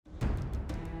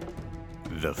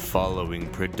The following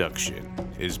production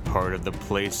is part of the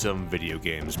Play Some Video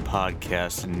Games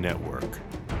podcast network.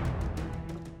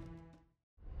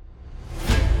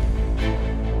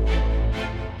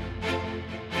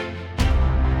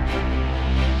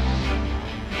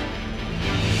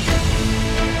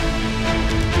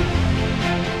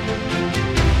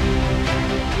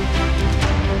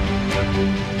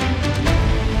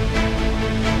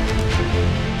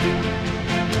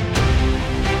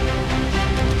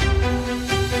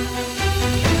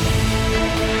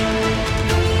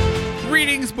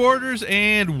 Boarders,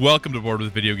 and welcome to Board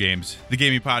with Video Games, the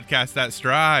gaming podcast that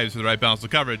strives for the right balance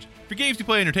of coverage for games you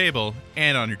play on your table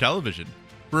and on your television.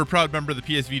 We're a proud member of the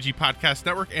PSVG Podcast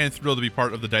Network and thrilled to be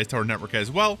part of the Dice Tower Network as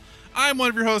well. I'm one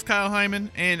of your hosts, Kyle Hyman,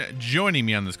 and joining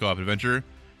me on this co-op adventure,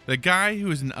 the guy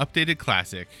who is an updated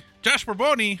classic, Josh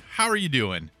Borboni. How are you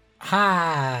doing?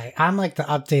 Hi, I'm like the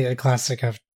updated classic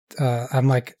of, I'm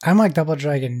like Double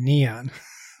Dragon Neon.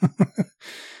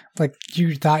 Like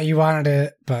you thought you wanted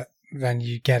it, but then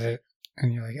you get it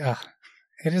and you're like,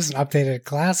 it is an updated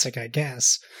classic, I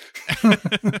guess.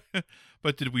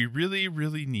 But did we really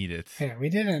need it? Yeah, we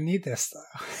didn't need this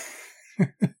though.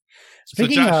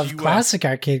 Speaking of classic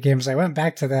arcade games, I went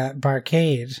back to that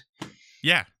Barcade.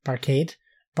 Yeah. Barcade.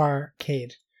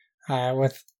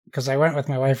 Because I went with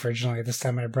my wife originally. This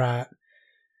time I brought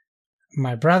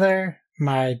my brother,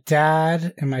 my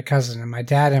dad, and my cousin. And my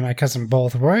dad and my cousin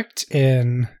both worked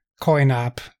in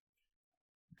coin-op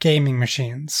gaming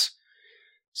machines,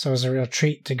 so it was a real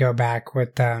treat to go back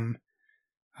with them.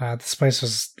 This place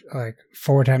was like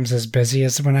 4 times as busy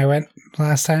as when I went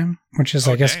last time, which is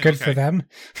I guess good for them.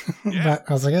 Yeah. But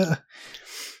I was like,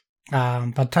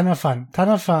 but ton of fun.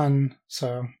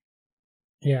 So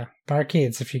yeah,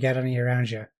 Barcades, if you get any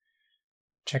around you,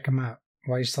 check them out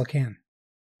while you still can.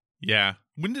 Yeah.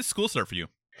 When does school start for you?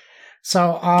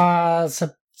 So August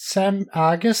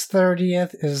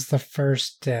 30th is the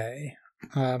first day.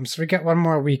 So we got one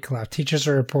more week left. Teachers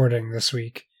are reporting this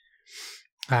week.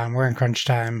 We're in crunch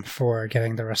time for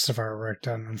getting the rest of our work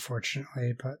done,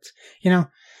 unfortunately. But,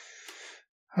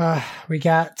 we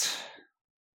got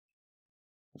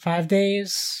 5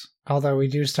 days, although we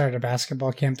do start a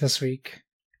basketball camp this week.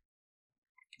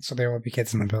 So there will be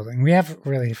kids in the building. We have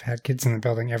really had kids in the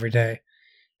building every day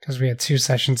because we had 2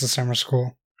 sessions of summer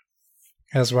school,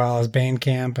 as well as band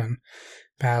camp and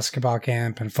basketball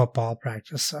camp and football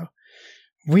practice. So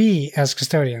we, as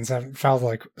custodians, have felt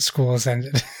like school has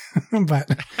ended.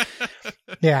 But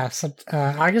yeah, so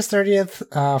August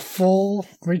 30th, full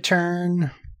return,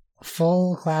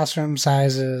 full classroom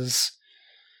sizes,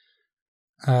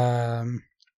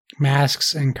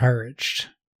 masks encouraged.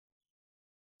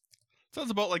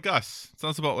 Sounds about like us.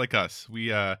 We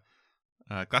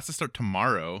classes start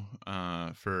tomorrow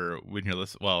for when you're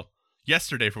listening. Well,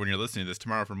 yesterday for when you're listening to this,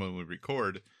 tomorrow for when we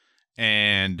record.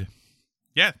 And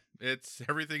yeah,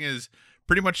 everything is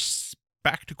pretty much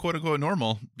back to quote unquote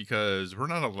normal because we're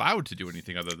not allowed to do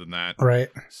anything other than that. Right.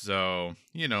 So,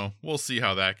 we'll see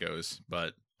how that goes.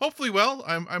 But hopefully,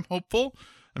 I'm hopeful.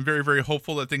 I'm very, very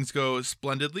hopeful that things go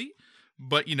splendidly.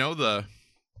 But, the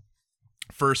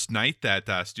first night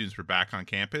that students were back on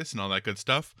campus and all that good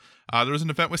stuff, there was an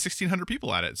event with 1,600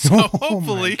 people at it. So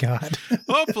hopefully,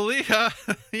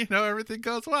 everything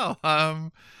goes well.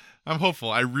 I'm hopeful.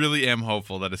 I really am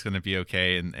hopeful that it's going to be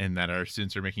okay and that our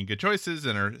students are making good choices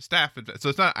and our staff.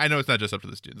 So I know it's not just up to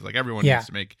the students. Like everyone needs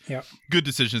to make good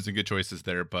decisions and good choices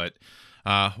there, but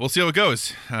we'll see how it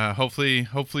goes. Hopefully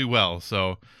well.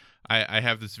 So I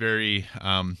have this very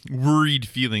worried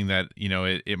feeling that,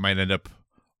 it might end up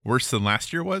worse than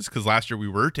last year was, because last year we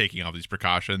were taking all these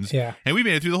precautions and we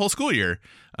made it through the whole school year.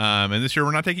 And this year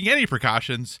we're not taking any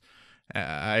precautions.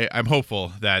 I'm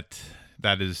hopeful that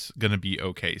is going to be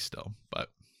okay still, but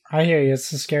I hear you.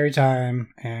 It's a scary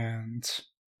time, and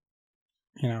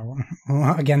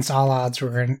against all odds,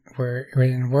 we're in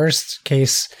a worse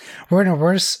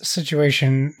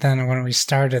situation than when we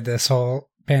started this whole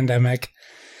pandemic.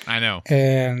 I know,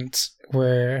 and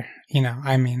we're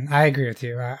I agree with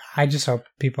you. I just hope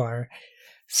people are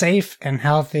safe and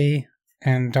healthy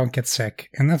and don't get sick,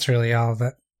 and that's really all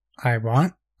that I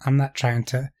want. I'm not trying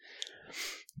to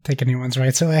take anyone's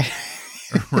rights away.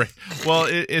 Right. Well,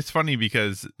 it's funny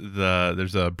because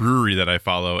there's a brewery that I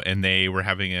follow, and they were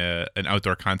having an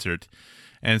outdoor concert,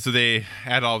 and so they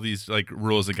had all these like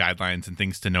rules and guidelines and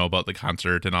things to know about the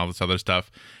concert and all this other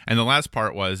stuff. And the last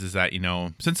part is that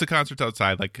since the concert's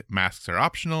outside, like masks are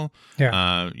optional.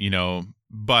 Yeah.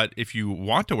 But if you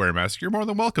want to wear a mask, you're more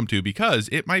than welcome to, because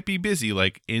it might be busy,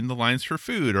 like in the lines for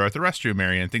food or at the restroom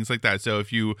area and things like that. So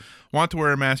if you want to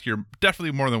wear a mask, you're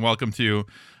definitely more than welcome to.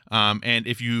 And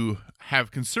if you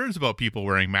have concerns about people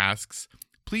wearing masks,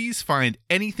 please find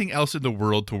anything else in the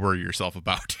world to worry yourself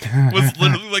about. Was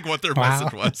literally like what their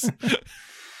message was.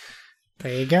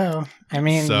 There you go. I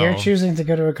mean, you're choosing to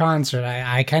go to a concert.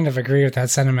 I kind of agree with that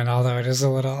sentiment, although it is a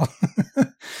little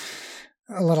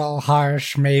a little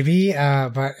harsh, maybe.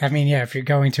 But I mean, yeah, if you're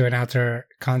going to an outdoor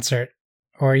concert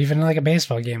or even like a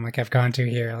baseball game like I've gone to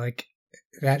here, like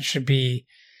that should be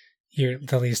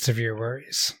the least of your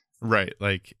worries. Right.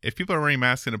 Like if people are wearing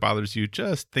masks and it bothers you,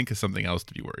 just think of something else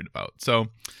to be worried about. So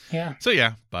yeah.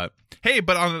 But hey,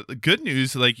 but on the good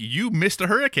news, like you missed a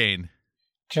hurricane.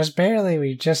 Just barely.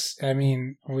 We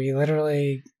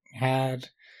literally had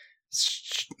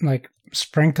like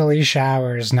sprinkly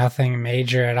showers, nothing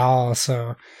major at all.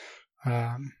 So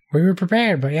we were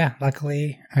prepared, but yeah,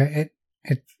 luckily it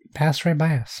passed right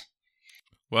by us.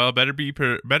 Well, better to be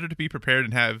prepared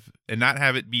and not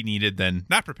have it be needed than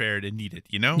not prepared and need it,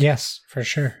 you know? Yes, for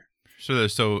sure. So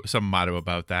there's some motto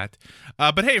about that.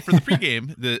 But hey, for the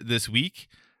pregame this week,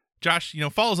 Josh,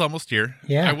 fall is almost here.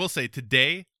 Yeah. I will say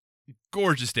today,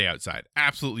 gorgeous day outside.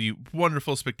 Absolutely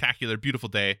wonderful, spectacular, beautiful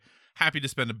day. Happy to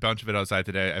spend a bunch of it outside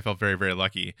today. I felt very, very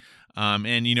lucky. And,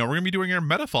 we're going to be doing our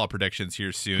Metafall predictions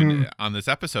here soon on this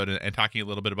episode and talking a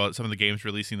little bit about some of the games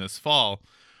releasing this fall.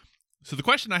 So the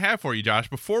question I have for you, Josh,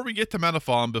 before we get to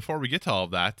Metafall and before we get to all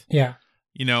of that,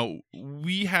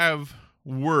 we have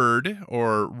word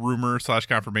or rumor /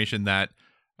 confirmation that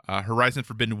Horizon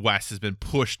Forbidden West has been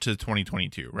pushed to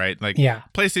 2022, right? Like,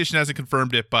 PlayStation hasn't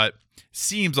confirmed it, but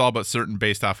seems all but certain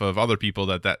based off of other people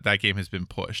that game has been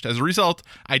pushed. As a result,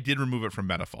 I did remove it from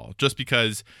Metafall just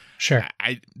because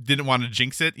I didn't want to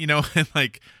jinx it, and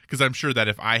because I'm sure that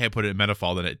if I had put it in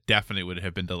Metafall, then it definitely would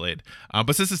have been delayed.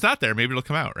 But since it's not there, maybe it'll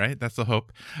come out, right? That's the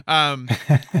hope.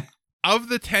 Of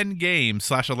the 10 games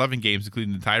 / 11 games,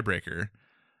 including the tiebreaker,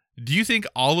 do you think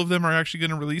all of them are actually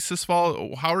going to release this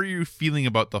fall? How are you feeling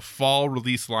about the fall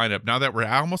release lineup now that we're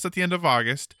almost at the end of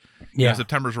August?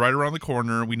 September's right around the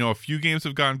corner. We know a few games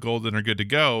have gone gold and are good to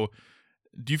go.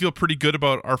 Do you feel pretty good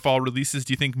about our fall releases?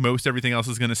 Do you think most everything else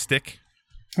is going to stick?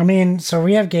 I mean, so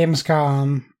we have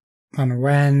Gamescom on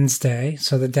Wednesday,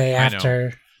 so the day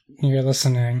after you're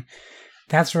listening.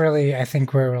 That's really, I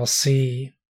think, where we'll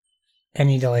see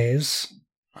any delays,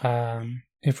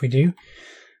 if we do.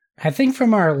 I think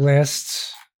from our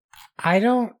list,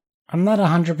 I'm not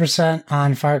 100%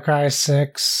 on Far Cry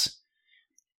 6,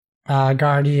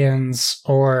 Guardians,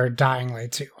 or Dying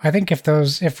Light 2. I think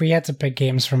if we had to pick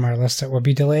games from our list that would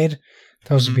be delayed,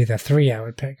 those would be the 3 I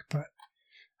would pick. But,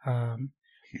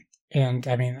 and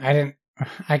I mean,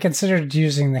 I considered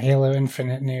using the Halo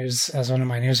Infinite news as one of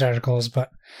my news articles, but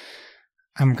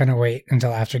I'm going to wait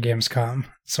until after Gamescom.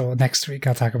 So next week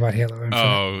I'll talk about Halo Infinite.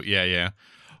 Oh, yeah.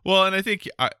 Well, and I think,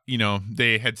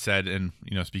 they had said, and,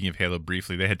 speaking of Halo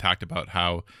briefly, they had talked about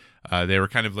how they were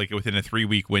kind of like within a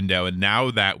 3-week window. And now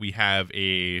that we have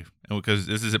because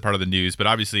this isn't part of the news, but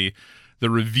obviously the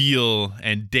reveal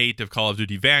and date of Call of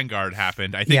Duty Vanguard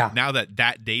happened. I think now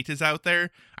that date is out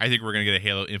there, I think we're going to get a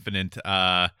Halo Infinite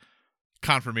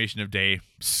confirmation of day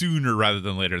sooner rather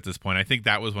than later at this point. I think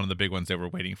that was one of the big ones they were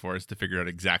waiting for, is to figure out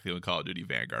exactly when Call of Duty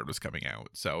Vanguard was coming out.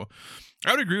 So I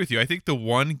would agree with you. I think the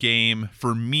one game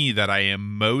for me that I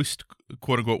am most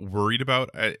quote unquote worried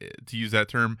about, to use that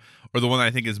term, or the one that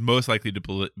I think is most likely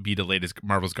to be delayed, is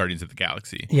Marvel's Guardians of the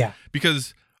Galaxy. Yeah.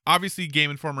 Because obviously Game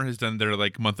Informer has done their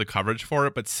monthly coverage for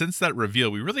it, but since that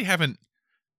reveal, we really haven't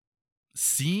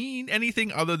seen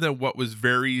anything other than what was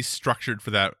very structured for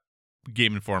that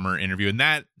Game Informer interview, and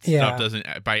that stuff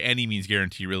doesn't by any means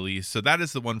guarantee release. So that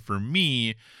is the one for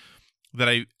me that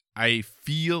I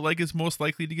feel like is most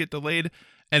likely to get delayed.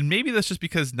 And maybe that's just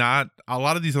because not a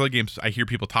lot of these other games I hear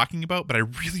people talking about, but I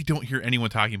really don't hear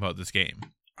anyone talking about this game.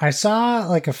 I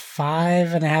saw a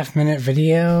 5.5-minute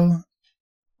video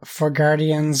for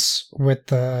Guardians with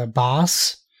the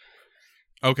boss.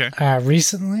 Okay.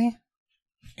 Recently,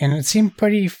 and it seemed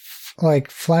pretty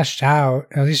fleshed out,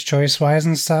 at least choice-wise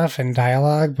and stuff, and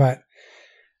dialogue, but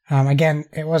again,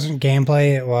 it wasn't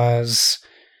gameplay, it was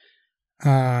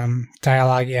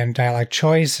dialogue and dialogue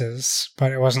choices,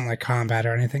 but it wasn't combat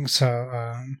or anything.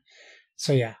 So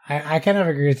yeah, I kind of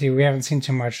agree with you. We haven't seen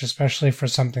too much, especially for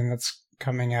something that's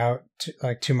coming out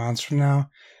 2 months from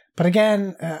now. But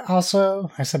again,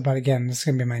 also, I said, but again, this is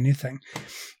going to be my new thing.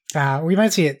 We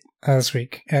might see it this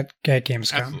week at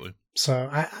Gamescom. Absolutely. So,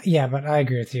 but I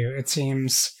agree with you. It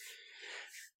seems,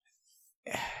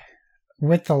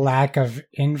 with the lack of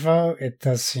info, it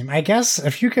does seem, I guess,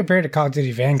 if you compare it to Call of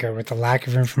Duty Vanguard with the lack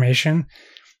of information,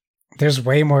 there's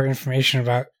way more information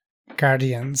about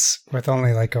Guardians with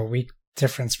only a week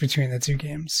difference between the two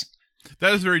games.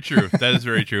 That is very true. That is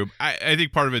very true. I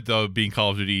think part of it, though, being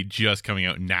Call of Duty just coming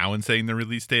out now and saying the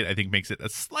release date, I think makes it a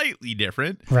slightly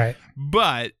different. Right.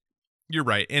 But you're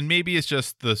right. And maybe it's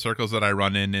just the circles that I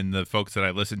run in and the folks that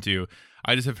I listen to.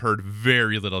 I just have heard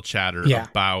very little chatter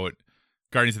about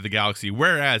Guardians of the Galaxy,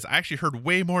 whereas I actually heard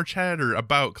way more chatter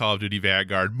about Call of Duty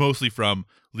Vanguard, mostly from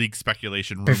league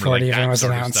speculation, rumor, before it even was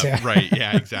announced. Yeah. Right.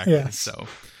 Yeah, exactly. Yes. So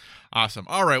awesome.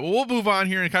 All right. Well, we'll move on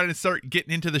here and kind of start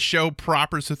getting into the show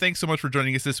proper. So thanks so much for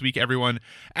joining us this week, everyone.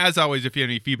 As always, if you have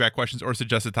any feedback, questions, or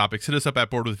suggested topics, hit us up at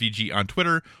Board with VG on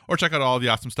Twitter, or check out all the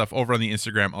awesome stuff over on the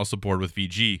Instagram, also Board with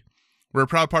VG. We're a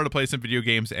proud part of Play Some Video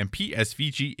Games, and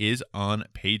PSVG is on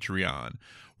Patreon.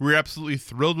 We're absolutely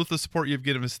thrilled with the support you've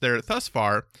given us there thus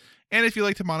far. And if you'd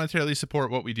like to monetarily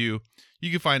support what we do, you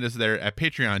can find us there at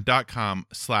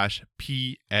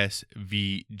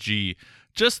patreon.com/PSVG.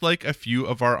 Just like a few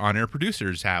of our on-air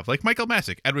producers have, like Michael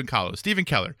Masick, Edwin Kahlo, Stephen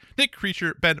Keller, Nick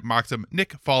Creature, Ben Moxham,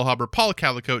 Nick Fallhaber, Paul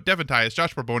Calico, Devin Tyus,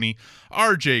 Josh Barboni,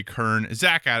 RJ Kern,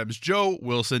 Zach Adams, Joe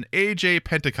Wilson, AJ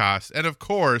Pentecost, and of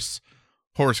course,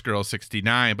 Horse Girl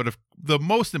 69. But the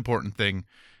most important thing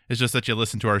is just that you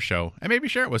listen to our show and maybe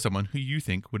share it with someone who you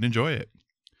think would enjoy it.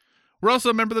 We're also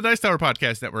a member of the Dice Tower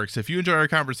Podcast Network, so if you enjoy our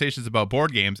conversations about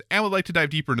board games and would like to dive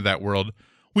deeper into that world,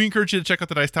 we encourage you to check out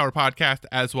the Dice Tower Podcast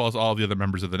as well as all the other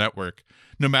members of the network.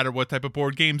 No matter what type of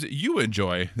board games you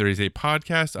enjoy, there is a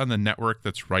podcast on the network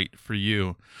that's right for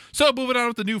you. So moving on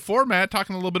with the new format,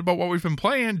 talking a little bit about what we've been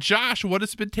playing. Josh, what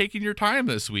has been taking your time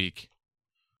this week?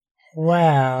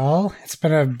 Well, it's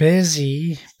been a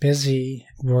busy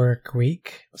work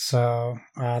week, so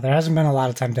there hasn't been a lot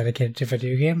of time dedicated to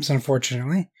video games,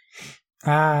 unfortunately.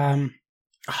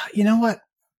 You know what?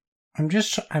 I'm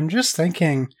just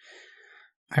thinking.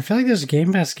 I feel like there's a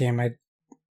Game Pass game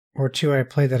or two I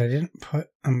played that I didn't put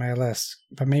on my list,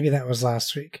 but maybe that was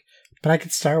last week. But I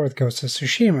could start with Ghost of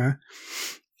Tsushima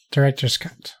Director's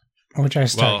Cut, which I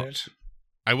started. Well,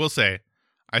 I will say,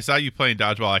 I saw you playing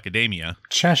Dodgeball Academia.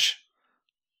 Shush.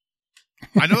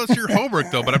 I know it's your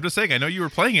homework, though, but I'm just saying, I know you were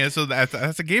playing it, so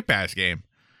that's a Game Pass game.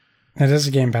 It is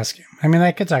a Game Pass game. I mean,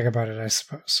 I could talk about it, I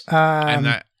suppose.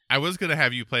 And I was going to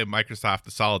have you play Microsoft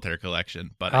The Solitaire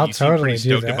Collection, but I'll you seem totally pretty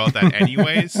stoked that. about that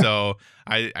anyway, so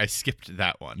I skipped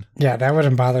that one. Yeah, that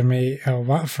wouldn't bother me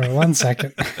for 1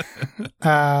 second.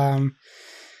 You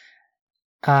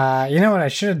know what I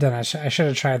should have done? I should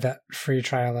have tried that free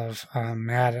trial of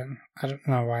Madden. I don't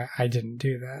know why I didn't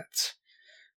do that,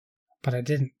 but I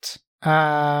didn't.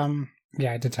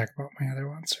 Yeah, I did talk about my other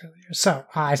ones earlier. So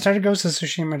I started Ghost of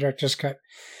Tsushima Director's Cut.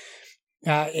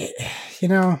 You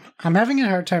know, I'm having a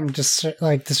hard time just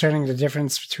discerning the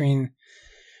difference between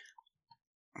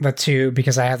the two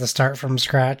because I had to start from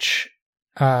scratch.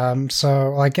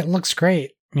 So it looks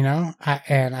great, you know,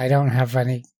 and I don't have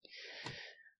any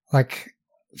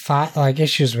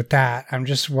issues with that. I'm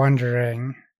just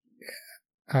wondering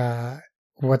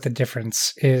what the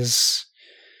difference is.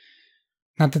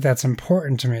 Not that that's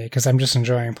important to me because I'm just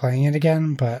enjoying playing it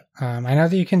again, but I know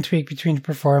that you can tweak between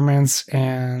performance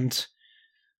and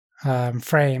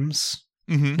frames.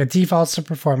 Mm-hmm. It defaults to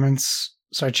performance,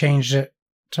 so I changed it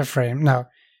to frame. No,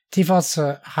 defaults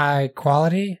to high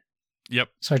quality. Yep.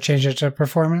 So I changed it to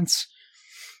performance.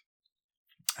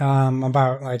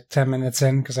 About 10 minutes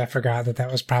in because I forgot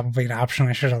that was probably an option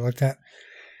I should have looked at.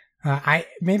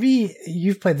 Maybe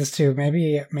you've played this too.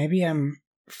 Maybe I'm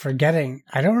forgetting.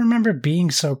 I don't remember being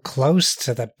so close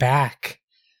to the back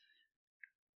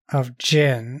of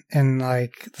Jin in the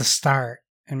start,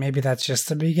 and maybe that's just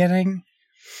the beginning,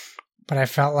 but I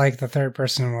felt like the third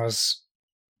person was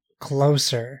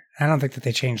closer. I don't think that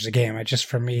they changed the game.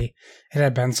 For me, it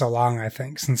had been so long, I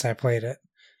think, since I played it.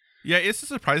 Yeah, it's a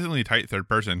surprisingly tight third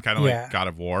person, kind of like God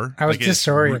of War. I was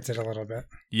disoriented a little bit.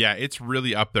 Yeah, it's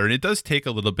really up there, and it does take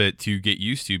a little bit to get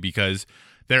used to because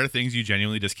there are things you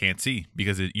genuinely just can't see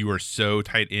because you are so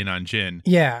tight in on Jin.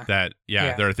 Yeah.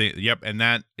 There are things. Yep, and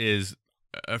that is,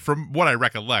 from what I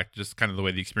recollect, just kind of the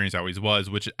way the experience always was,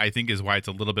 which I think is why it's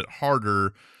a little bit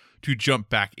harder to jump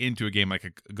back into a game like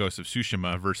a Ghost of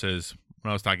Tsushima versus when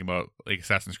I was talking about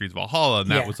Assassin's Creed Valhalla, and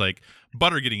that was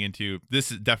butter getting into. This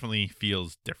definitely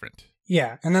feels different.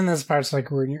 Yeah, and then there's parts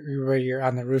where you're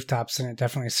on the rooftops and it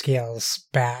definitely scales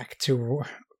back to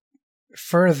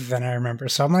further than I remember.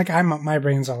 So my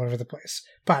brain's all over the place.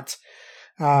 But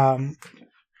I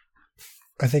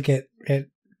think it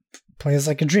plays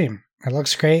like a dream. It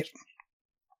looks great.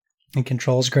 It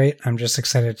controls great. I'm just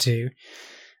excited to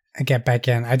get back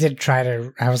in. I did try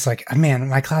to, I was like, oh, man,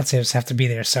 my cloud saves have to be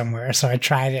there somewhere. So I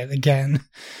tried it again.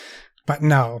 But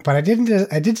no, I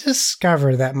did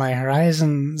discover that my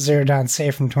Horizon Zero Dawn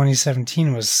save from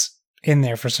 2017 was in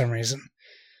there for some reason.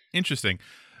 Interesting.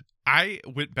 I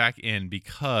went back in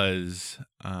because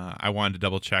I wanted to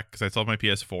double check because I still have my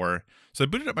PS4. So I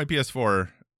booted up my PS4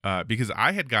 because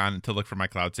I had gone to look for my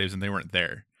cloud saves and they weren't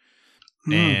there.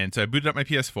 And so I booted up my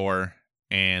PS4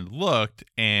 and looked,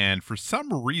 and for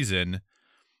some reason,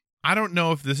 I don't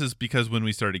know if this is because when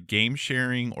we started game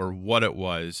sharing or what it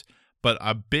was, but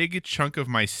a big chunk of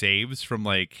my saves from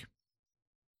like,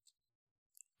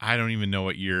 I don't even know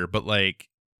what year, but like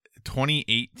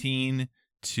 2018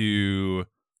 to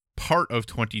part of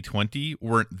 2020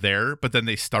 weren't there, but then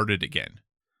they started again.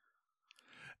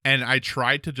 And I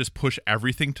tried to just push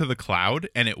everything to the cloud,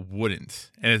 and it wouldn't.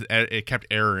 And it kept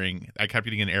erroring. I kept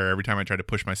getting an error every time I tried to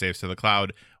push my saves to the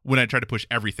cloud when I tried to push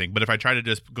everything. But if I tried to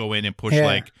just go in and push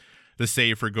like the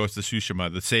save for Ghost of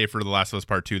Tsushima, the save for The Last of Us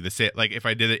Part 2, the save, like if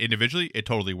I did it individually, it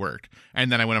totally worked.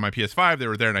 And then I went on my PS5, they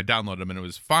were there, and I downloaded them, and it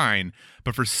was fine.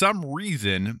 But for some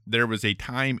reason, there was a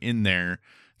time in there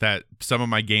that some of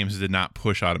my games did not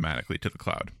push automatically to the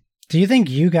cloud. Do you think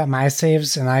you got my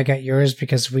saves and I got yours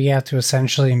because we have to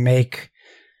essentially make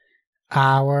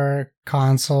our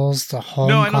consoles the home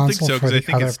console? No, I don't think so, because I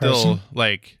think it's still person?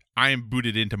 like I am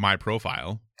booted into my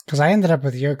profile. Because I ended up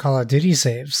with your Call of Duty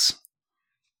saves.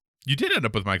 You did end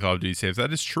up with my Call of Duty saves.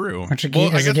 That is true. Which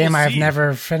is a game I've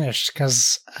never finished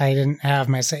because I didn't have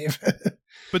my save.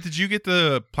 But did you get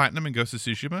the Platinum in Ghost of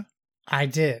Tsushima? I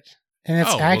did. And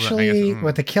it's actually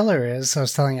what the killer is. I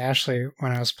was telling Ashley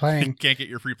when I was playing. You can't get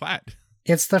your free plat.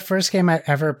 It's the first game I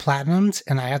ever platinumed,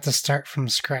 and I had to start from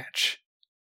scratch.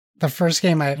 The first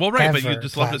game I but you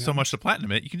just loved it so much to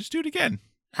platinum it, you can just do it again.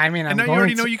 I mean, you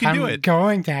already know you can do it. I'm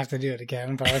going to have to do it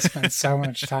again, but I spent so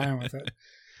much time with it.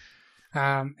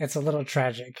 It's a little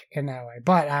tragic in that way,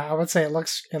 but I would say it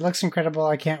looks incredible.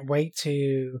 I can't wait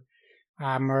to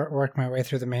work my way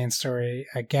through the main story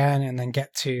again and then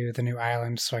get to the new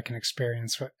island so I can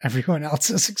experience what everyone else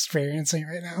is experiencing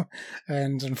right now.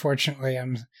 And unfortunately,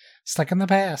 I'm stuck in the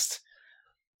past.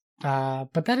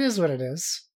 But that is what it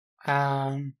is.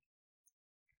 I'm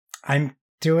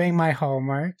doing my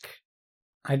homework.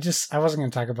 I wasn't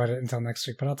going to talk about it until next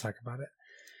week, but I'll talk about it.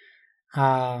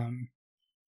 I'm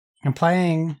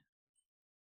playing.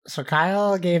 So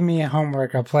Kyle gave me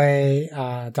homework. I'll play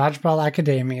Dodgeball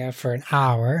Academia for an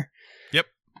hour. Yep.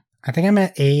 I think I'm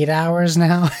at 8 hours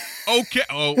now. Okay.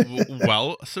 Oh,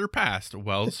 well surpassed.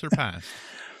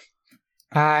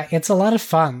 It's a lot of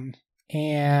fun.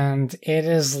 And it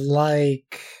is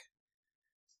like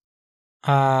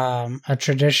a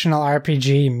traditional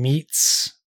RPG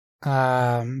meets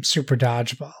Super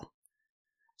Dodgeball.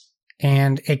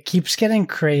 And it keeps getting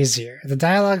crazier.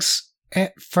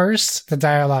 At first, the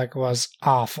dialogue was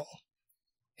awful.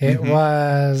 It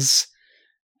was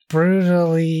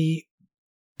brutally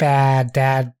bad,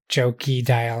 dad jokey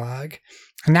dialogue.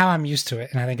 And now I'm used to it,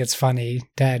 and I think it's funny,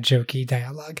 dad jokey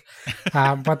dialogue.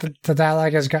 But the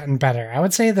dialogue has gotten better. I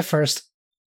would say the first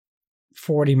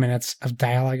 40 minutes of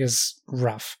dialogue is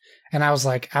rough. And I was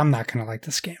like, I'm not going to like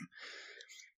this game.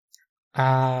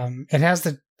 It has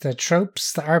the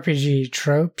tropes, the RPG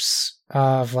tropes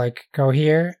of like go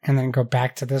here and then go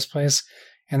back to this place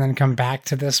and then come back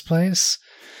to this place.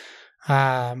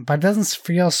 But it doesn't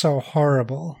feel so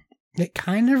horrible. It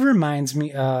kind of reminds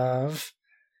me of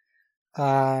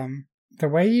the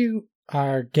way you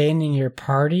are gaining your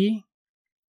party.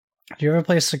 Do you ever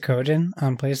play Suikoden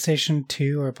on PlayStation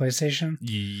 2 or PlayStation?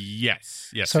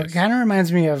 Yes. So it kind of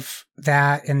reminds me of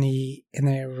that in the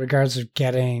regards of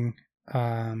getting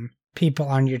people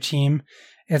on your team.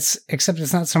 Except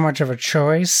it's not so much of a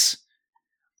choice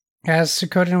as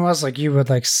Suikoden was. Like you would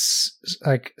like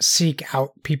seek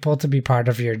out people to be part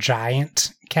of your giant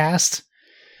cast.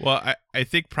 Well, I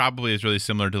think probably is really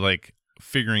similar to like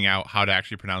figuring out how to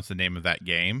actually pronounce the name of that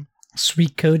game.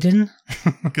 Suikoden.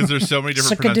 Because there's so many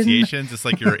different pronunciations. It's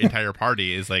like your entire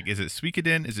party is like, is it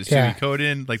Suikoden? Is it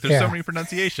Suikoden? Like there's so many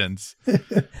pronunciations.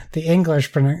 The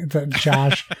English, the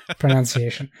Josh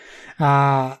pronunciation.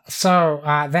 So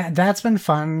that's been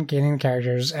fun gaining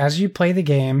characters. As you play the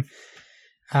game,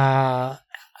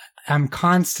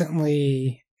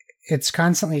 it's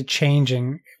constantly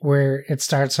changing where it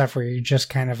starts off where you're just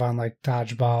kind of on like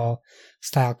dodgeball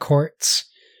style courts.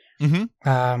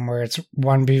 Where it's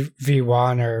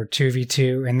 1v1 or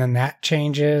 2v2, and then that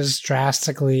changes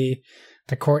drastically.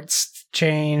 The courts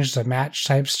change, the match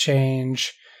types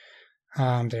change.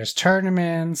 There's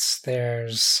tournaments,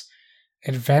 there's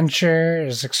adventure,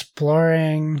 there's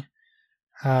exploring.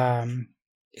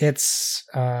 It's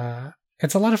a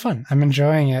lot of fun. I'm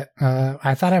enjoying it.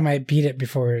 I thought I might beat it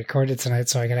before we recorded tonight,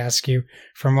 so I could ask you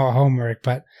for more homework,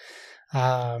 but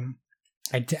I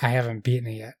haven't beaten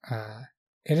it yet.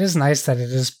 It is nice that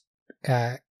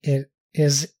it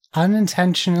is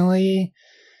unintentionally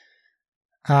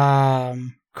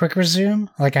Quick resume.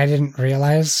 Like, I didn't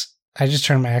realize. I just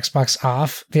turned my Xbox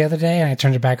off the other day, and I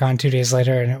turned it back on 2 days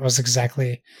later, and it was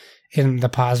exactly in the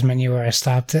pause menu where I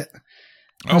stopped it.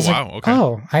 Oh, wow. Like, okay.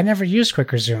 Oh, I never used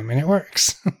quick resume, and it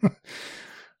works.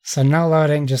 So no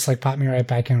loading, just like popped me right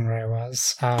back in where I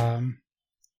was. I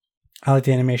like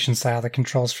the animation style. The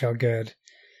controls feel good.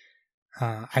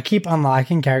 I keep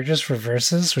unlocking characters for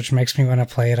versus, which makes me want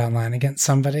to play it online against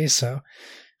somebody. So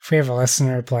if we have a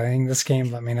listener playing this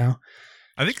game, let me know.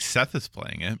 I think Seth is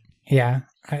playing it. Yeah.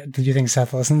 Did you think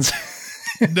Seth listens?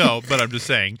 No, but I'm just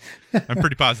saying. I'm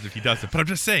pretty positive he doesn't, but I'm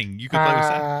just saying you could play with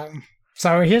Seth.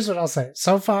 So here's what I'll say.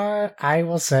 So far, I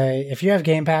will say, if you have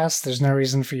Game Pass, there's no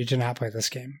reason for you to not play this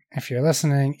game. If you're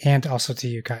listening, and also to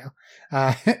you, Kyle.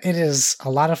 It is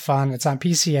a lot of fun. It's on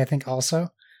PC, I think, also.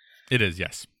 It is,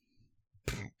 yes.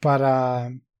 But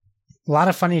a lot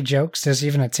of funny jokes. There's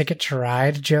even a Ticket to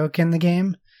Ride joke in the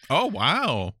game. Oh,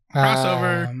 wow.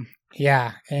 Crossover.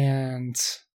 Yeah, and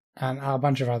a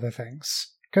bunch of other things.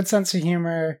 Good sense of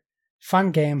humor,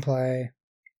 fun gameplay.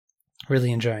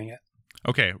 Really enjoying it.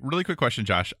 Okay, really quick question,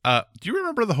 Josh. Do you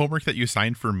remember the homework that you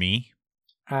assigned for me?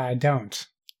 I don't.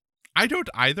 I don't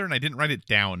either, and I didn't write it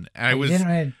down. And You didn't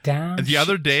write it down? The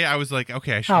other day, I was like,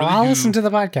 okay, I should I'll listen to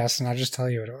the podcast, and I'll just tell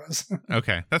you what it was.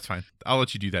 Okay, that's fine. I'll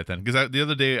let you do that then. Because the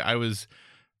other day, I was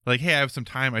like, hey, I have some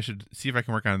time. I should see if I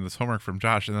can work on this homework from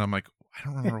Josh. And then I'm like, I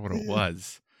don't remember what it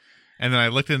was. And then I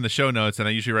looked in the show notes, and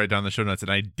I usually write down the show notes,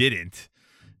 and I didn't.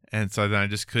 And so then I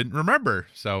just couldn't remember.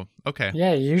 So, okay.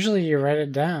 Yeah, usually you write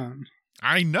it down.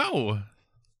 I know. I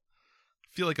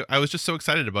feel like I was just so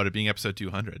excited about it being episode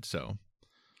 200, so.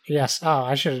 Yes. Oh,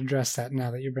 I should address that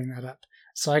now that you bring that up.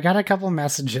 So I got a couple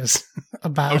messages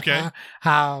about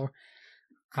how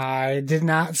I did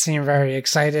not seem very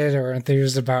excited or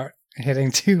enthused about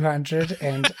hitting 200,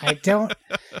 and I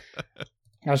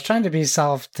was trying to be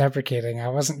self-deprecating. I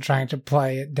wasn't trying to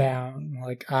play it down.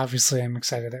 Like, obviously, I'm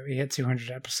excited that we hit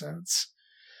 200 episodes.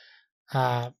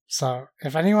 So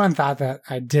if anyone thought that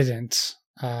I didn't,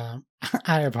 I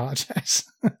apologize.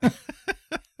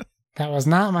 That was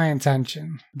not my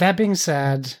intention. That being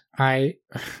said, we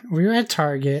were at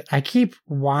Target. I keep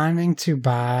wanting to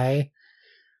buy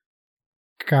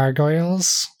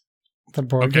Gargoyles, the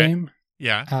board game.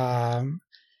 Yeah.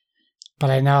 But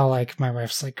I know, like, my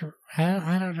wife's like,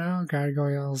 I don't know,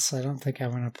 Gargoyles. I don't think I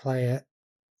want to play it.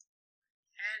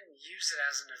 And use it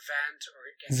as an event,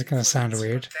 or is it going to sound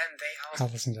weird? I'll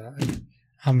listen to that.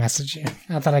 I'll message you.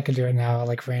 I thought I could do it now. I'll,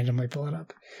 like, randomly pull it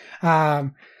up.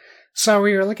 So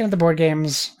we were looking at the board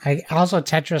games. Also,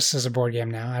 Tetris is a board game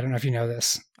now. I don't know if you know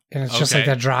this. And it's just like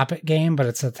the Drop It game, but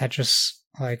it's a Tetris,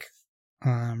 like,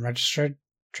 registered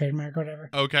trademark or whatever.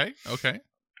 Okay.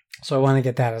 So I want to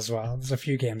get that as well. There's a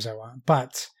few games I want.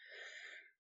 But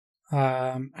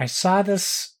I saw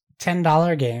this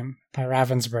 $10 game by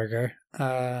Ravensburger.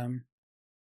 And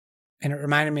it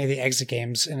reminded me of the Exit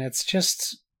Games. And it's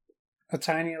just a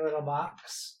tiny little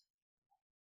box.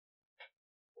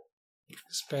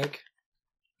 It's big.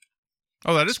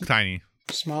 Oh, that is tiny.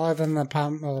 Smaller than the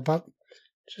palm, well, about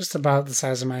just about the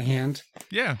size of my hand.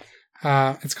 Yeah.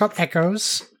 It's called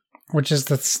Echoes, which is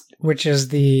the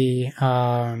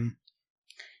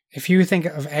if you think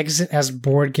of Exit as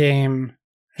board game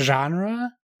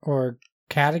genre or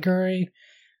category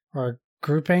or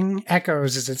grouping,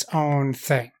 Echoes is its own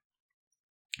thing.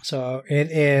 So it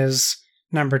is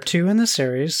number 2 in the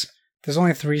series. There's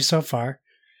only 3 so far.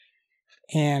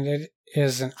 And it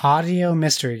is an audio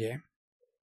mystery game.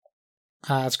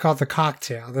 It's called The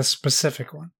Cocktail, this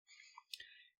specific one.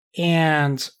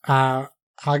 And I'll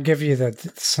give you the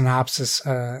synopsis.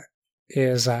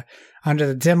 Is under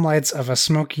the dim lights of a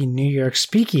smoky New York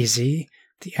speakeasy,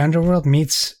 the underworld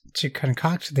meets to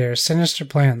concoct their sinister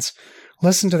plans.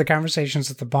 Listen to the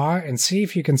conversations at the bar and see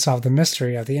if you can solve the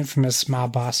mystery of the infamous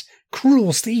mob boss,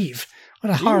 Cruel Steve.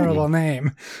 What a horrible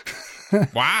name.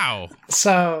 Wow.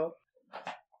 So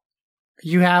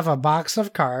you have a box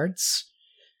of cards.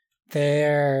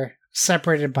 They're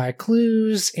separated by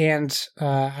clues, and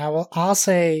I'll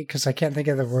say, because I can't think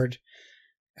of the word,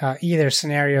 either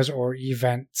scenarios or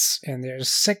events. And there's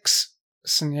 6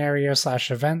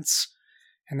 scenario/events,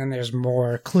 and then there's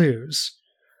more clues.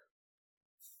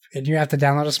 And you have to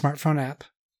download a smartphone app,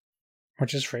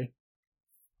 which is free.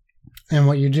 And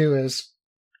what you do is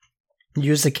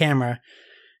use the camera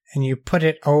and you put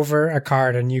it over a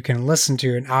card, and you can listen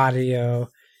to an audio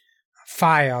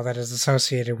file that is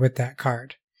associated with that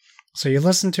card. So you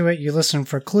listen to it, you listen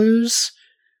for clues,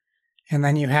 and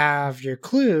then you have your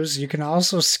clues. You can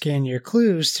also scan your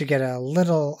clues to get a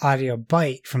little audio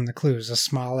bite from the clues, a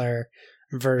smaller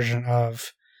version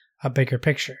of a bigger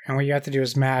picture. And what you have to do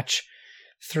is match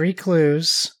 3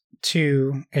 clues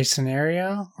to a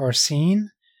scenario or scene,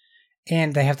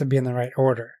 and they have to be in the right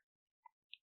order.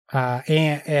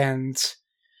 And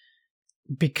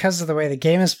because of the way the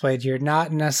game is played, you're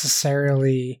not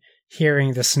necessarily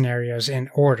hearing the scenarios in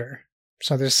order.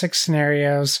 So there's 6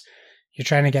 scenarios. You're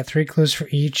trying to get 3 clues for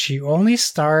each. You only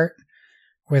start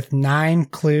with 9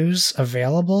 clues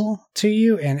available to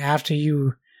you, and after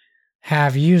you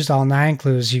have used all 9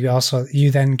 clues,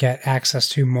 you then get access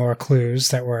to more clues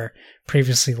that were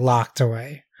previously locked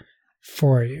away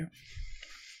for you.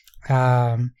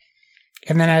 And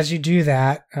then as you do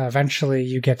that, eventually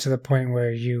you get to the point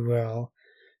where you will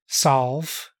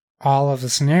solve all of the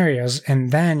scenarios,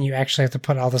 and then you actually have to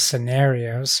put all the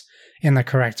scenarios in the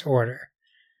correct order.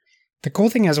 The cool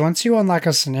thing is, once you unlock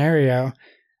a scenario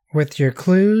with your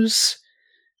clues,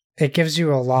 it gives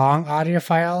you a long audio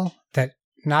file that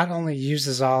not only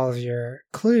uses all of your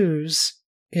clues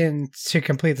to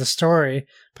complete the story,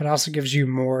 but also gives you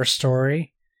more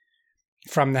story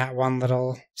from that one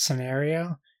little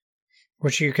scenario,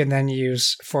 which you can then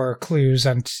use for clues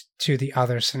to the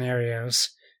other scenarios.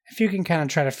 If you can kind of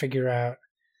try to figure out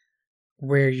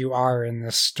where you are in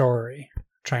the story,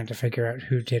 trying to figure out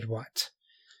who did what.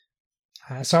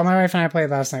 So my wife and I played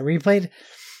last night.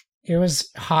 It was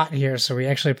hot here, so we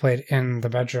actually played in the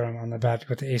bedroom on the bed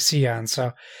with the AC on.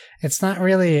 So it's not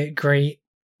really a great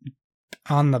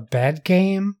on the bed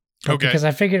game. Okay. Because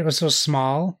I figured it was so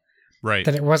small right,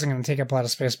 that it wasn't going to take up a lot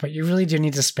of space, but you really do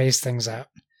need to space things out.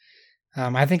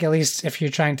 I think at least if you're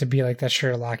trying to be like that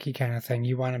Sherlocky kind of thing,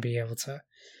 you want to be able to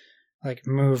like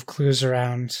move clues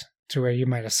around to where you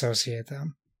might associate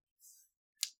them.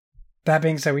 That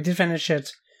being said, we did finish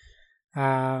it.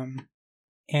 And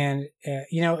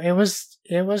it was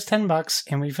 $10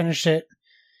 and we finished it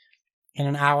in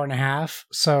an hour and a half.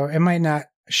 So it might not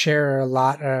share a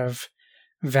lot of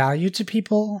value to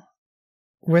people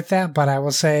with that, but I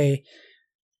will say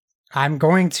I'm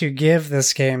going to give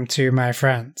this game to my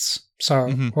friends.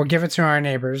 So we'll give it to our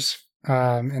neighbors.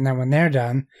 And then when they're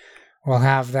done, we'll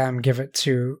have them give it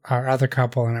to our other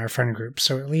couple in our friend group.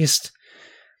 So at least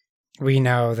we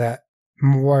know that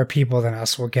more people than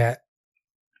us will get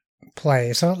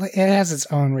play. So it has its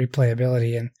own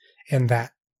replayability in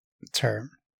that term.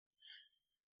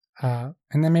 And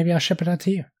then maybe I'll ship it out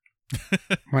to you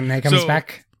when it comes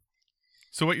back.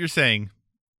 So what you're saying,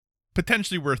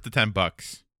 potentially worth the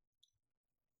 $10.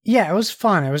 Yeah, it was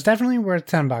fun. It was definitely worth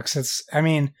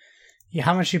 $10.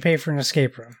 How much you pay for an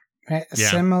escape room? Yeah.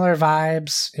 Similar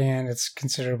vibes, and it's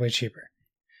considerably cheaper.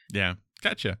 Yeah,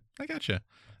 gotcha. I gotcha.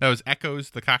 That was Echoes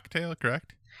the Cocktail,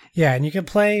 correct? Yeah, and you can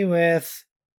play with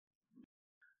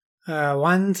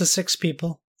 1 to 6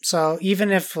 people. So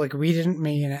even if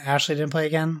me and Ashley didn't play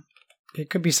again, it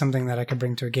could be something that I could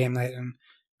bring to a game night, and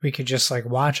we could just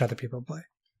watch other people play.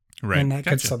 Right, and that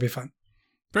could still be fun.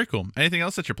 Very cool. Anything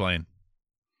else that you're playing?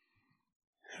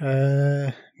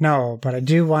 No, but I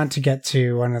do want to get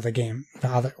to one of the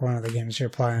games you're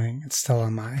playing. It's still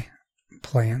on my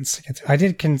plans to get to.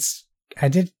 I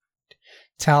did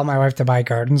tell my wife to buy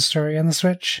Garden Story on the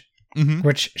Switch,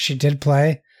 which she did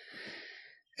play.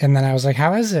 And then I was like,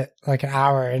 how is it? Like an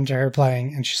hour into her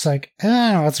playing. And she's like,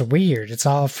 oh, it's weird. It's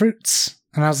all fruits.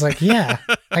 And I was like, yeah,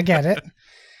 I get it.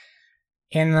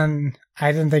 And then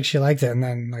I didn't think she liked it. And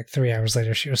then 3 hours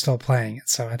later, she was still playing it.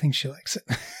 So I think she likes it.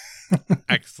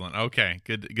 Excellent. Okay.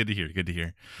 Good to hear. Good to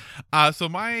hear. So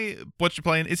what you're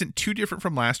playing isn't too different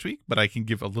from last week, but I can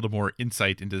give a little more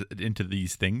insight into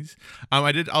these things.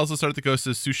 I did also start the Ghost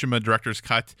of Tsushima Director's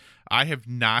Cut. I have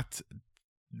not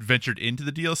ventured into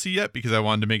the DLC yet because I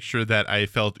wanted to make sure that I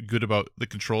felt good about the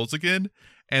controls again.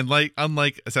 And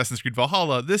unlike Assassin's Creed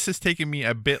Valhalla, this has taken me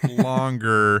a bit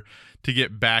longer to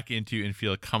get back into and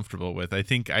feel comfortable with. I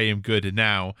think I am good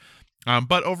now.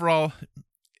 But overall,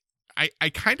 I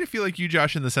kind of feel like you,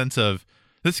 Josh, in the sense of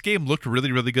this game looked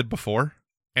really, really good before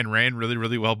and ran really,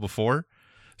 really well before.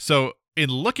 So in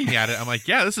looking at it, I'm like,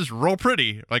 yeah, this is real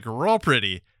pretty. Real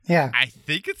pretty. Yeah. I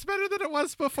think it's better than it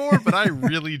was before, but I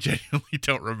really genuinely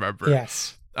don't remember.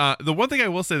 Yes. The one thing I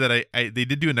will say that they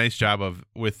did do a nice job of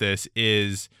with this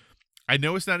is I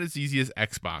know it's not as easy as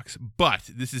Xbox, but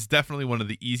this is definitely one of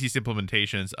the easiest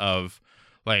implementations of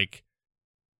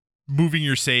moving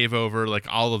your save over,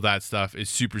 all of that stuff is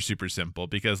super, super simple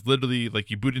because literally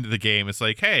you boot into the game. It's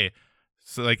like, hey,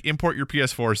 so import your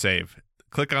PS4 save.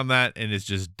 click on that, and it's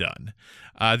just done.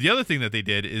 The other thing that they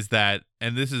did is that,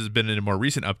 and this has been in a more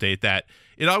recent update, that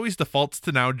it always defaults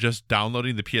to now just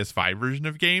downloading the PS5 version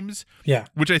of games. Yeah.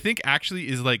 Which I think actually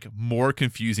is like more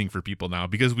confusing for people now,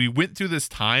 because we went through this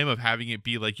time of having it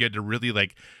be like you had to really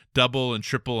like double and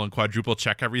triple and quadruple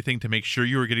check everything to make sure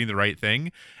you were getting the right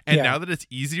thing. And now that it's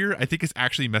easier, I think it's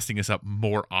actually messing us up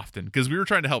more often, because we were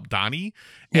trying to help Donnie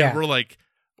and we're like,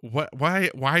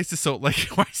 why is this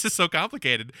so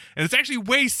complicated? And it's actually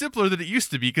way simpler than it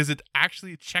used to be, because it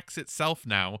actually checks itself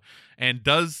now and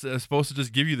does supposed to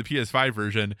just give you the PS5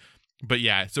 version. But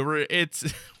yeah, so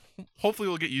it's hopefully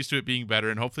we'll get used to it being better,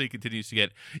 and hopefully it continues to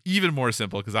get even more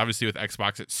simple, because obviously with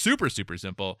Xbox it's super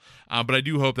simple. But I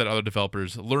do hope that other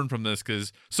developers learn from this,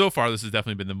 because so far this has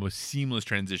definitely been the most seamless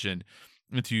transition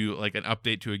into like an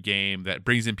update to a game that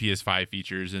brings in PS5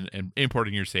 features and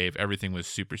importing your save. Everything was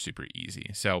super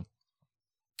easy. So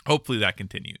hopefully that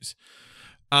continues.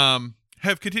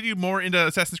 Have continued more into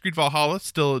Assassin's Creed Valhalla,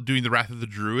 still doing the Wrath of the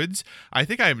Druids. I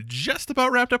think I'm just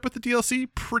about wrapped up with the DLC,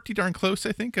 pretty darn close.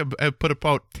 I think I've put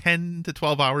about 10 to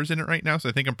 12 hours in it right now, so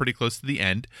I think I'm pretty close to the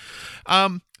end.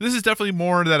 This is definitely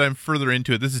more that I'm further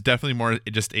into it. This is definitely more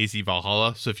just AZ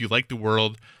Valhalla. So if you like the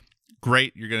world,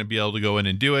 great, you're going to be able to go in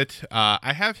and do it.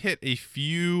 I have hit a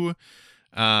few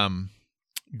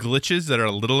glitches that are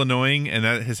a little annoying, and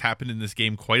that has happened in this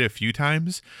game quite a few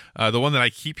times. The one that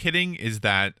I keep hitting is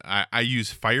that I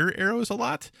use fire arrows a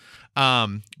lot,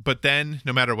 but then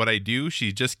no matter what I do,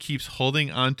 she just keeps holding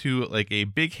onto like a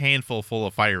big handful full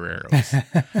of fire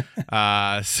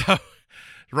arrows. So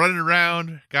running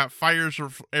around, got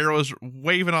arrows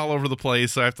waving all over the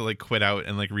place, so I have to like quit out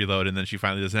and like reload, and then she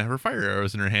finally doesn't have her fire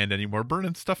arrows in her hand anymore,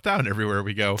 burning stuff down everywhere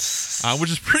we go, which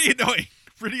is pretty annoying.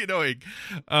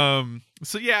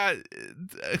 So yeah,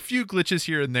 a few glitches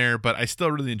here and there, but I still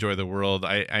really enjoy the world.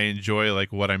 I enjoy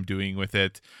like what I'm doing with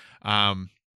it.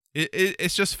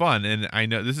 It's just fun, and I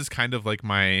know this is kind of like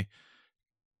my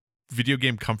video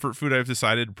game comfort food. I've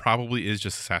decided probably is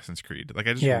just Assassin's Creed. Like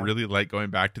I just really like going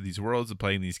back to these worlds and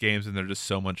playing these games, and they're just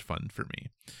so much fun for me.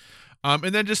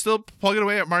 And then just still plugging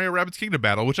away at Mario Rabbids Kingdom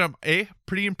Battle, which I'm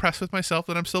pretty impressed with myself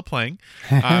that I'm still playing.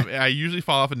 I usually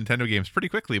fall off of Nintendo games pretty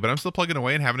quickly, but I'm still plugging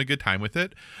away and having a good time with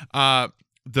it.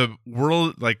 The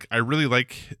world, like I really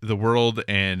like the world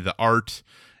and the art.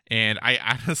 And I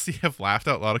honestly have laughed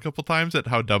out loud a couple times at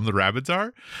how dumb the rabbits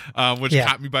are, which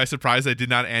caught me by surprise. I did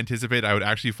not anticipate I would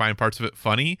actually find parts of it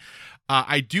funny.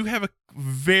 I do have a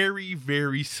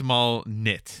very small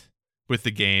nit with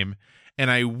the game,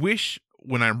 and I wish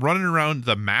when I'm running around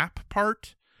the map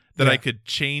part that I could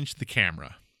change the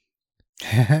camera.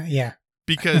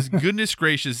 Because goodness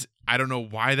gracious, I don't know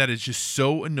why that is just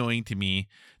so annoying to me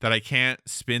that I can't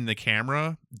spin the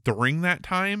camera during that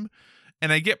time.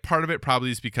 And I get part of it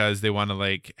probably is because they want to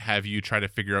like have you try to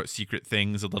figure out secret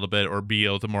things a little bit, or be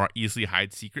able to more easily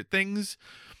hide secret things.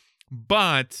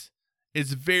 But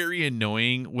it's very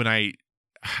annoying when I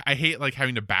hate like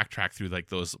having to backtrack through like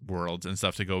those worlds and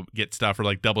stuff to go get stuff, or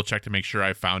like double check to make sure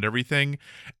I found everything.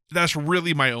 That's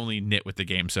really my only nit with the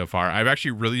game so far. I've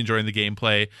actually really enjoyed the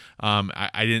gameplay.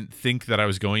 I didn't think that I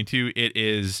was going to. It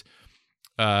is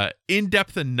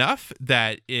in-depth enough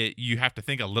that you have to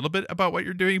think a little bit about what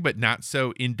you're doing, but not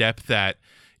so in-depth that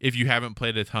if you haven't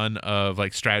played a ton of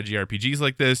like strategy RPGs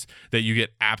like this, that you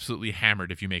get absolutely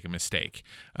hammered if you make a mistake,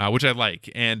 which I like.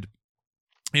 And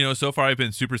you know, so far I've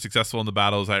been super successful in the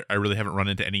battles. I really haven't run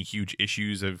into any huge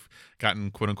issues. I've gotten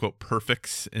quote unquote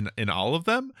perfects in all of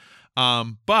them.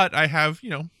 But I have, you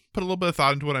know, put a little bit of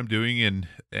thought into what I'm doing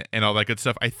and all that good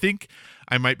stuff. I think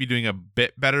I might be doing a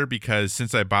bit better because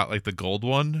since I bought like the gold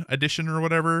one edition or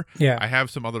whatever, I have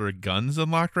some other guns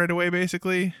unlocked right away,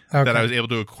 basically, that I was able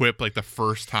to equip like the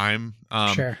first time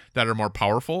that are more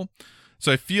powerful.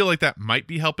 So I feel like that might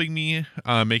be helping me,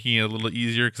 making it a little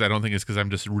easier, because I don't think it's because I'm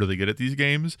just really good at these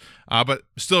games. But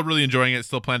still really enjoying it,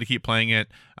 still plan to keep playing it.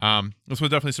 This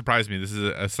one definitely surprised me. This is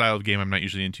a style of game I'm not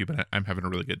usually into, but I'm having a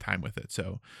really good time with it.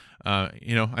 So,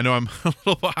 you know, I know I'm a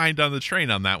little behind on the train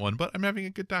on that one, but I'm having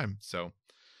a good time. So,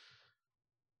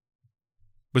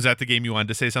 was that the game you wanted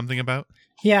to say something about?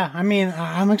 Yeah, I mean,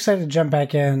 I'm excited to jump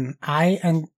back in.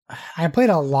 I played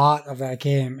a lot of that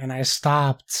game, and I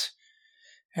stopped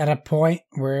at a point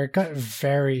where it got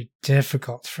very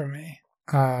difficult for me.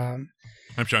 I'm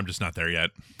sure I'm just not there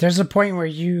yet. There's a point where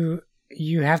you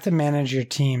have to manage your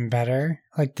team better.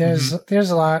 Like there's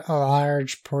a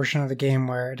large portion of the game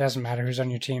where it doesn't matter who's on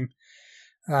your team.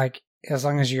 Like as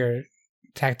long as you're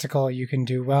tactical, you can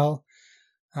do well.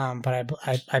 But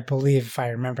I believe, if I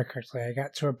remember correctly, I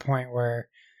got to a point where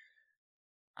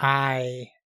I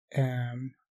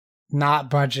not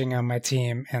budging on my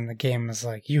team, and the game was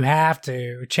like, you have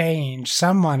to change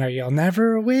someone or you'll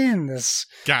never win this.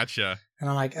 Gotcha. And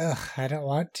I'm like, ugh, I don't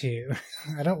want to.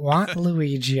 I don't want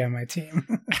Luigi on my team.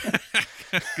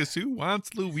 Because who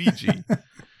wants Luigi?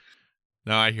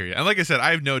 No, I hear you. And like I said,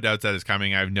 I have no doubts that it's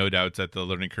coming. I have no doubts that the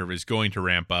learning curve is going to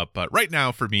ramp up. But right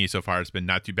now, for me, so far, it's been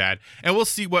not too bad. And we'll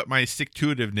see what my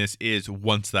stick-to-itiveness is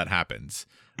once that happens.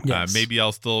 Yes. Maybe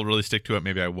I'll still really stick to it.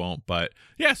 Maybe I won't. But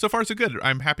yeah, so far, so good.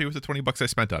 I'm happy with the $20 I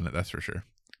spent on it. That's for sure.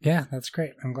 Yeah, that's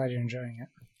great. I'm glad you're enjoying it.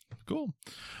 Cool.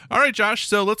 All right, Josh.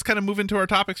 So let's kind of move into our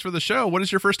topics for the show. What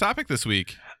is your first topic this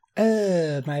week?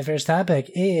 My first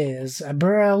topic is a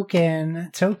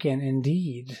broken token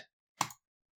indeed.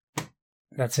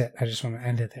 That's it. I just want to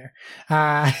end it there.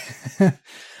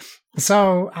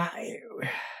 So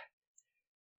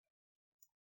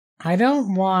I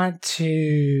don't want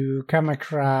to come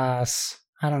across,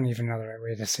 I don't even know the right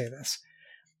way to say this.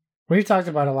 We've talked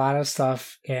about a lot of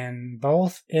stuff in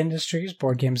both industries,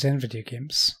 board games and video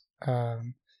games,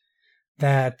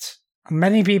 that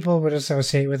many people would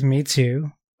associate with Me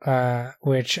Too,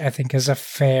 which I think is a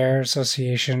fair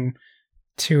association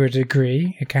to a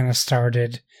degree. It kind of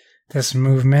started this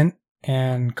movement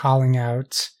and calling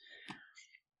out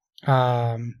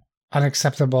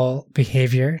unacceptable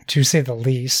behavior, to say the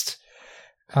least.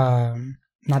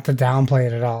 Not to downplay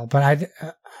it at all, but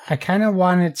I kind of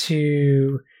wanted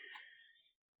to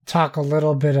talk a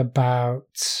little bit about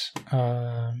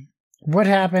what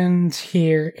happened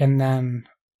here and then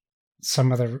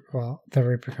some of the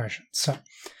repercussions. So,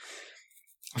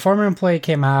 a former employee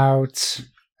came out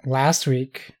last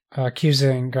week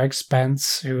accusing Greg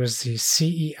Spence, who is the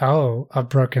CEO of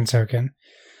Broken Token,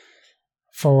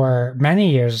 for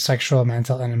many years of sexual,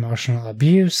 mental, and emotional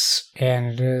abuse, and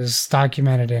it is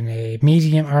documented in a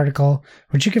Medium article,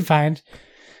 which you can find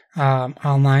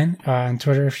online on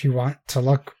Twitter if you want to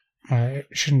look. It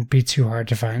shouldn't be too hard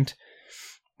to find,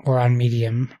 or on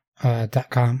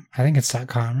Medium.com. I think it's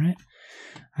 .com,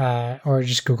 right? Or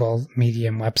just Google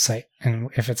Medium website, and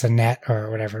if it's a net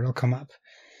or whatever, it'll come up.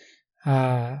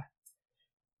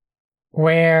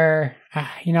 Where,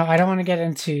 I don't want to get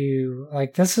into,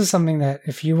 this is something that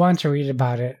if you want to read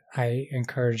about it, I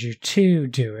encourage you to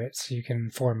do it so you can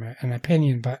form an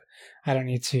opinion, but I don't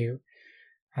need to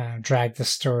drag the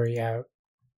story out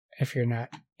if you're not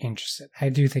interested. I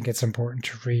do think it's important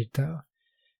to read, though,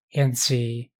 and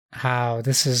see how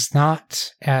this is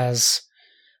not as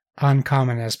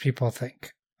uncommon as people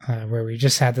think, where we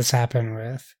just had this happen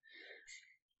with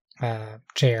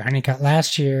J.R. Honeycutt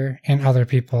last year and other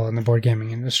people in the board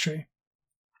gaming industry.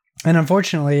 And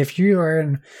unfortunately, if you are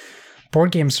in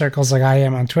board game circles like I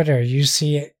am on Twitter, you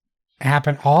see it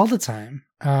happen all the time.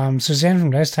 Suzanne from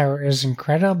Dice Tower is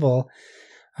incredible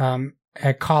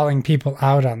at calling people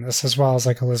out on this, as well as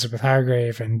Elizabeth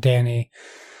Hargrave and Danny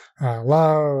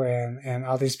Lowe and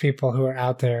all these people who are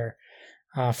out there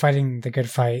fighting the good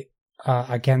fight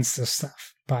against this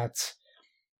stuff. But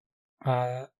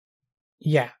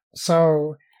yeah.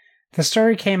 So the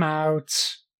story came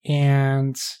out,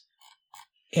 and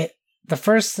the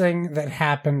first thing that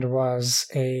happened was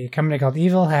a company called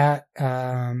Evil Hat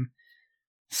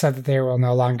said that they will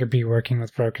no longer be working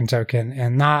with Broken Token,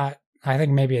 and I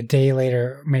think maybe a day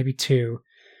later, maybe two,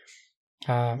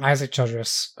 Isaac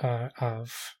Childress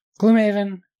of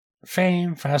Gloomhaven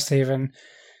fame, Frosthaven,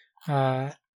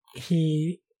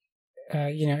 he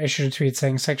issued a tweet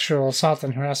saying sexual assault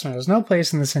and harassment has no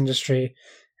place in this industry,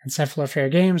 and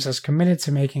Cephalofair Games is committed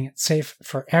to making it safe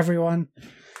for everyone.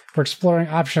 We're exploring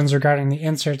options regarding the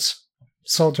inserts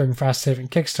sold during Frosthaven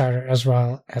Kickstarter, as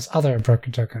well as other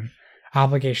Broken Token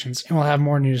obligations, and we'll have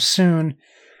more news soon.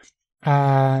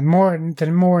 More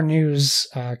news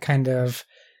kind of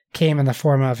came in the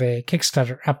form of a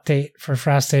Kickstarter update for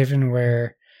Frosthaven,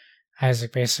 where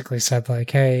Isaac basically said,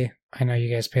 hey, I know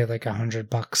you guys paid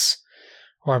 $100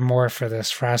 or more for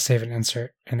this Frosthaven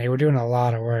insert, and they were doing a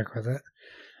lot of work with it.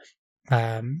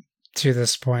 To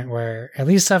this point where, at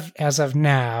least as of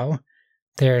now,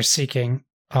 they're seeking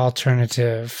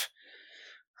alternative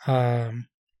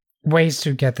ways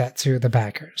to get that to the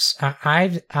backers.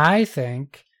 I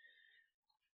think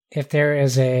if there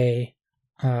is a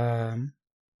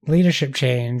leadership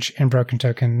change in Broken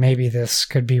Token, maybe this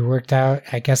could be worked out.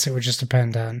 I guess it would just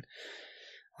depend on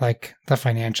the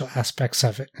financial aspects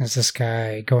of it. Is this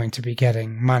guy going to be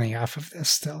getting money off of this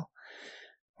still?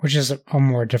 Which is a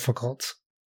more difficult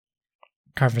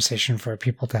conversation for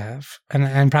people to have,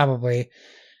 and probably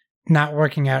not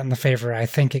working out in the favor I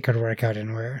think it could work out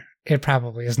in, where it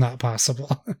probably is not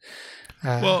possible.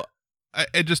 Well,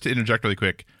 just to interject really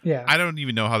quick, I don't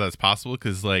even know how that's possible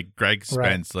because like Greg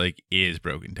Spence like is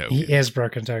Broken Token. He is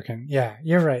Broken Token. Yeah,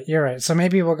 you're right. So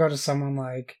maybe we'll go to someone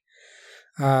like,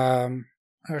 oh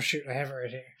shoot, I have it right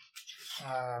here.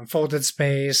 Folded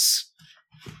Space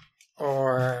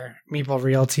or Meeple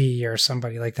Realty or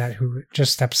somebody like that who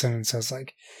just steps in and says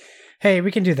like, hey,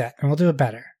 we can do that and we'll do it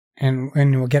better and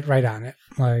we'll get right on it.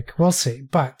 Like, we'll see.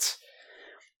 But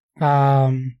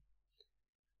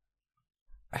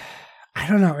I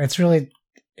don't know. It's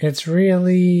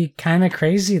really kind of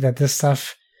crazy that this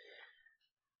stuff,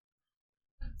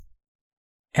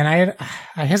 and I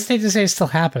hesitate to say it's still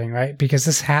happening, right? Because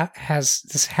this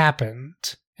has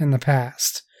happened in the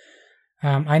past.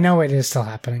 I know it is still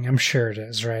happening. I'm sure it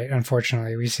is, right?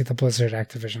 Unfortunately, we see the Blizzard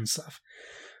Activision stuff.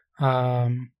 But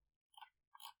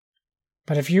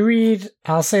if you read,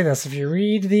 I'll say this: if you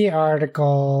read the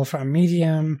article from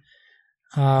Medium,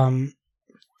 the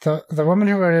woman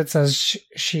who wrote it says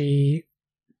she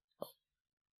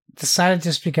decided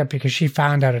to speak up because she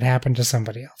found out it happened to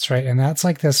somebody else, right? And that's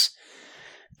like this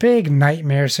big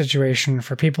nightmare situation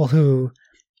for people who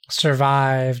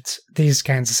survived these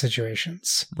kinds of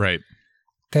situations. Right.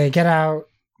 They get out.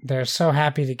 They're so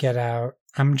happy to get out.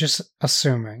 I'm just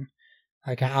assuming.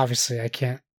 Like, obviously, I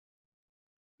can't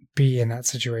be in that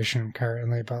situation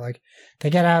currently, but like, they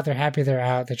get out. They're happy they're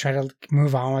out. They try to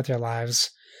move on with their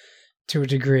lives to a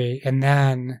degree, and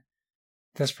then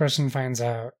this person finds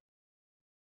out,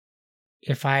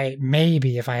 if I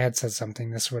had said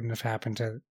something, this wouldn't have happened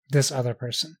to this other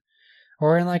person.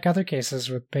 Or in like other cases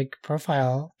with big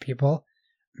profile people,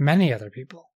 many other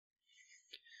people.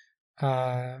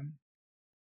 So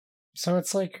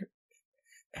it's like,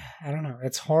 I don't know,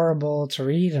 it's horrible to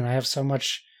read, and I have so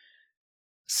much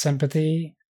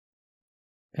sympathy,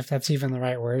 if that's even the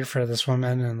right word, for this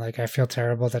woman, and like, I feel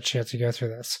terrible that she had to go through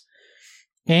this.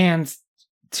 And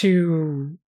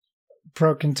to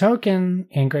Broken Token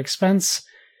and Greg Spence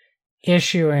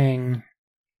issuing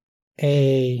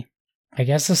a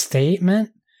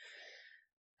statement,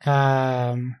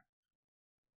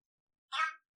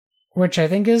 which I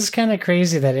think is kind of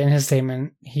crazy that in his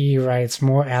statement he writes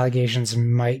more allegations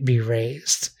might be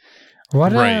raised.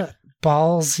 What a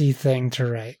ballsy thing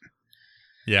to write.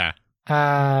 Yeah.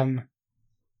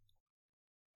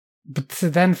 But to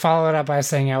then follow it up by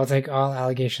saying, I will take all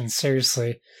allegations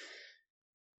seriously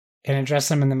and address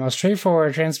them in the most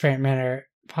straightforward, transparent manner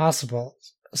possible.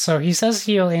 So he says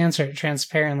he'll answer it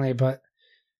transparently, but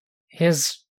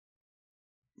his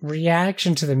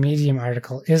reaction to the Medium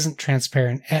article isn't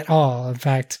transparent at all. In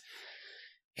fact,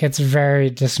 it's very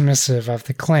dismissive of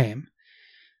the claim.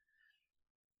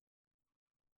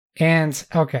 And,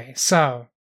 okay, so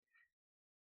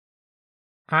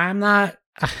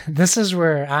this is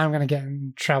where I'm going to get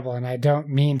in trouble, and I don't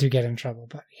mean to get in trouble,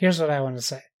 but here's what I want to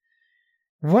say.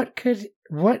 What should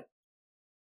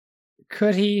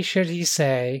he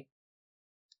say?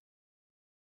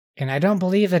 And I don't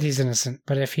believe that he's innocent,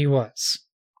 but if he was,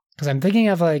 because I'm thinking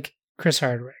of like Chris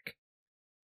Hardwick,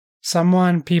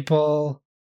 someone people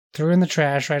threw in the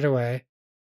trash right away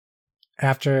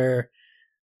after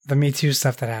the Me Too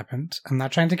stuff that happened. I'm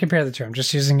not trying to compare the two. I'm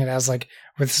just using it as like,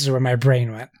 this is where my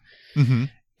brain went. Mm-hmm.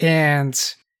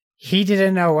 And he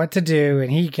didn't know what to do,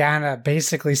 and he kind of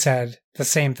basically said the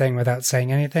same thing without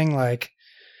saying anything, like,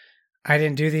 I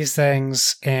didn't do these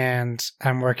things, and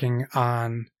I'm working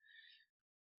on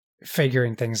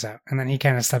figuring things out. And then he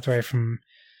kind of stepped away from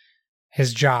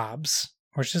his jobs,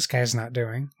 which this guy's not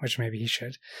doing, which maybe he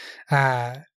should.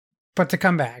 But to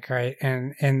come back, right,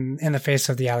 and in the face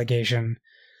of the allegation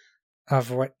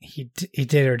of what he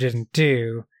did or didn't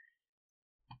do,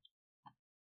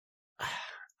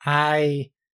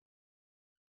 the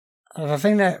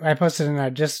thing that I posted in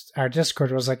our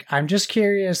Discord was like, I'm just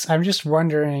curious, I'm just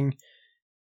wondering,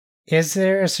 is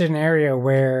there a scenario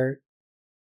where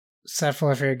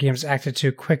Cephalo Fair Games acted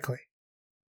too quickly?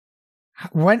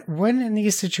 When in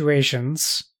these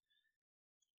situations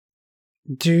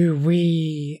do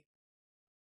we,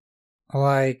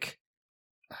 like,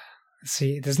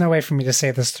 see, there's no way for me to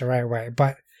say this the right way,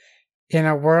 but in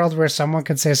a world where someone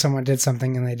could say someone did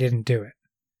something and they didn't do it,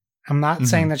 I'm not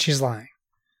saying that she's lying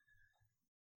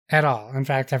at all. In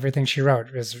fact, everything she wrote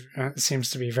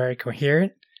seems to be very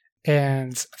coherent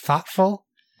and thoughtful,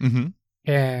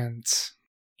 and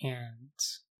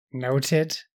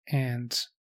noted, and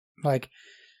like,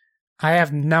 I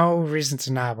have no reason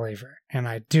to not believe her, and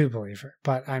I do believe her,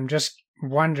 but I'm just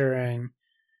wondering,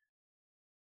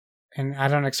 and I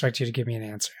don't expect you to give me an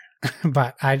answer,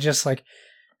 but I just like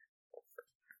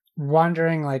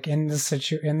wondering, like, in these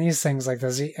things, like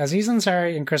Aziz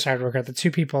Ansari and Chris Hardwick are the two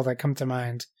people that come to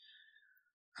mind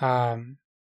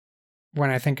when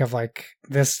I think of like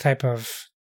this type of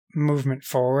movement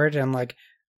forward, and like,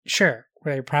 sure,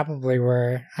 they probably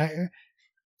were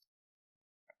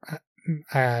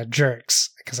jerks,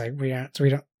 because we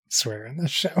don't swear in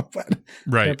this show, but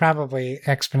they're probably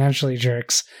exponentially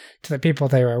jerks to the people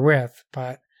they were with.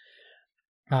 But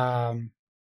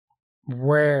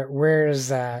where is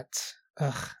that?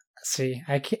 See,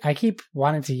 I keep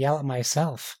wanting to yell at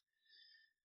myself,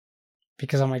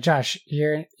 because I'm like, Josh,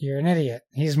 you're an idiot.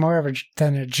 He's more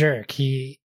than a jerk.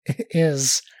 He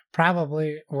is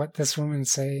probably what this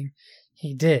woman's saying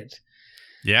he did.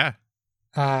 Yeah.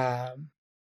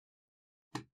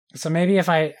 So maybe if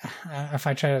I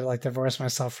try to like divorce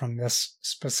myself from this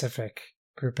specific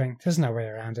grouping, there's no way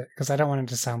around it, because I don't want it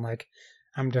to sound like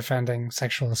I'm defending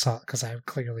sexual assault, because I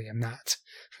clearly am not.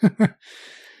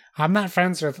 I'm not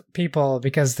friends with people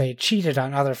because they cheated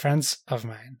on other friends of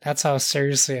mine. That's how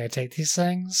seriously I take these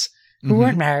things. Who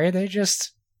weren't married, they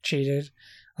just cheated.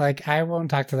 Like, I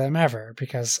won't talk to them ever,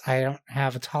 because I don't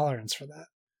have a tolerance for that.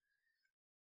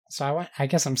 So I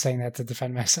guess I'm saying that to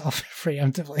defend myself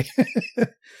preemptively.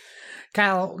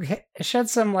 Kyle, shed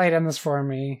some light on this for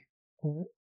me.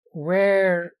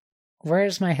 Where's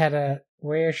my head at?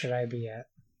 Where should I be at?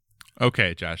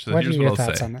 Okay, Josh. So what here's are your what I'll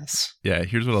thoughts say. On this? Yeah,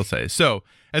 here's what I'll say. So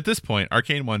at this point,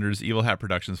 Arcane Wonders, Evil Hat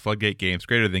Productions, Floodgate Games,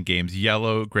 Greater Than Games,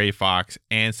 Yellow, Gray Fox,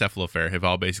 and Cephalofair have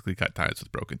all basically cut ties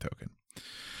with Broken Token.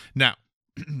 Now,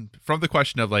 from the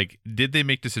question of like, did they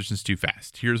make decisions too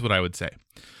fast? Here's what I would say.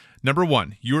 Number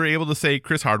one, you were able to say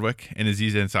Chris Hardwick and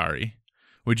Aziz Ansari.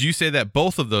 Would you say that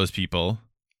both of those people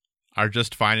are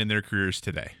just fine in their careers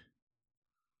today?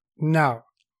 No.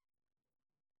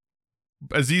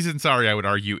 Aziz Ansari, I would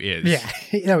argue, is. Yeah.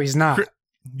 No, he's not.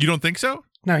 You don't think so?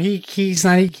 No, he's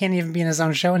not. He can't even be in his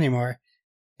own show anymore.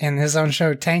 And his own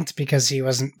show tanked because he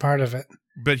wasn't part of it.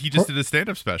 But he just did a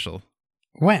stand-up special.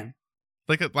 When?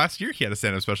 Like last year, he had a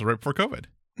stand-up special right before COVID.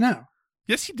 No.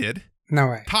 Yes, he did. No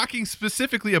way. Talking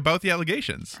specifically about the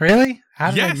allegations. Really?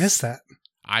 How did I miss that?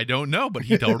 I don't know, but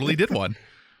he totally did one.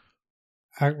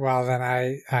 Well, then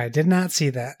I did not see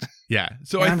that. Yeah.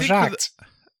 So I'm shocked.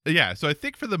 So I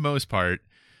think for the most part,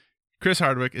 Chris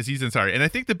Hardwick, Aziz Ansari, and I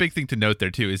think the big thing to note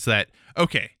there too is that,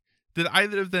 okay, did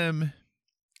either of them,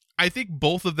 I think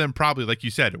both of them probably, like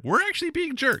you said, were actually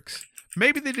being jerks.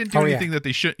 Maybe they didn't do anything that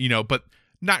they shouldn't, but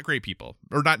not great people,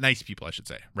 or not nice people, I should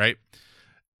say, right?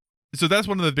 So that's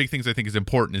one of the big things I think is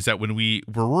important, is that when we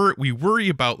worry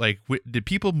about, like, did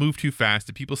people move too fast?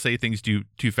 Did people say things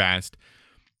too fast?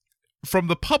 From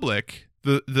the public,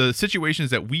 the situations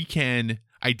that we can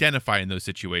identify in those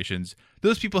situations,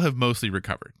 those people have mostly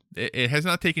recovered. It has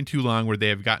not taken too long where they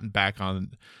have gotten back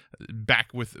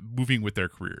with moving with their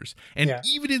careers. And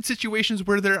even in situations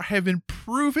where there have been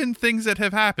proven things that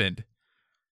have happened,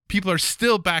 people are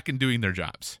still back and doing their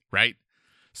jobs, right?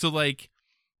 So, like,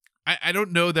 I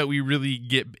don't know that we really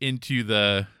get into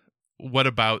the what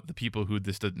about the people who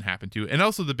this doesn't happen to. And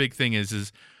also the big thing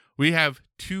is we have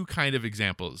two kind of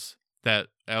examples that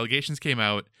allegations came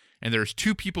out, and there's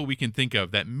two people we can think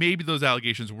of that maybe those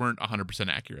allegations weren't 100%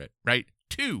 accurate, right?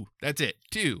 Two. That's it.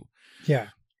 Two. Yeah.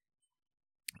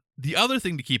 The other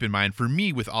thing to keep in mind for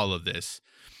me with all of this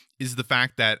is the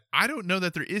fact that I don't know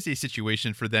that there is a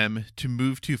situation for them to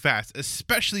move too fast,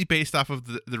 especially based off of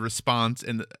the response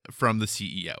from the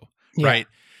CEO, right?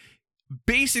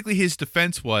 Basically, his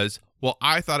defense was, well,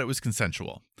 I thought it was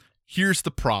consensual. Here's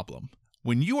the problem.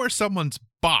 When you are someone's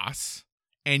boss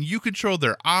and you control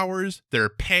their hours, their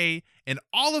pay, and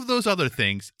all of those other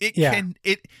things, it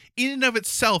in and of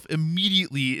itself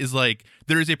immediately is like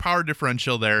there is a power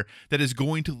differential there that is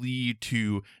going to lead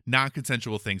to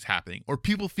non-consensual things happening, or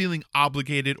people feeling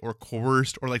obligated or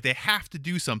coerced, or like they have to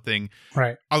do something.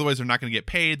 Right. Otherwise, they're not going to get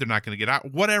paid. They're not going to get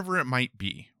out, whatever it might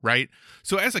be. Right.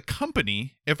 So as a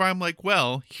company, if I'm like,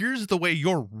 well, here's the way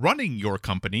you're running your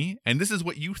company, and this is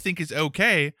what you think is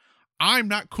okay, I'm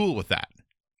not cool with that.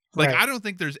 Like, I don't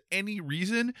think there's any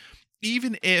reason,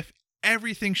 even if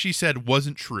everything she said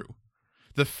wasn't true,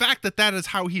 the fact that that is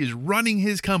how he is running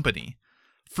his company,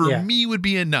 for me, would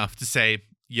be enough to say,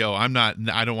 yo, I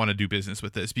don't want to do business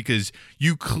with this, because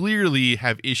you clearly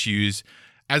have issues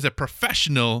as a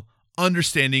professional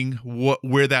understanding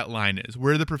where that line is,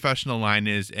 where the professional line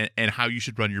is, and how you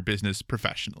should run your business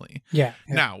professionally. Yeah.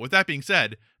 Now, with that being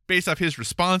said, based off his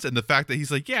response and the fact that he's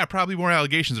like, yeah, probably more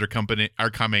allegations are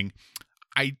coming,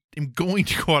 I am going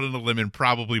to go out on a limb and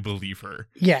probably believe her.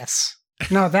 Yes.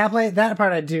 No, that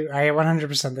part I do. I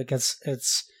 100% think it's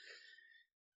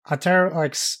a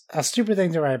a stupid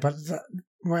thing to write. But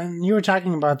when you were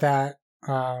talking about that,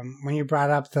 when you brought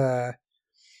up the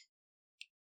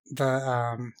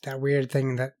that weird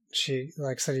thing that she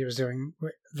like said he was doing.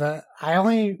 I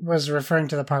only was referring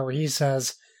to the part where he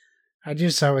says, "I do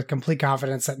so with complete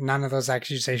confidence that none of those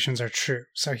accusations are true."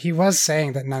 So he was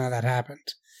saying that none of that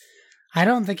happened. I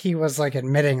don't think he was like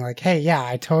admitting like, "Hey, yeah,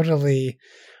 I totally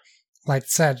like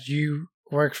said you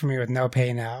work for me with no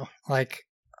pay now." Like,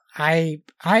 I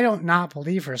don't not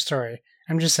believe her story.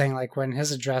 I'm just saying like when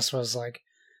his address was like,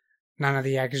 none of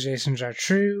the accusations are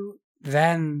true,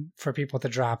 then for people to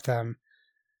drop them,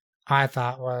 I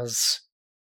thought was,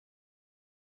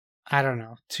 I don't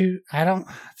know,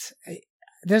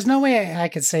 there's no way I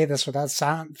could say this without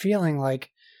feeling like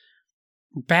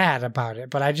bad about it,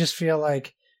 but I just feel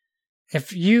like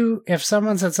if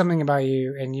someone said something about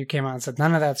you and you came out and said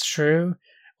none of that's true,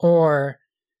 or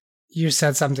you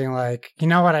said something like, you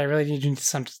know what, I really need you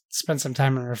to spend some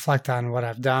time and reflect on what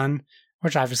I've done,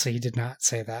 which obviously he did not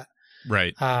say that.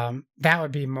 Right. That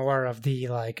would be more of the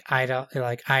like, I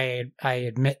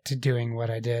admit to doing what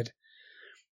I did.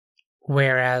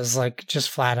 Whereas like just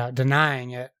flat out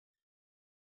denying it.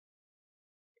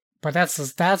 But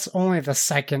that's only the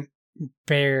second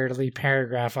barely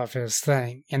paragraph of his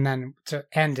thing. And then to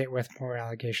end it with more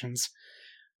allegations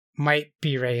might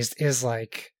be raised is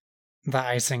like the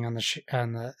icing on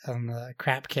the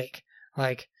crap cake.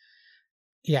 Like,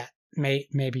 yeah,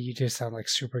 maybe you do sound like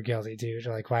super guilty, dude.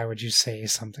 Like, why would you say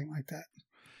something like that?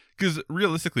 Because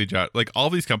realistically, John, like all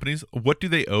these companies, what do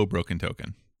they owe Broken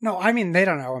Token? No, I mean, they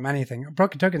don't owe him anything.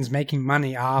 Broken Token's making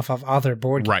money off of other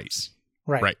board games.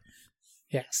 Right.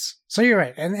 Yes. So you're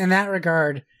right. And in that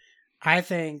regard, I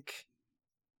think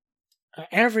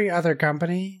every other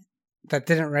company that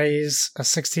didn't raise a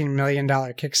 $16 million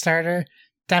Kickstarter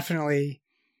definitely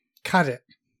cut it.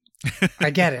 I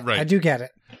get it. Right. I do get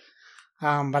it.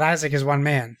 But Isaac is one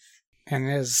man, and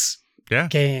his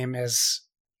game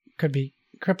could be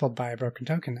crippled by a Broken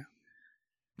Token now.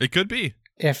 It could be.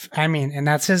 And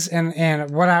that's his.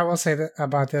 And what I will say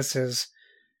about this is,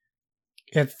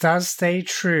 it does stay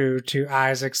true to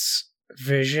Isaac's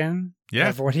vision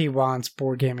of what he wants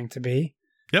board gaming to be.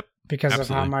 Yep. Because of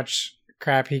how much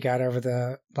crap he got over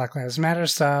the Black Lives Matter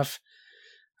stuff,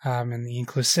 and the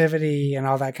inclusivity and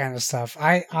all that kind of stuff.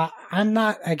 I'm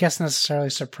not, I guess, necessarily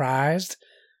surprised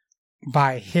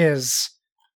by his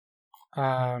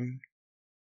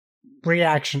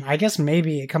reaction. I guess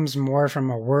maybe it comes more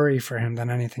from a worry for him than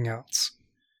anything else.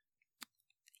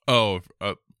 Oh,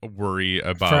 a worry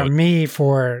about...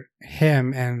 For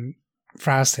him and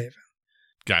Frosthaven.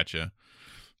 Gotcha.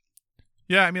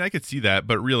 Yeah, I mean, I could see that,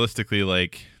 but realistically,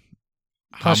 like...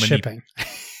 Plus shipping.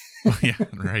 Yeah,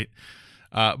 right.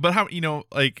 But how,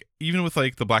 like, even with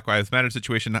like the Black Lives Matter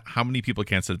situation, how many people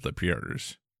canceled the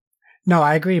pre-orders? No,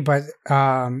 I agree, but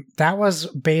that was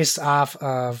based off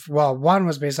of, well, one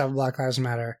was based off of Black Lives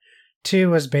Matter.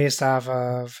 Two was based off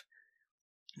of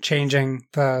changing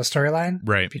the storyline.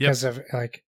 Right. Because of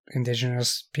like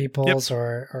indigenous peoples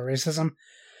or racism.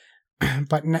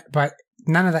 But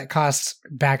none of that costs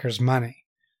backers money.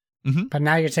 Mm-hmm. But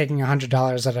now you're taking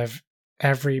 $100 out of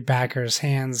every backer's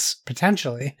hands,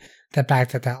 potentially, that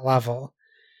backed at that level.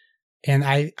 And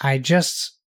I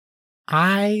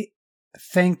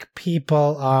think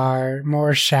people are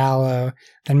more shallow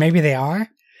than maybe they are.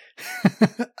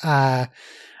 I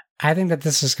think that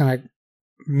this is going to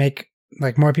make,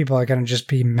 like, more people are going to just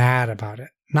be mad about it.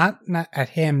 Not at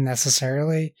him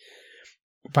necessarily,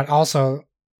 but also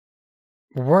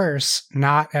worse,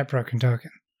 not at Broken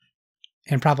Token.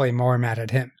 And probably more mad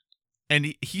at him.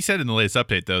 And he said in the latest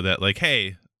update, though, that like,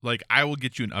 hey, like, I will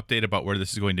get you an update about where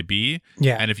this is going to be.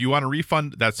 Yeah. And if you want a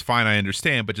refund, that's fine. I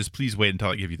understand. But just please wait until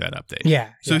I give you that update.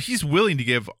 Yeah. So he's willing to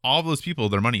give all those people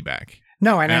their money back.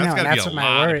 No, and I know. And that's what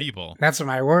my worry. That's what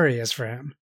my worry is for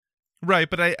him. Right.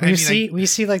 But we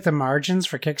see like the margins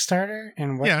for Kickstarter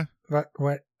and what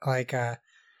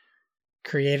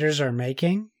creators are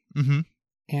making. Mm-hmm.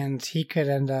 And he could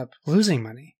end up losing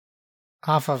money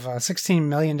off of a $16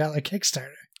 million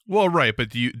Kickstarter. Well, right, but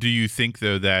do you think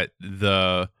though that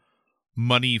the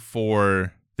money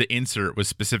for the insert was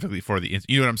specifically for the insert?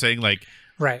 You know what I'm saying? Like,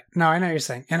 right? No, I know what you're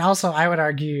saying, and also I would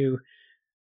argue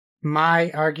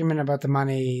my argument about the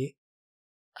money.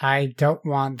 I don't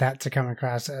want that to come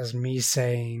across as me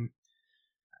saying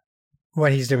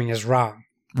what he's doing is wrong.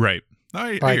 Right.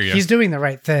 I hear you. He's doing the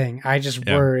right thing. I just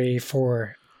worry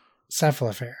for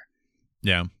Cephalofair.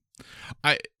 Yeah.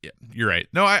 You're right.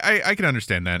 No, I can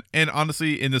understand that. And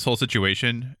honestly, in this whole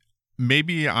situation,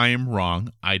 maybe I am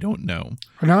wrong. I don't know.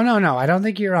 No. I don't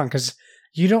think you're wrong, because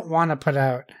you don't want to put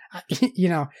out,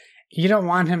 you don't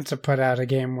want him to put out a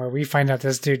game where we find out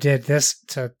this dude did this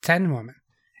to 10 women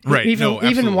Right.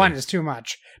 Even one is too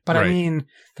much. But right. I mean,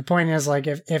 the point is, like,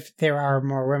 if there are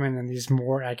more women and these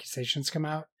more accusations come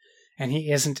out, and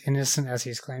he isn't innocent as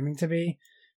he's claiming to be,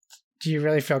 do you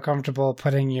really feel comfortable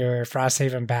putting your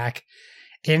Frosthaven back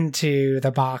into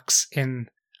the box in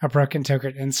a broken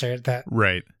token insert that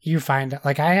you find?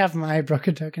 Like, I have my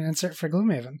broken token insert for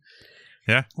Gloomhaven.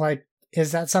 Yeah. Like,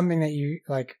 is that something that you,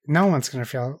 like, no one's going to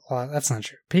feel, well, that's not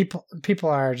true. People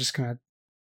are just going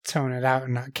to tone it out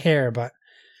and not care, but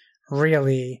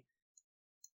really,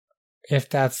 if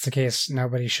that's the case,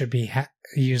 nobody should be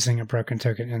using a broken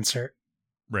token insert.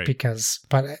 Right.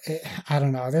 I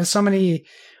don't know. I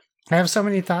have so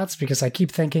many thoughts because I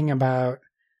keep thinking about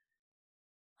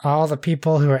all the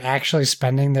people who are actually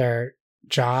spending their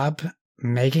job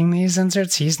making these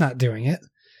inserts. He's not doing it.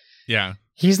 Yeah.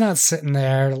 He's not sitting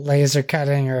there laser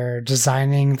cutting or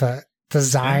designing the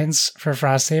designs for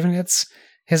Frosthaven. It's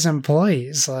his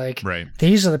employees. Like,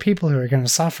 these are the people who are going to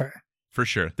suffer. For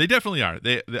sure. They definitely are.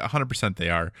 They 100% they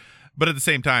are. But at the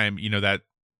same time, that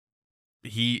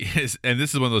he is, and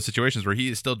this is one of those situations where he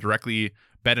is still directly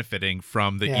benefiting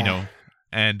from the,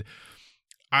 and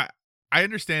I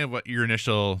understand what your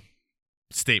initial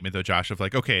statement though, Josh, of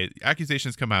like, okay,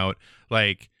 accusations come out,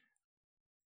 like,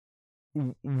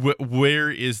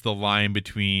 where is the line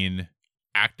between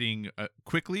acting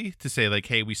quickly to say like,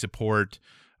 hey, we support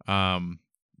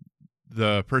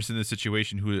the person in the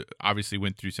situation who obviously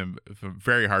went through some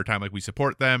very hard time, like we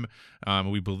support them,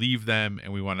 we believe them,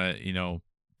 and we want to,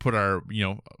 put our,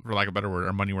 for lack of a better word,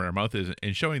 our money where our mouth is,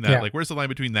 and showing that, like, where's the line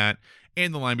between that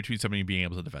and the line between somebody being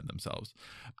able to defend themselves?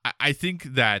 I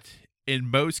think that in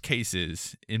most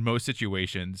cases, in most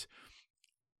situations,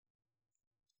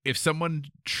 if someone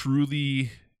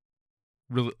truly,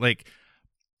 like,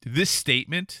 this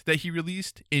statement that he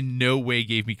released in no way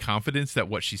gave me confidence that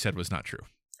what she said was not true.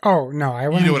 Oh, no, I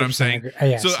you know what I'm saying?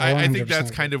 Yes, so I think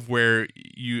that's kind of where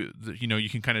you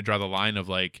can kind of draw the line of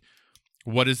like,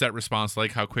 what is that response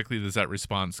like? How quickly does that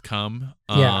response come?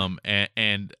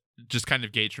 And just kind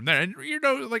of gauge from there. And,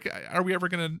 like, are we ever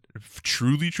going to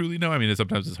truly know? I mean,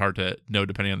 sometimes it's hard to know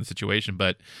depending on the situation,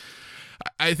 but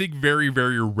I think very,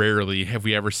 very rarely have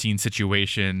we ever seen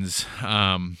situations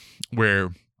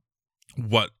where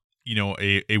what,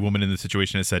 a woman in the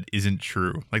situation has said isn't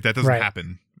true. Like, that doesn't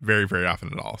happen very, very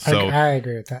often at all. So I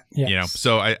agree with that. Yes.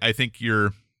 So I think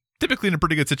you're typically in a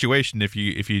pretty good situation if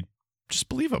you just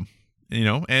believe them.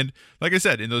 And like I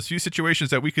said, in those few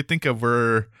situations that we could think of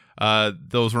where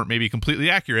those weren't maybe completely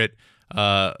accurate,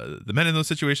 the men in those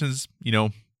situations,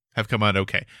 have come out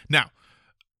okay. Now,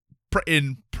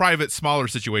 in private, smaller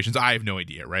situations, I have no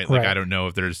idea, right? Like, I don't know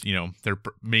if there's, there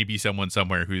may be someone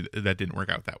somewhere who that didn't work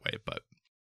out that way, but.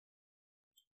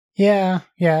 Yeah.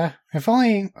 If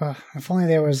only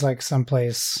there was like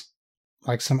someplace,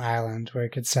 like some island where you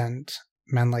could send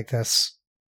men like this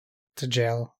to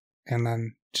jail and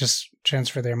then just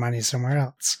transfer their money somewhere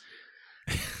else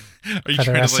for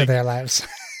the rest of their lives.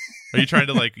 Are you trying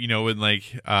to, like, when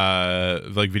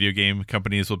like video game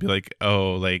companies will be like,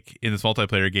 oh, like, in this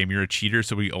multiplayer game you're a cheater,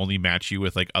 so we only match you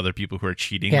with like other people who are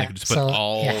cheating, like just put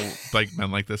like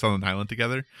men like this on an island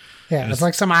together? It's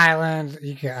like some island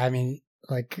you could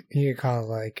call it,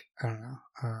 like, I don't know,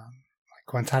 like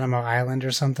Guantanamo Island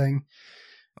or something.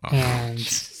 And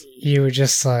you would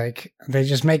just, like, they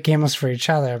just make games for each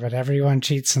other, but everyone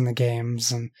cheats in the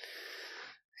games,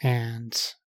 and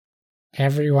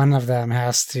every one of them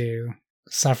has to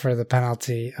suffer the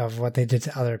penalty of what they did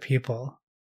to other people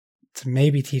to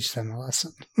maybe teach them a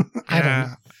lesson. I don't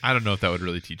know. I don't know if that would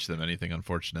really teach them anything,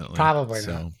 unfortunately. Probably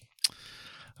not.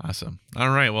 Awesome. All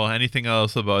right. Well, anything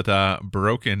else about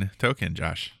Broken Token,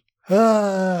 Josh?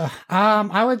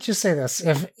 I would just say this: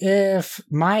 if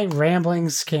my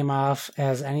ramblings came off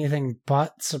as anything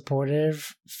but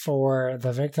supportive for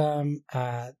the victim,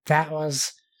 that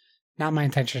was not my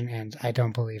intention, and I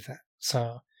don't believe that.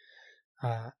 So,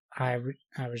 I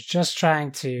was just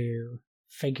trying to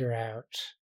figure out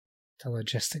the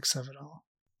logistics of it all.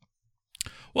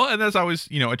 Well, and that's always,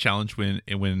 a challenge when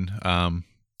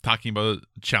talking about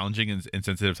challenging and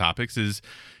sensitive topics, is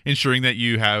ensuring that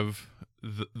you have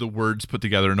the words put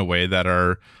together in a way that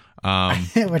are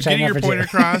getting your point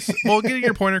across. Well, getting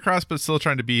your point across, but still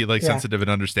trying to be like sensitive and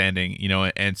understanding,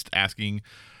 and asking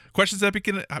questions that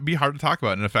can be hard to talk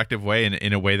about in an effective way, and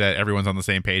in a way that everyone's on the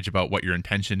same page about what your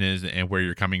intention is and where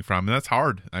you're coming from. And that's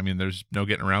hard. I mean, there's no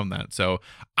getting around that. So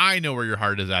I know where your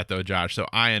heart is at, though, Josh. So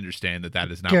I understand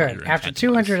that is not good. What your After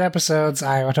 200 episodes,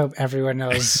 I would hope everyone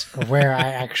knows where I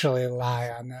actually lie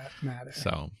on that matter.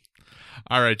 So,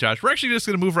 all right, Josh, we're actually just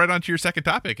going to move right on to your second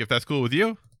topic, if that's cool with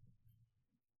you.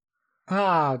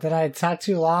 Oh, did I talk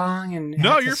too long? And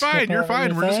no, you're fine. You're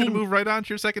fine. We're just going to move right on to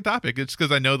your second topic. It's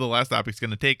because I know the last topic is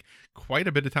going to take quite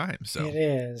a bit of time. So it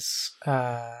is.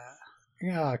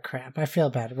 Oh crap! I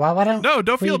feel bad. Well, why don't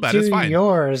don't feel bad. It's fine.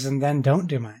 Yours and then don't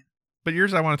do mine. But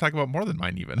yours, I want to talk about more than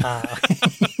mine, even.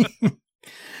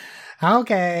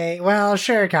 Okay, well,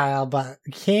 sure, Kyle. But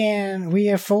can we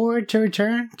afford to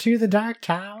return to the Dark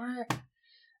Tower?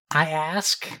 I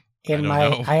ask.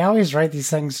 I always write these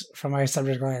things from my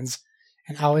subject lines,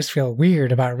 and I always feel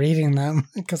weird about reading them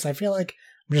because I feel like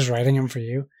I'm just writing them for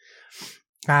you.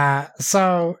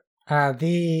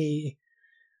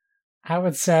 I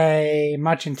would say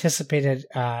much anticipated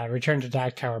Return to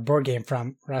Dark Tower board game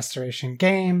from Restoration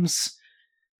Games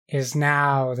is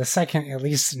now the second at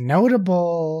least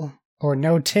notable or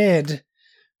noted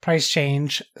price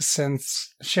change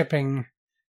since shipping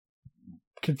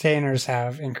containers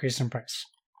have increased in price.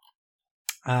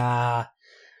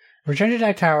 Return to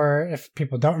Dark Tower, if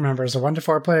people don't remember, is a 1 to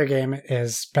 4 player game. It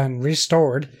has been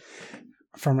restored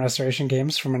from Restoration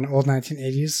Games from an old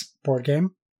 1980s board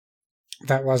game.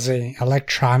 That was a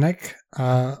electronic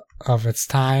of its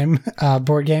time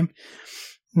board game.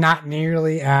 Not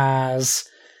nearly as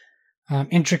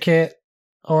intricate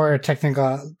or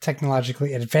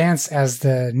technologically advanced as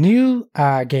the new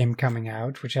game coming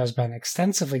out, which has been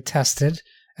extensively tested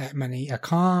at many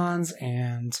cons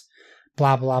and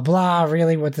blah, blah, blah.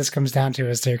 Really what this comes down to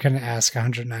is they're going to ask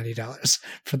 $190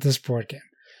 for this board game.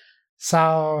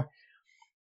 So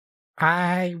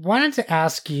I wanted to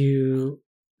ask you,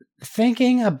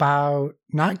 thinking about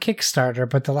not Kickstarter,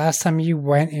 but the last time you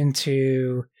went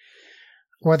into,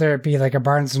 whether it be like a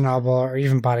Barnes & Noble or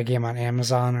even bought a game on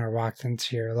Amazon or walked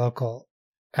into your local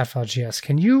FLGS,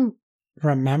 can you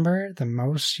remember the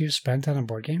most you spent on a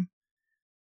board game?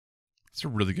 It's a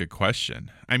really good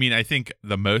question. I mean, I think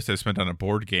the most I've spent on a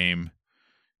board game,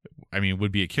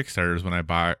 would be at Kickstarters when I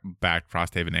backed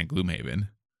Frosthaven and Gloomhaven.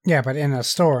 Yeah, but in a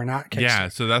store, not Kickstarter. Yeah,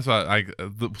 so that's what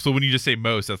so when you just say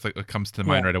most, that's like what comes to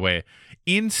mind right away.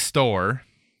 In store,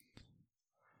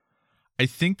 I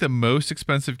think the most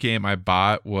expensive game I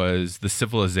bought was the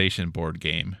Civilization board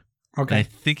game. Okay. And I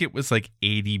think it was like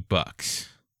 $80.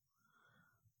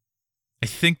 I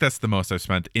think that's the most I've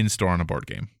spent in store on a board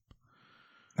game.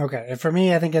 Okay, and for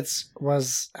me, I think it's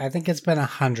been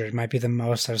 100. Might be the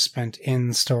most I've spent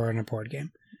in store on a board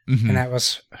game, and that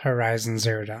was Horizon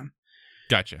Zero Dawn.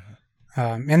 Gotcha.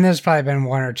 And there's probably been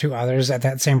one or two others at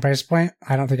that same price point.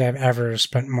 I don't think I've ever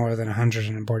spent more than 100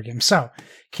 in a board game. So,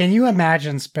 can you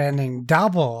imagine spending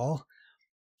double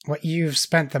what you've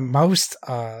spent the most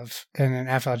of in an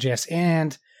FLGS?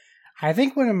 And I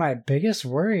think one of my biggest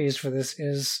worries for this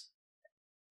is,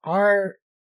 are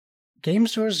game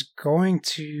stores going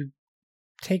to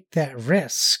take that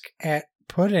risk at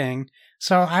putting...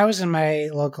 So, I was in my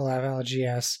local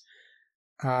FLGS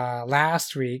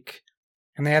last week,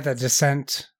 and they had the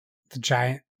Descent, the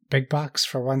giant big box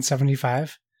for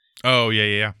 $175. Oh,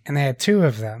 yeah. And they had two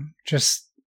of them just,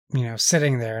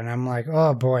 sitting there. And I'm like,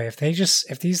 oh boy, if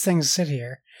these things sit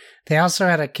here. They also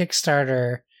had a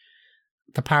Kickstarter,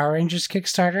 the Power Rangers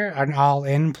Kickstarter, an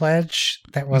all-in pledge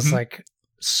that was like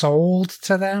sold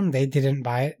to them. They didn't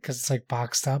buy it because it's like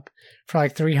boxed up for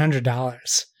like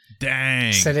 $300.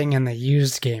 Dang. Sitting in the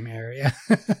used game area.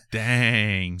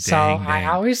 Dang. So I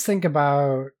always think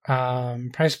about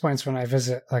price points when I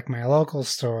visit like my local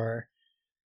store.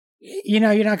 You're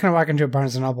not going to walk into a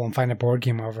Barnes & Noble and find a board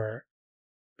game over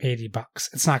 $80.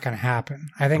 It's not going to happen.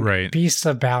 I think Beasts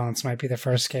of Balance might be the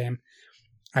first game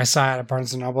I saw at a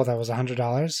Barnes & Noble that was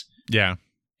 $100. Yeah.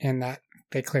 And that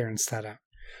they clearance that out.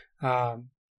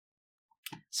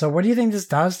 So what do you think this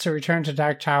does to Return to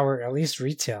Dark Tower, at least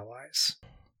retail-wise?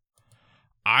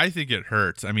 I think it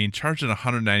hurts. I mean, charging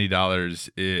 $190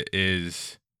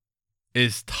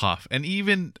 is tough. And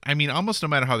even, almost no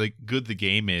matter how good the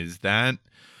game is,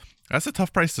 that's a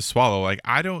tough price to swallow. Like,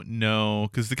 I don't know,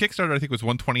 because the Kickstarter I think was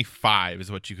 $125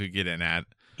 is what you could get in at.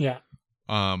 Yeah.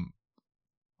 And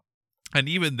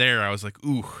even there, I was like,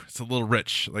 ooh, it's a little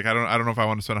rich. Like, I don't know if I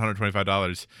want to spend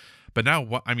 $125. But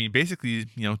now, basically,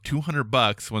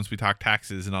 $200 once we talk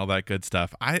taxes and all that good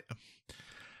stuff.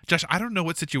 Josh, I don't know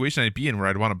what situation I'd be in where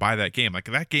I'd want to buy that game. Like,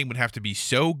 that game would have to be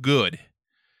so good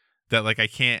that like I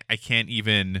can't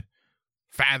even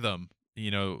fathom,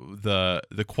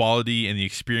 the quality and the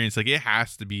experience. Like, it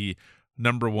has to be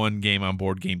 #1 game on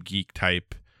Board Game Geek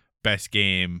type, best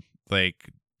game,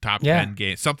 like top 10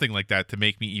 game, something like that, to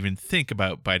make me even think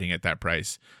about biting at that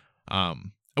price.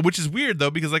 Which is weird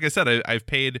though, because like I said, I've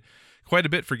paid quite a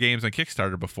bit for games on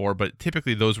Kickstarter before, but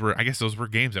typically those were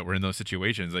games that were in those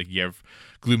situations. Like you have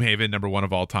Gloomhaven, number 1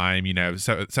 of all time. You know,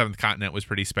 Seventh Continent was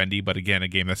pretty spendy, but again, a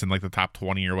game that's in like the top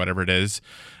 20 or whatever it is.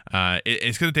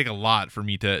 It's going to take a lot for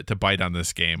me to bite on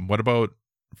this game. What about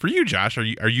for you, Josh? Are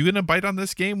you going to bite on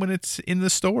this game when it's in the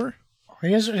store?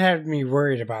 Here's what had me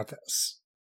worried about this.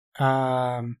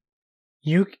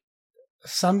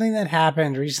 Something that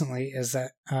happened recently is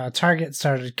that Target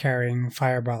started carrying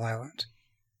Fireball Island.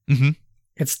 Mm-hmm.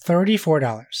 It's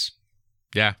 $34.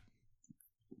 Yeah.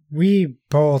 We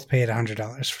both paid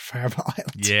 $100 for Fireball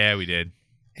Island. Yeah, we did.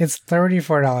 It's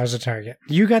 $34 at Target.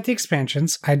 You got the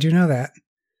expansions. I do know that.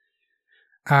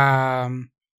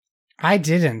 I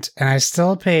didn't, and I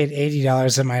still paid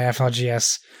 $80 at my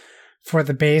FLGS for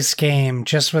the base game,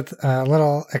 just with a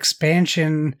little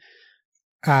expansion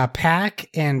pack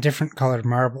and different colored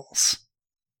marbles.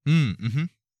 Mm-hmm.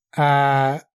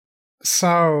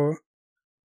 So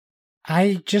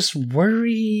I just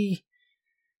worry.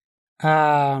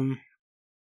 I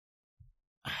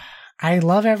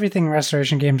love everything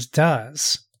Restoration Games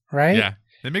does, right? Yeah,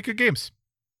 they make good games.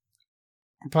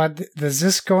 But is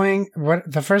this going?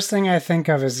 The first thing I think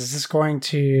of is this going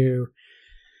to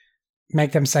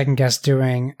make them second guess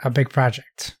doing a big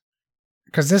project?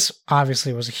 Because this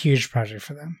obviously was a huge project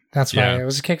for them. That's why it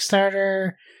was a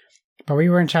Kickstarter. But we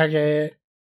were in Target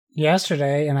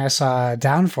yesterday, and I saw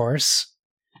Downforce,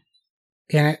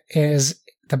 and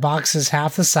the box is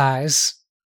half the size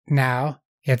now.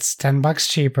 It's $10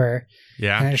 cheaper.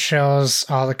 Yeah, and it shows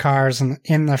all the cars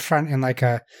in the front in like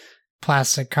a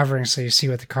plastic covering, so you see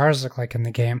what the cars look like in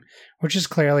the game, which is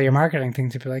clearly a marketing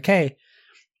thing to be like, hey,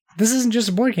 this isn't just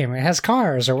a board game; it has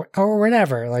cars or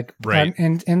whatever, like, right,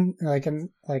 and like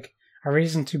a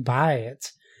reason to buy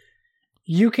it.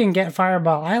 You can get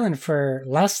Fireball Island for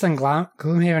less than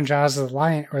Gloomhaven Jaws of the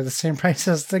Lion, or the same price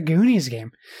as the Goonies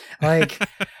game. Like,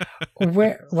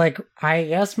 I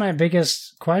guess my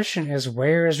biggest question is,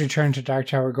 where is Return to Dark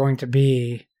Tower going to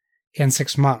be in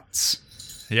 6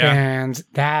 months? Yeah, and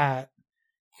that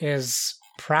is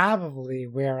probably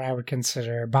where I would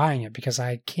consider buying it, because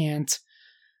I can't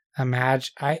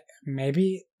imagine.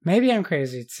 Maybe I'm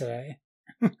crazy today.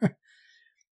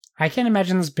 I can't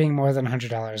imagine this being more than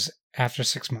 $100 after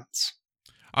 6 months.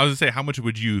 I was gonna say, how much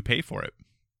would you pay for it?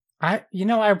 I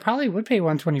probably would pay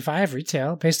 $125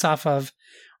 retail based off of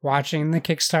watching the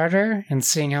Kickstarter and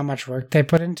seeing how much work they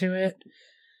put into it.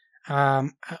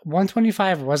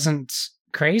 $125 wasn't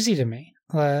crazy to me.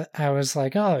 I was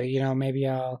like, oh, maybe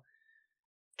I'll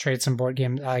trade some board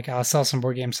games. Like, I'll sell some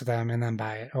board games to them and then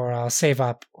buy it, or I'll save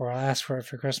up, or I'll ask for it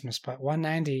for Christmas. But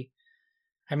 $190,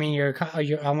 I mean, you're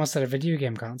almost at a video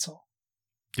game console.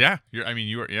 Yeah, you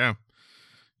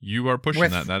are pushing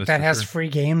that. That has free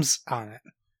games on it.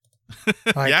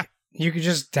 Like, yeah, you could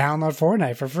just download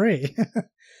Fortnite for free.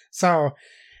 So,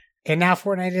 and now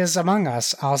Fortnite is Among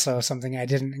Us, also something I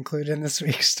didn't include in this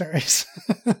week's stories.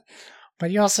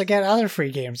 But you also get other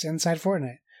free games inside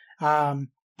Fortnite.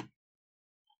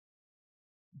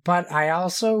 But I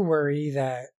also worry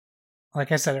that,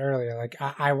 like I said earlier, like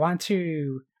I want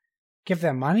to give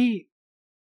them money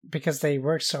because they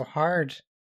worked so hard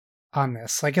on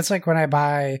this. Like, it's like when we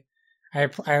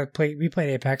played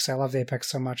Apex. I loved Apex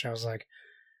so much. I was like,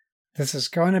 this is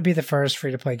going to be the first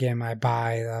free-to-play game I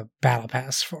buy the Battle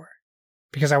Pass for,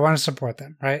 because I want to support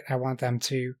them, right? I want them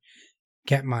to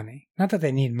get money. Not that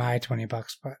they need my $20,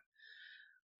 but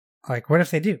like, what if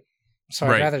they do? So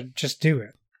I'd rather just do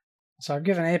it. So I've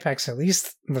given Apex at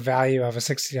least the value of a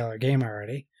 $60 game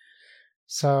already.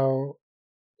 So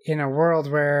in a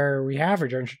world where we have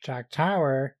Return to Dark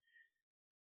Tower,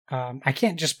 I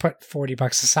can't just put $40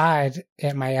 aside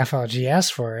at my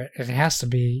FLGS for it. It has to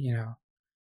be,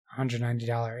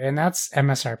 $190, and that's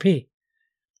MSRP.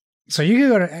 So you could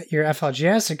go to your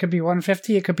FLGS. It could be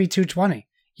 $150. It could be $220.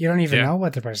 You don't even know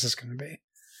what the price is going to be,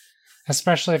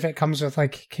 especially if it comes with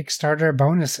like Kickstarter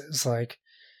bonuses. Like,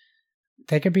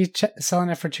 they could be selling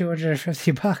it for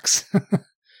 $250.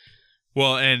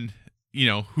 Well, and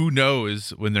who knows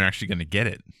when they're actually going to get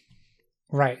it,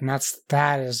 right? And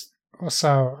that is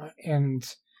so, and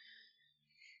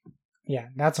yeah,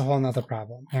 that's a whole nother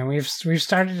problem. And we've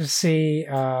started to see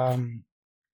our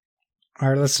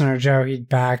listener Joe, he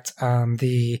backed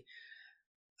the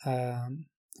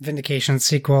Vindication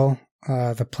sequel,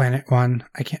 the Planet one.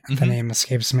 I can't. The name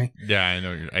escapes me. Yeah, I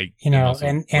know.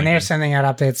 And they're sending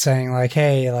out updates saying like,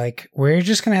 hey, like, we're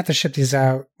just gonna have to ship these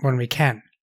out when we can.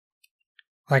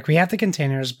 Like, we have the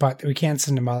containers, but we can't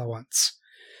send them all at once.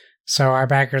 So our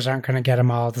backers aren't going to get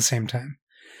them all at the same time,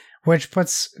 which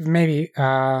puts maybe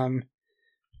Return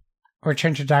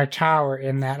to Dark Tower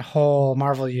in that whole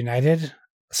Marvel United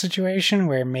situation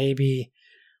where maybe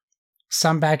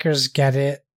some backers get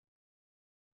it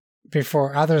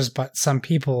before others, but some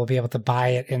people will be able to buy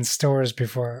it in stores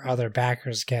before other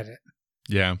backers get it.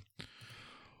 Yeah.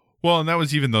 Well, and that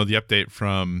was even though the update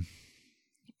from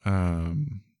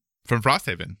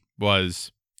Frosthaven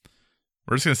was,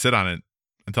 we're just going to sit on it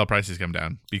until prices come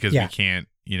down because we can't,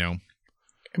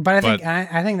 But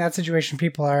I think that situation,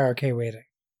 people are okay waiting.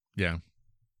 Yeah.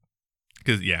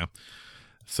 Because,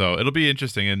 so it'll be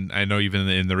interesting. And I know even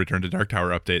in the Return to Dark Tower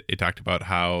update, they talked about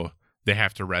how they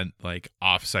have to rent like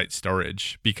offsite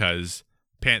storage because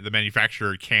the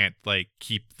manufacturer can't like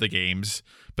keep the games,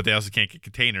 but they also can't get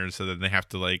containers. So then they have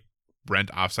to like rent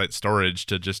offsite storage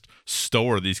to just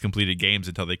store these completed games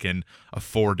until they can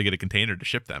afford to get a container to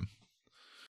ship them.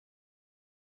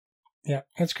 Yeah,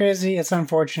 it's crazy. It's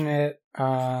unfortunate.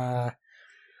 I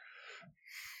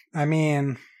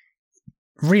mean,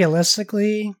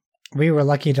 realistically, we were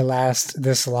lucky to last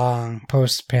this long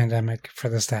post-pandemic for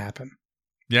this to happen.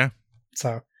 Yeah.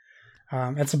 So,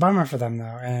 it's a bummer for them, though.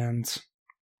 And,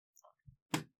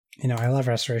 I love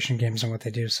restoration games and what they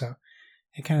do. So,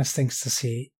 it kind of stinks to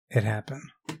see it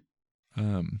happen.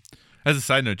 As a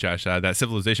side note, Josh, that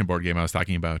Civilization board game I was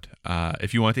talking about,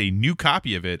 if you want a new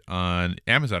copy of it on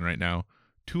Amazon right now,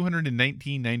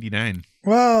 $219.99.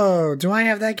 Whoa, do I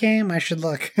have that game? I should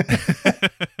look.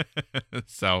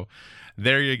 So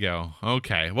there you go.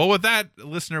 Okay. Well, with that,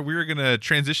 listener, we're going to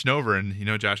transition over. And,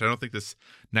 Josh, I don't think this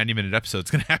 90-minute episode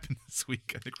is going to happen this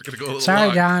week. I think we're going to go a little Sorry,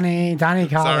 long. Donnie. Donnie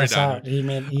called us out. He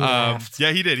laughed.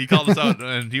 Yeah, he did. He called us out,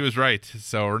 and he was right.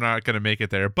 So we're not going to make it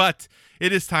there. But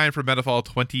it is time for Metafall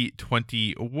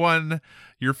 2021.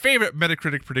 Your favorite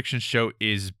Metacritic prediction show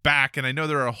is back. And I know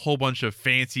there are a whole bunch of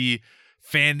fancy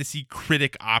fantasy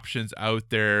critic options out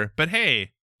there. But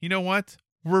hey, you know what?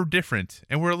 We're different,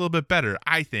 and we're a little bit better,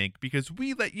 I think, because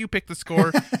we let you pick the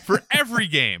score for every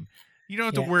game. You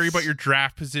don't have to worry about your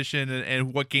draft position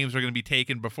and what games are going to be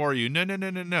taken before you.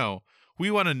 No. We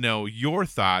want to know your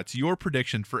thoughts, your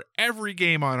prediction for every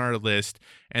game on our list,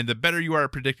 and the better you are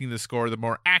at predicting the score, the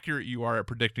more accurate you are at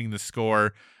predicting the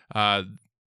score,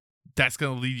 that's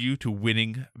going to lead you to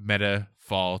winning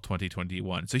Metafall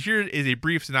 2021. So here is a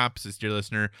brief synopsis, dear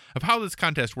listener, of how this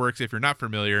contest works if you're not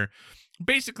familiar.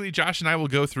 Basically, Josh and I will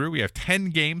go through. We have 10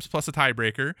 games plus a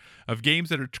tiebreaker of games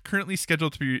that are currently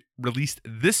scheduled to be released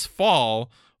this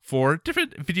fall for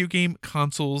different video game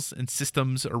consoles and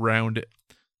systems around.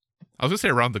 I was going to say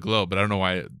around the globe, but I don't know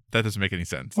why that doesn't make any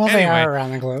sense. Well, anyway, they are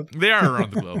around the globe. They are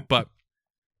around the globe. But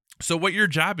so what your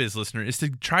job is, listener, is to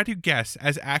try to guess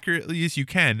as accurately as you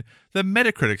can the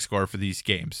Metacritic score for these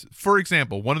games. For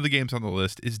example, one of the games on the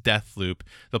list is Deathloop,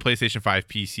 the PlayStation 5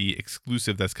 PC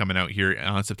exclusive that's coming out here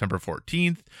on September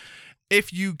 14th.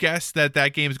 If you guess that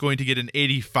game is going to get an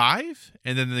 85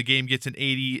 and then the game gets an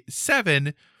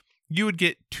 87, you would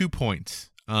get 2 points.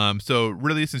 So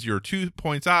really, since you're 2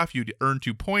 points off, you'd earn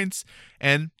 2 points,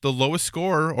 and the lowest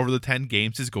score over the 10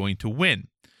 games is going to win.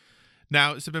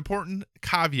 Now, some important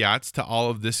caveats to all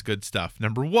of this good stuff.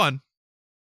 Number one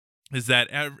is that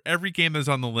every game that's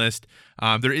on the list,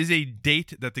 there is a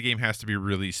date that the game has to be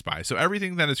released by. So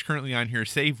everything that is currently on here,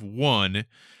 save one,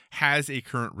 has a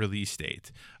current release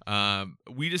date.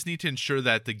 We just need to ensure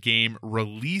that the game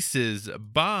releases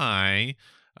by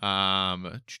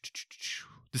December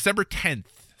 10th.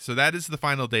 So that is the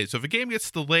final date. So if a game gets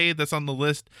delayed that's on the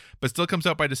list, but still comes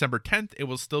out by December 10th, it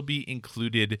will still be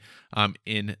included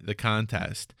in the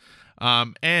contest.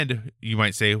 And you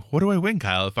might say, what do I win,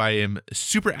 Kyle, if I am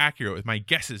super accurate with my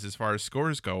guesses as far as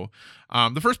scores go?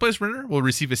 The first place winner will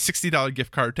receive a $60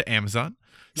 gift card to Amazon.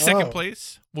 Second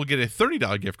place will get a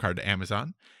 $30 gift card to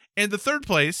Amazon. And the third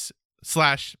place /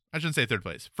 I shouldn't say third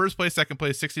place. First place, second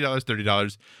place, $60,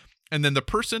 $30. And then the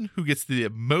person who gets the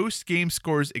most game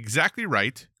scores exactly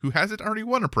right, who hasn't already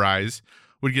won a prize,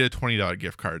 would get a $20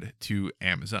 gift card to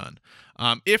Amazon.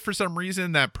 If for some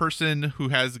reason that person who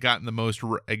has gotten the most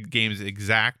games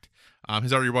exact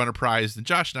has already won a prize, then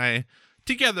Josh and I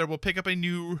together will pick up a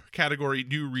new category,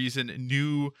 new reason,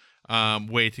 new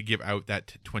way to give out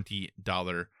that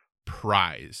 $20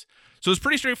 prize. So it's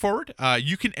pretty straightforward.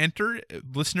 You can enter,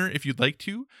 listener, if you'd like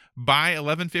to, by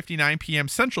 11:59 p.m.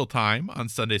 Central Time on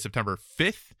Sunday, September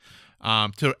 5th.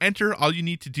 To enter, all you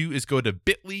need to do is go to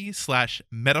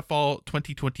bit.ly/Metafall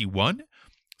 2021.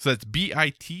 So that's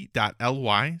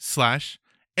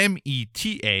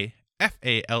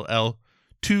bit.ly/METAFALL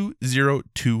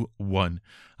 2021.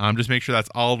 Just make sure that's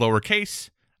all lowercase.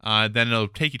 Then it'll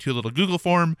take you to a little Google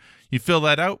form. You fill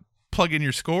that out, plug in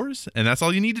your scores, and that's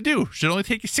all you need to do. Should only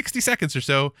take you 60 seconds or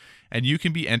so, and you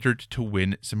can be entered to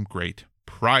win some great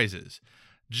prizes.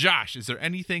 Josh, is there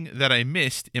anything that I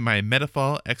missed in my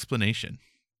Metafall explanation?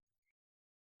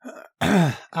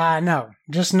 No.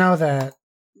 Just know that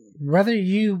whether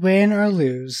you win or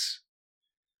lose,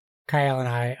 Kyle and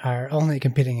I are only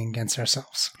competing against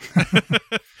ourselves.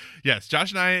 Yes,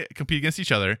 Josh and I compete against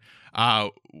each other.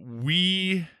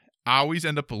 We always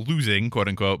end up losing, quote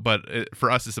unquote, but for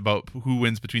us, it's about who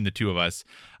wins between the two of us.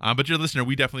 But your listener,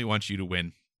 we definitely want you to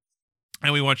win.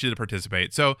 And we want you to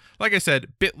participate. So, like I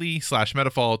said,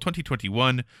 bit.ly/Metafall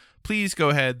 2021. Please go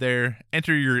ahead there,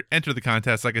 enter the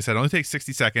contest. Like I said, it only takes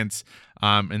 60 seconds,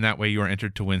 and that way you are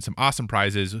entered to win some awesome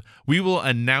prizes. We will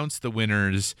announce the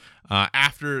winners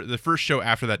after the first show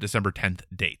after that December 10th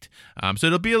date. So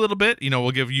it'll be a little bit.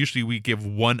 We give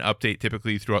one update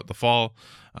typically throughout the fall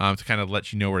to kind of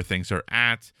let you know where things are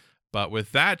at. But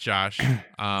with that, Josh,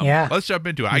 let's jump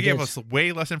into it. I gave us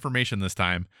way less information this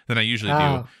time than I usually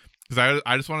do. Because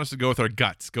I just want us to go with our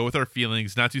guts, go with our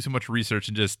feelings, not do so much research,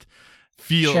 and just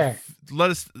feel. Sure.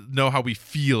 Let us know how we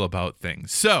feel about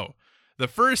things. So, the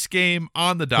first game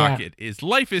on the docket is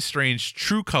Life is Strange: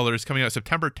 True Colors, coming out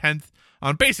September 10th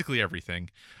on basically everything.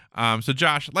 So,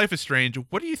 Josh, Life is Strange.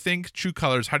 What do you think? True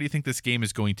Colors. How do you think this game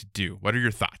is going to do? What are your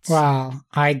thoughts? Well,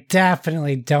 I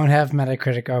definitely don't have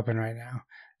Metacritic open right now.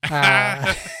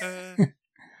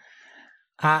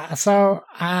 So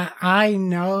I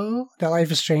know that Life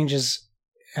is Strange is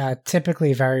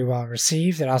typically very well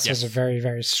received. It also has a very,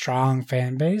 very strong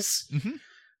fan base. Mm-hmm.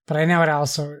 But I know it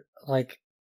also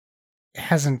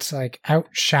hasn't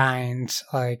outshined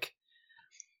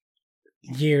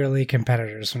yearly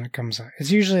competitors when it comes out.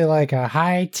 It's usually a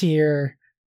high tier,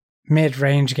 mid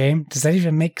range game. Does that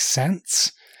even make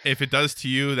sense? If it does to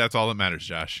you, that's all that matters,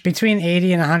 Josh. Between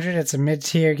 80 and 100, it's a mid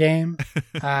tier game.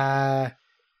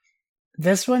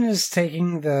 This one is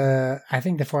taking the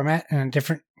format in a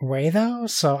different way, though,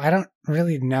 so I don't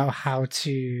really know how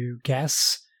to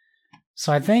guess.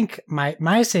 So I think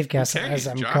my safe guess is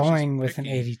I'm going with an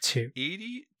 82.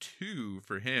 82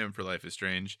 for him for Life is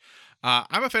Strange.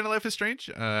 I'm a fan of Life is Strange.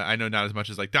 I know not as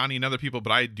much as Donnie and other people,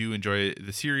 but I do enjoy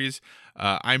the series.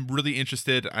 I'm really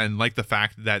interested and like the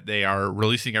fact that they are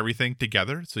releasing everything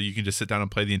together, so you can just sit down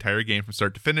and play the entire game from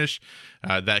start to finish.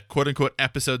 That quote-unquote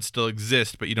episodes still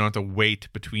exist, but you don't have to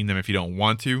wait between them if you don't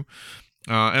want to.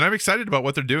 And I'm excited about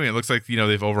what they're doing. It looks like,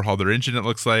 they've overhauled their engine. It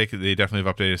looks like they definitely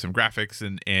have updated some graphics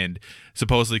and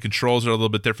supposedly controls are a little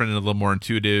bit different and a little more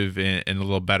intuitive and a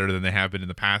little better than they have been in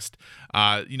the past.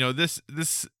 This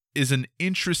is an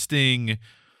interesting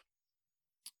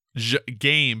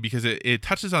game because it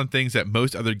touches on things that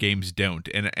most other games don't.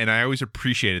 And I always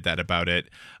appreciated that about it.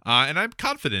 And I'm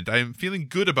confident. I'm feeling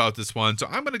good about this one. So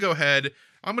I'm going to go ahead.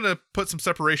 I'm going to put some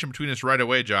separation between us right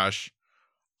away, Josh.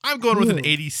 I'm going with an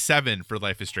 87 for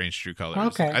Life is Strange: True Colors.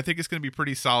 Okay. I think it's going to be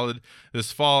pretty solid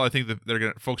this fall. I think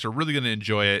that folks are really going to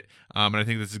enjoy it, and I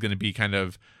think this is going to be kind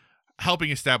of helping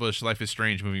establish Life is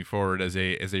Strange moving forward as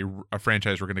a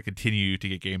franchise we're going to continue to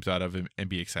get games out of and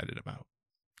be excited about.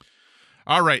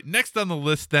 All right, next on the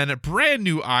list then, a brand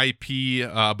new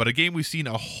IP, but a game we've seen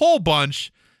a whole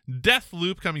bunch.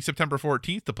 Deathloop, coming September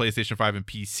 14th to PlayStation 5 and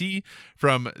PC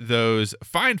from those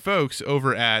fine folks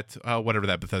over at whatever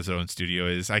that Bethesda-owned studio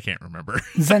is. I can't remember.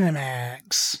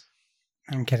 ZeniMax.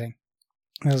 I'm kidding.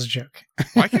 That was a joke.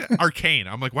 Arcane.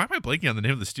 I'm like, why am I blanking on the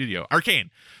name of the studio? Arcane.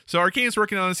 So Arcane's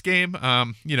working on this game,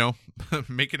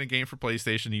 making a game for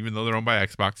PlayStation, even though they're owned by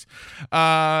Xbox.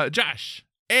 Josh,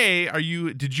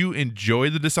 did you enjoy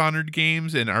the Dishonored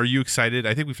games, and are you excited?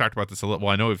 I think we've talked about this a little.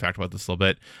 Well, I know we've talked about this a little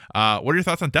bit. What are your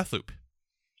thoughts on Deathloop?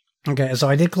 Okay, so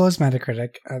I did close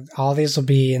Metacritic. All these will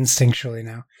be instinctually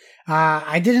now.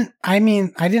 I didn't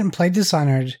play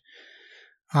Dishonored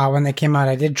when they came out.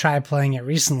 I did try playing it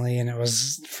recently, and it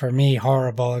was, for me,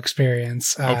 horrible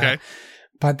experience. Okay.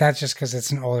 But that's just because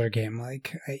it's an older game. My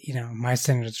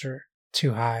standards are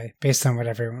too high based on what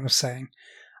everyone was saying.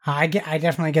 I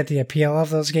definitely get the appeal of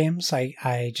those games.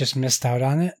 I just missed out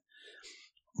on it.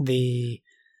 The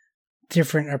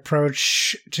different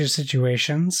approach to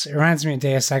situations. It reminds me of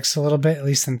Deus Ex a little bit, at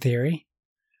least in theory.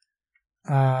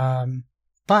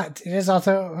 But it is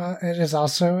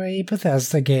also a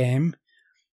Bethesda game,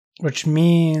 which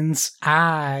means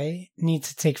I need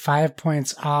to take 5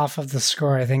 points off of the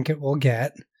score I think it will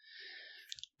get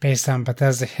based on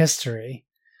Bethesda history.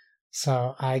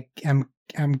 So I'm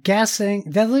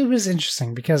guessing Deathloop is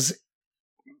interesting because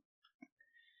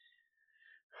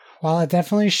while it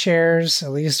definitely shares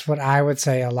at least what I would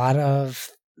say a lot of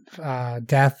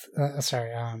the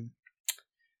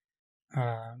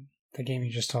game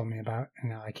you just told me about,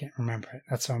 and now I can't remember it.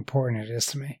 That's how important it is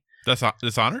to me.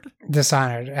 Dishonored?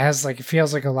 Dishonored. It has it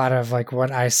feels like a lot of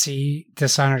what I see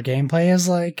Dishonored gameplay is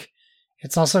like.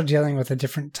 It's also dealing with a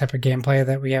different type of gameplay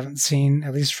that we haven't seen,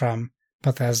 at least from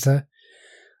Bethesda.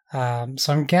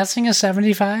 So I'm guessing a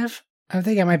 75. I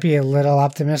think I might be a little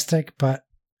optimistic, but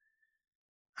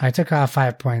I took off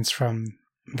 5 points from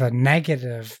the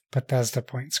negative Bethesda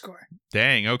point score.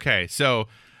 Dang. Okay. So,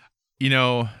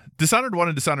 Dishonored 1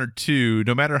 and Dishonored 2,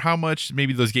 no matter how much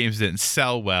maybe those games didn't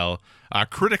sell well,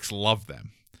 critics love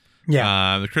them.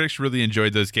 Yeah. The critics really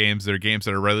enjoyed those games. They're games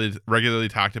that are regularly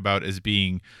talked about as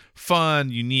being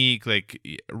fun, unique, like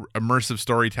immersive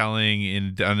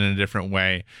storytelling done in a different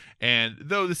way. And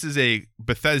though this is a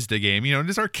Bethesda game, it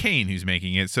is Arcane who's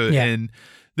making it. So, and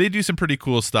they do some pretty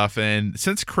cool stuff. And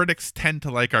since critics tend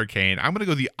to like Arcane, I'm going to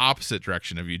go the opposite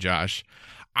direction of you, Josh.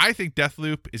 I think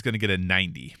Deathloop is going to get a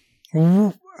 90.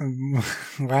 Well,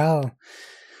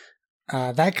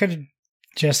 that could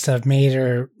just have make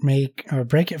or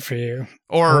break it for you,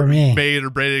 or me. Made or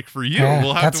break it for you. Yeah,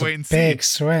 we'll have to wait and see. Big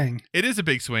swing. It is a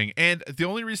big swing, and the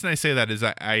only reason I say that is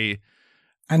a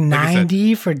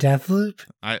 90 for Deathloop.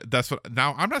 That's what.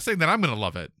 Now I'm not saying that I'm going to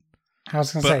love it. I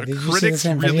was going to say, did you see the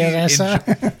same video that I saw?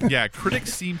 Yeah,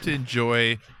 critics seem to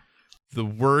enjoy the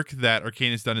work that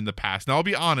Arcane has done in the past. Now I'll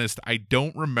be honest, I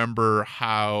don't remember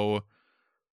how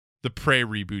the Prey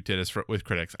reboot did with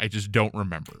critics. I just don't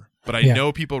remember. But I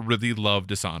know people really love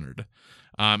Dishonored.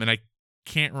 And I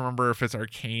can't remember if it's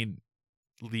Arcane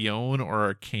Leon or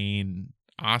Arcane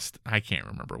Ost. I can't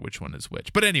remember which one is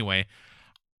which. But anyway,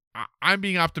 I'm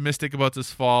being optimistic about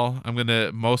this fall.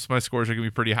 Most of my scores are going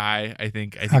to be pretty high. I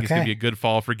think it's going to be a good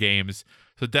fall for games.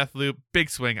 So Deathloop, big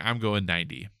swing. I'm going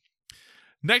 90.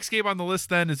 Next game on the list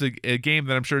then is a game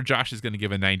that I'm sure Josh is going to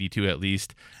give a 92 at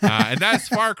least. And that's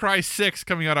Far Cry 6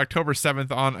 coming out October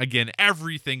 7th on, again,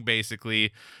 everything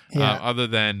basically other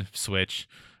than Switch.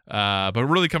 But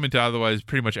really coming to otherwise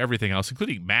pretty much everything else,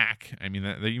 including Mac. I mean,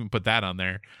 they even put that on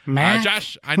there.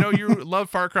 Josh, I know you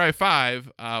love Far Cry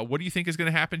 5. What do you think is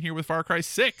going to happen here with Far Cry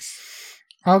 6?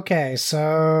 Okay,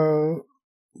 so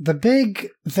the big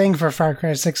thing for Far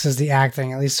Cry 6 is the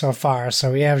acting, at least so far.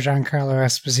 So we have Giancarlo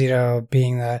Esposito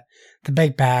being the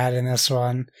big bad in this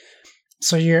one.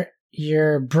 So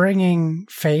you're bringing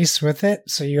face with it.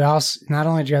 So you also, not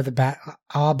only do you have the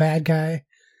all bad guy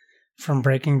from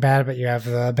Breaking Bad, but you have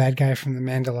the bad guy from The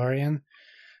Mandalorian.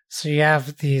 So you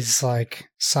have these like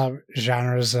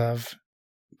sub-genres of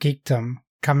geekdom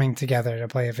coming together to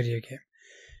play a video game.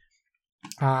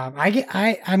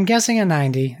 I'm guessing a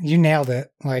 90. You nailed it.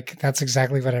 Like, that's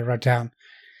exactly what I wrote down.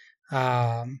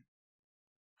 I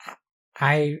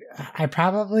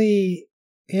probably,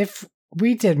 if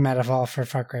we did Metafall for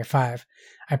Far Cry 5,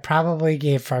 I probably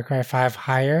gave Far Cry 5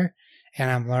 higher, and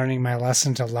I'm learning my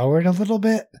lesson to lower it a little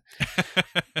bit.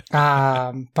 But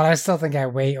I still think I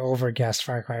way over guessed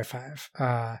Far Cry 5.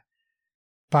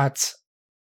 But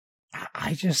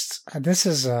this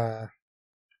is a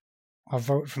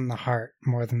vote from the heart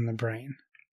more than the brain.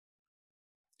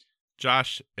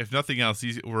 Josh, if nothing else,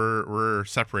 we're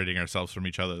separating ourselves from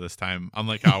each other this time,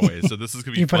 unlike always. So this is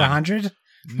gonna be. You fun. Put 100?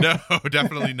 No,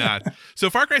 definitely not. So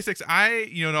Far Cry 6,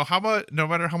 no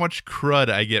matter how much crud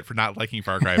I get for not liking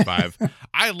Far Cry 5,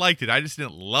 I liked it. I just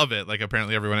didn't love it like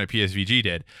apparently everyone at PSVG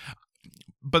did.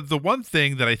 But the one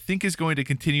thing that I think is going to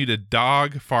continue to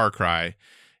dog Far Cry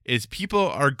is people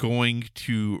are going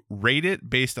to rate it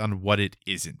based on what it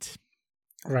isn't.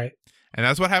 Right. And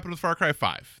that's what happened with Far Cry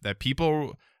 5. That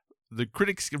the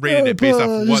critics rated it based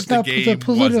off what the game the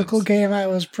political wasn't. Game I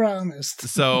was promised.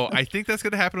 So I think that's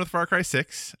going to happen with Far Cry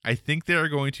 6. I think they're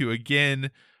going to,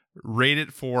 again, rate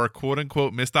it for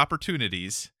quote-unquote missed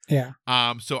opportunities. Yeah.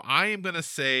 So I am going to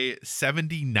say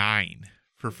 79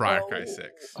 for Far Cry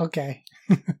 6. Okay.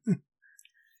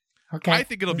 Okay. I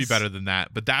think it'll be better than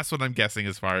that, but that's what I'm guessing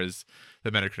as far as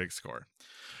the Metacritic score.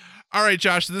 All right,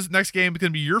 Josh, this next game is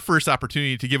going to be your first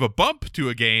opportunity to give a bump to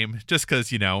a game, just because,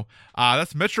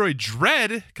 that's Metroid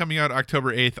Dread coming out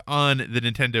October 8th on the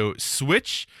Nintendo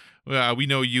Switch. We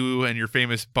know you and your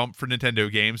famous bump for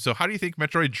Nintendo games, so how do you think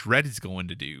Metroid Dread is going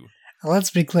to do? Let's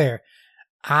be clear.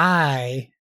 I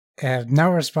have no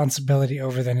responsibility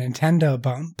over the Nintendo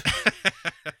bump.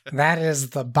 That is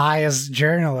the biased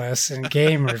journalist in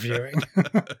game reviewing.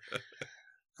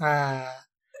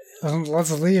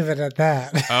 Let's leave it at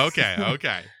that.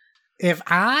 Okay. If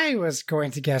I was going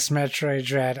to guess Metroid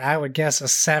Dread, I would guess a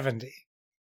 70.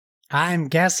 I'm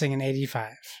guessing an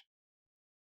 85.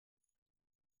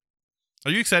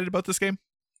 Are you excited about this game?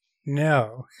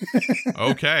 No.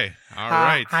 Okay. All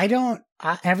right. I don't...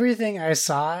 everything I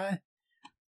saw,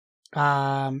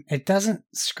 it doesn't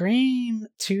scream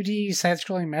 2D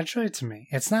side-scrolling Metroid to me.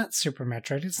 It's not Super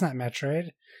Metroid. It's not Metroid.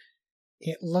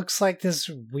 It looks like this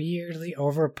weirdly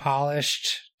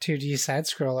over-polished 2D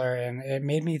side-scroller, and it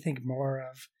made me think more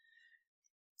of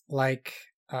like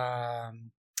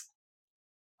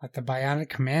like the Bionic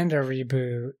Commando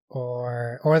reboot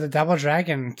or the Double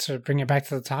Dragon, to bring it back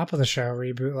to the top of the show,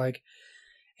 reboot. Like,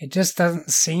 it just doesn't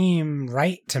seem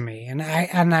right to me. And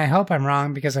I hope I'm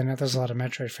wrong, because I know there's a lot of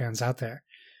Metroid fans out there,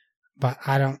 but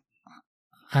I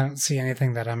don't see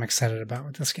anything that I'm excited about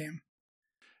with this game.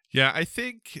 Yeah, I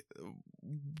think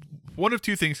one of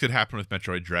two things could happen with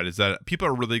Metroid Dread is that people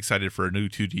are really excited for a new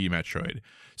 2D Metroid.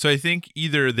 So I think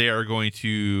either they are going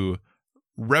to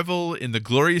revel in the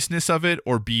gloriousness of it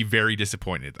or be very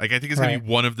disappointed. Like, I think it's going to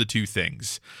be one of the two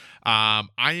things. I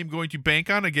am going to bank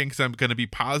on, again, because I'm going to be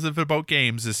positive about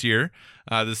games this year,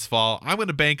 this fall. I'm going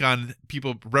to bank on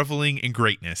people reveling in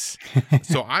greatness.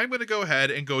 So I'm going to go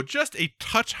ahead and go just a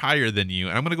touch higher than you.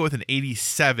 And I'm going to go with an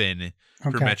 87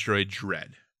 for Metroid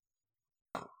Dread.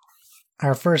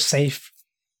 Our first safe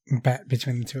bet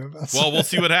between the two of us. Well, we'll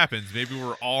see what happens. Maybe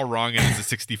we're all wrong and it's a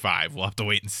 65. We'll have to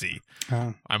wait and see.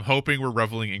 I'm hoping we're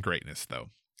reveling in greatness, though.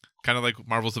 Kind of like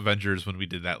Marvel's Avengers when we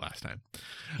did that last time.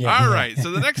 Yeah. All right.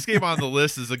 So the next game on the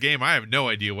list is a game I have no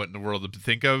idea what in the world to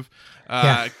think of.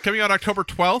 Coming out October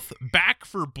 12th, Back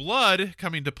 4 Blood,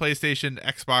 coming to PlayStation,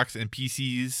 Xbox, and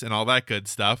PCs and all that good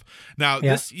stuff. Now,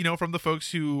 this, from the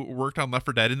folks who worked on Left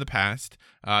 4 Dead in the past,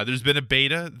 there's been a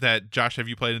beta that, Josh, have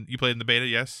you played? You played in the beta,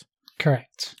 yes?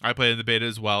 Correct. I played in the beta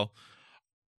as well.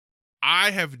 I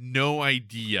have no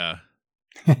idea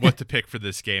what to pick for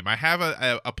this game. I have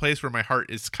a place where my heart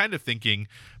is kind of thinking,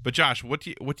 but Josh, what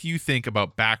do you think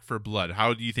about Back 4 Blood?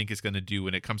 How do you think it's going to do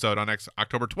when it comes out on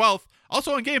October 12th,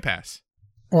 also on Game Pass?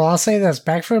 Well, I'll say this.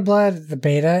 Back 4 Blood, the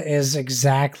beta, is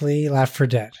exactly Left 4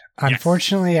 Dead. Yes.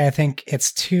 Unfortunately, I think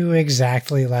it's too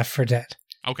exactly Left 4 Dead.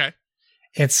 Okay.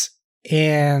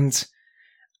 And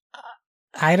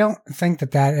I don't think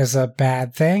that is a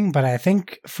bad thing, but I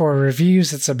think for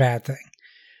reviews, it's a bad thing.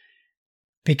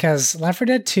 Because Left 4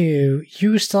 Dead 2,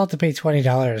 you still have to pay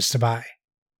 $20 to buy.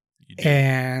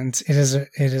 And it is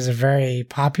a very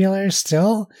popular,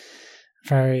 still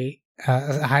very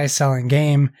high-selling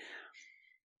game.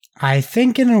 I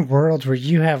think in a world where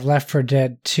you have Left 4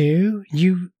 Dead 2,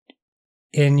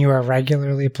 and you are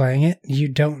regularly playing it, you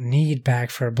don't need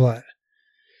Back 4 Blood.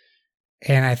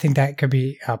 And I think that could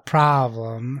be a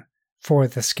problem for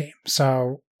this game.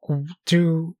 So,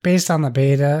 based on the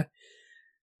beta,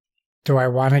 do I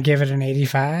want to give it an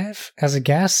 85 as a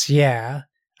guess? Yeah,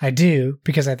 I do,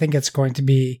 because I think it's going to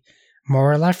be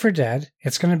more Left 4 Dead.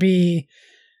 It's going to be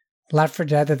Left 4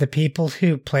 Dead that the people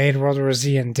who played World War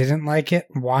Z and didn't like it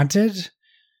wanted.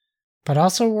 But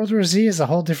also, World War Z is a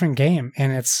whole different game,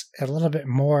 and it's a little bit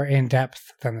more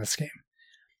in-depth than this game.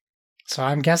 So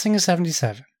I'm guessing a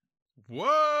 77.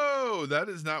 Whoa, that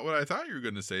is not what I thought you were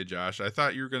going to say, Josh. I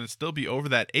thought you were going to still be over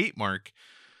that 8 mark.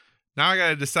 Now I got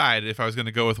to decide if I was going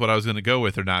to go with what I was going to go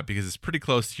with or not, because it's pretty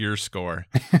close to your score.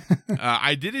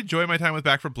 I did enjoy my time with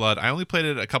Back 4 Blood. I only played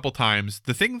it a couple times.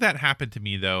 The thing that happened to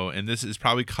me, though, and this is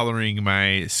probably coloring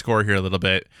my score here a little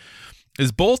bit,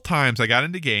 is both times I got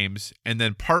into games and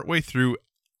then partway through,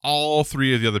 all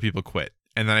 3 of the other people quit.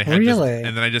 And then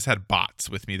I just had bots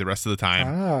with me the rest of the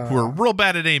time who were real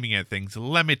bad at aiming at things,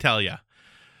 let me tell you.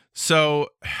 So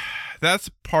that's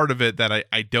part of it that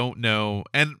I don't know.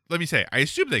 And let me say, I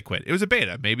assume they quit. It was a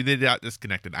beta. Maybe they got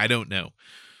disconnected. I don't know.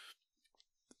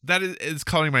 That is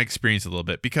coloring my experience a little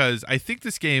bit, because I think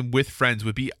this game with friends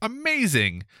would be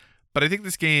amazing. But I think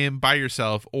this game by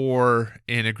yourself or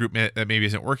in a group that maybe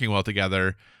isn't working well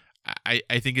together, I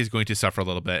think is going to suffer a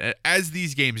little bit, as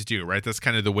these games do, right? That's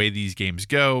kind of the way these games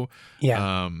go.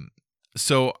 Yeah.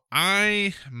 So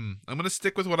I'm going to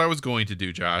stick with what I was going to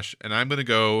do, Josh, and I'm going to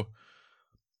go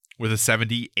with a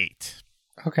 78.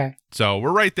 Okay. So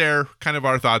we're right there, kind of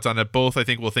our thoughts on it. Both, I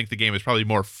think, will think the game is probably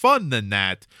more fun than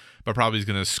that, but probably is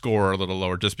going to score a little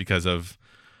lower just because of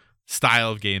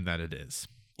style of game that it is.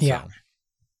 Yeah. So.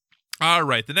 All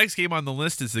right. The next game on the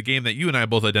list is the game that you and I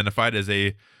both identified as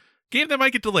a game that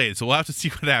might get delayed, so we'll have to see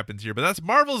what happens here. But that's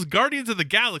Marvel's Guardians of the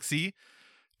Galaxy,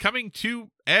 coming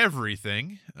to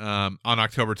everything on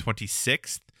October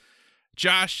 26th.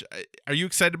 Josh, are you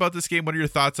excited about this game? What are your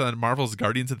thoughts on Marvel's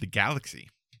Guardians of the Galaxy?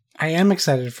 I am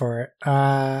excited for it.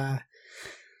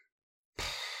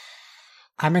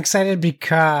 I'm excited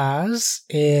because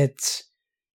it,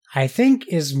 I think,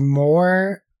 is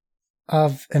more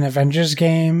of an Avengers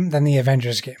game than the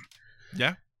Avengers game.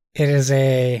 Yeah. It is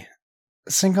a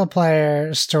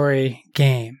single-player story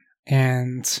game,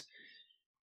 and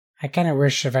I kind of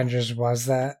wish Avengers was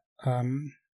that.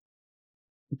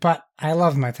 But I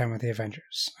love my time with the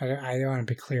Avengers. I want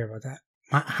to be clear about that.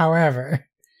 However,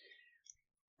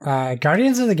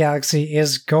 Guardians of the Galaxy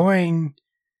is going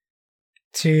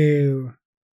to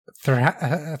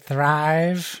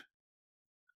thrive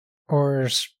or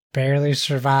barely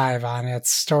survive on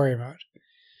its story mode.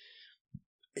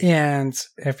 And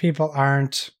if people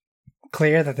aren't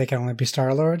clear that they can only be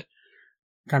Star-Lord,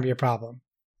 it's going to be a problem.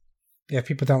 If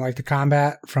people don't like the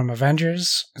combat from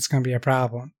Avengers, it's going to be a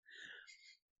problem.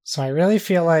 So I really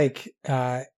feel like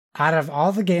out of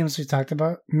all the games we talked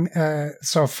about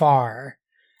so far,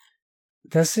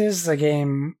 this is the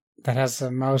game that has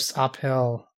the most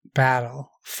uphill battle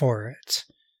for it.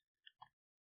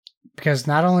 Because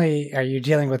not only are you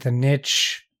dealing with a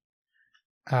niche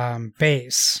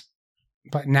base,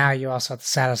 but now you also have to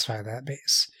satisfy that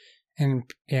base. And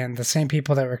the same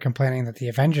people that were complaining that the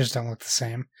Avengers don't look the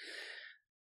same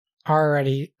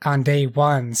already on day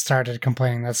one started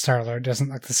complaining that Star-Lord doesn't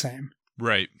look the same.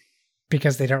 Right.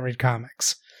 Because they don't read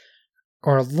comics.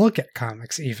 Or look at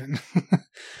comics even.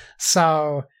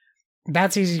 So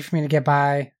that's easy for me to get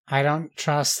by. I don't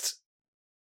trust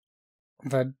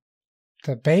the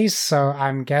base, so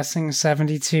I'm guessing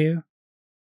 72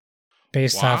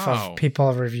 based off of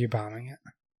people review bombing it.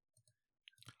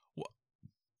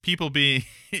 People being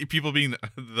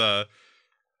the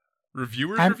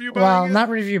reviewers review bombing it? Well, not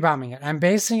review bombing it. I'm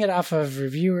basing it off of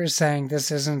reviewers saying this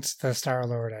isn't the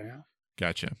Star-Lord I know.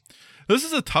 Gotcha. This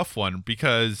is a tough one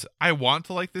because I want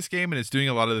to like this game, and it's doing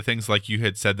a lot of the things like you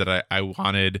had said that I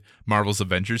wanted Marvel's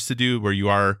Avengers to do, where you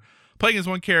are playing as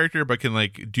one character but can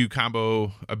like do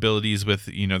combo abilities with,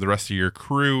 you know, the rest of your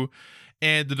crew.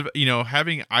 And, you know,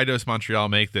 having Eidos Montreal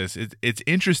make this, it's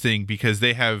interesting because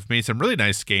they have made some really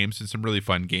nice games and some really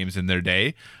fun games in their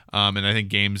day. And I think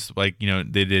games like, you know,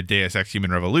 they did Deus Ex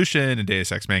Human Revolution and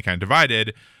Deus Ex Mankind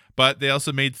Divided, but they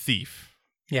also made Thief.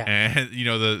 Yeah. And, you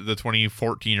know, the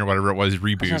 2014 or whatever it was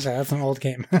reboot. I was gonna say, that's an old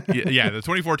game. yeah, the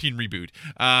 2014 reboot.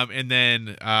 And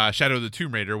then Shadow of the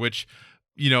Tomb Raider, which,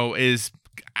 you know, is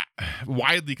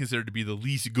widely considered to be the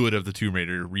least good of the Tomb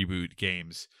Raider reboot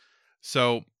games.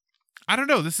 So I don't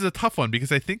know. This is a tough one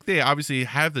because I think they obviously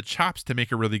have the chops to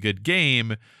make a really good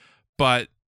game, but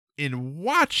in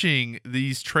watching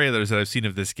these trailers that I've seen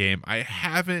of this game, I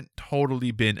haven't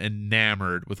totally been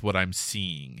enamored with what I'm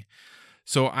seeing.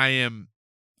 So I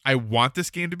want this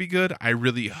game to be good. I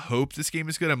really hope this game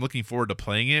is good. I'm looking forward to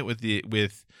playing it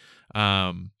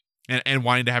and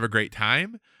wanting to have a great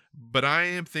time, but I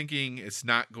am thinking it's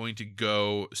not going to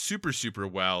go super, super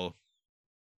well.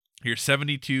 Here,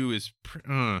 72 is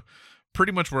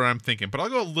pretty much where I'm thinking, but I'll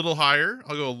go a little higher.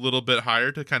 I'll go a little bit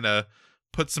higher to kind of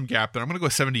put some gap there. I'm going to go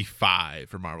 75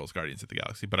 for Marvel's Guardians of the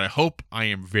Galaxy, but I hope I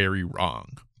am very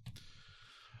wrong.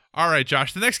 All right,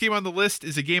 Josh, the next game on the list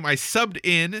is a game I subbed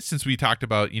in since we talked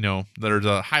about, you know, there's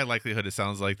a high likelihood it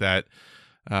sounds like that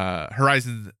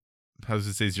Horizon, I was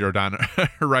going to say Zero Dawn,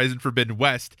 Horizon Forbidden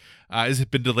West has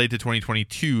been delayed to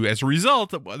 2022. As a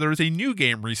result, there was a new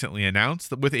game recently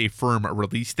announced with a firm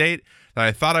release date that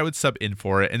I thought I would sub in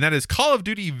for it, and that is Call of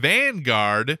Duty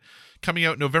Vanguard, coming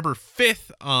out November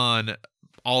 5th on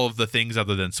all of the things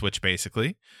other than Switch,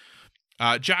 basically.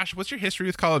 Josh, what's your history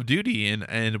with Call of Duty,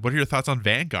 and what are your thoughts on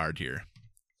Vanguard here?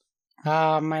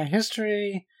 My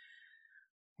history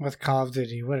with Call of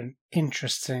Duty, what an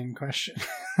interesting question.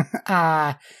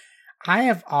 I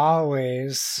have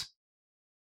always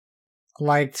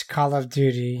liked Call of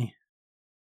Duty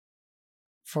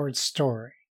for its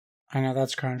story. I know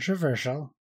that's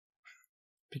controversial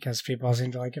because people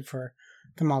seem to like it for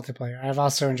the multiplayer. I've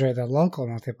also enjoyed the local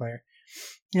multiplayer.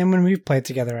 And when we've played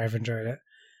together, I've enjoyed it.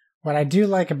 What I do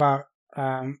like about,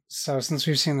 so since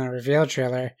we've seen the reveal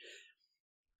trailer,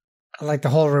 like the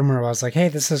whole rumor was like, hey,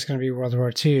 this is going to be World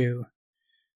War II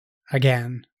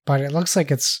again. But it looks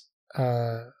like it's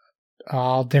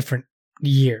all different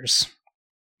years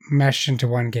meshed into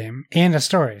one game and a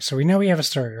story. So we know we have a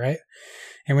story, right?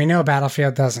 And we know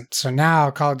Battlefield doesn't. So now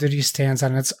Call of Duty stands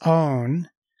on its own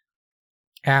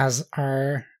as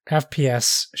our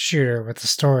FPS shooter with a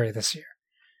story this year.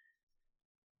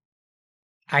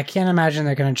 I can't imagine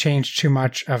they're going to change too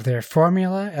much of their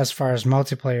formula as far as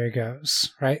multiplayer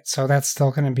goes, right? So that's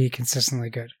still going to be consistently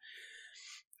good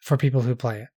for people who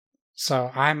play it. So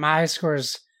my score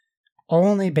is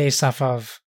only based off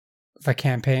of the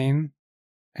campaign,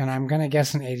 and I'm going to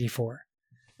guess an 84.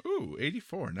 Ooh,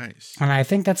 84, nice. And I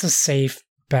think that's a safe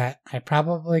bet. I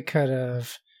probably could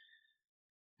have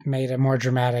made a more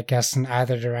dramatic guess in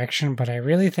either direction, but I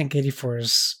really think 84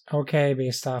 is okay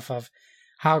based off of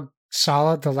how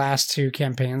solid the last two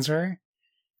campaigns were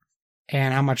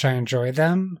and how much I enjoyed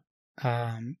them,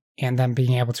 and then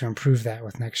being able to improve that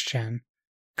with next-gen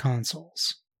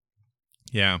consoles.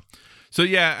 Yeah. So,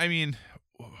 yeah, I mean,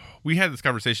 we had this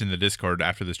conversation in the Discord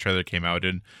after this trailer came out,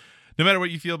 and no matter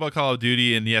what you feel about Call of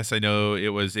Duty, and yes, I know it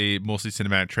was a mostly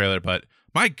cinematic trailer, but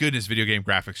my goodness, video game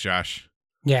graphics, Josh.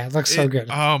 Yeah, it looks so good.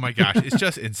 Oh my gosh, it's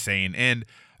just insane. And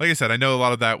like I said, I know a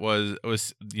lot of that was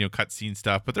cutscene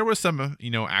stuff, but there was some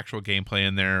actual gameplay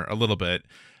in there a little bit.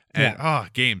 And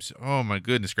games. Oh my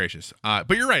goodness gracious.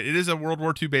 But you're right. It is a World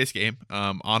War II based game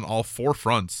on all four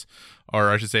fronts, or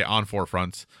I should say on four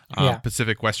fronts,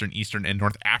 Pacific, Western, Eastern, and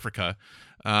North Africa.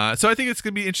 So I think it's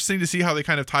going to be interesting to see how they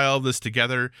kind of tie all this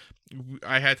together.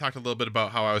 I had talked a little bit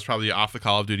about how I was probably off the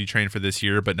Call of Duty train for this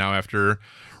year, but now after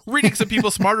reading some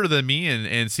people smarter than me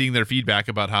and seeing their feedback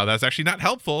about how that's actually not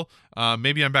helpful,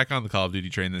 maybe I'm back on the Call of Duty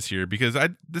train this year, because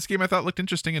this game I thought looked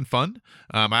interesting and fun.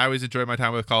 I always enjoy my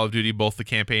time with Call of Duty, both the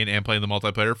campaign and playing the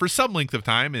multiplayer for some length of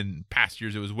time. In past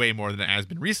years, it was way more than it has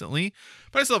been recently,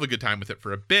 but I still have a good time with it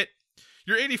for a bit.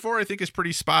 Your 84, I think, is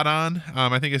pretty spot on.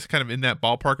 I think it's kind of in that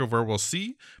ballpark of where we'll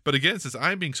see. But again, since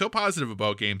I'm being so positive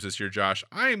about games this year, Josh,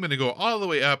 I am going to go all the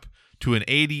way up to an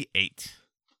 88.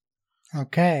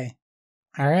 Okay.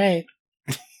 All right.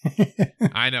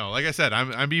 I know. Like I said,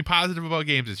 I'm being positive about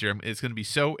games this year. It's going to be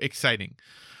so exciting.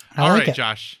 All right,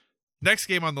 Josh. Next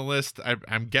game on the list,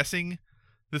 I'm guessing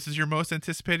this is your most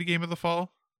anticipated game of the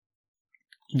fall?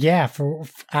 Yeah.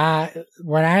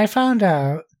 When I found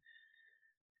out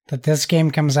that this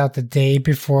game comes out the day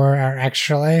before our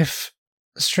Extra Life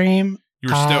stream, you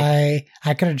were stoked.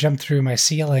 I could have jumped through my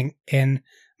ceiling in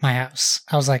my house.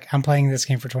 I was like, I'm playing this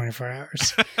game for 24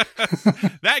 hours.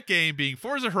 That game being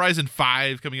Forza Horizon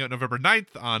 5, coming out November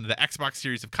 9th on the Xbox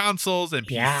series of consoles and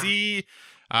PC.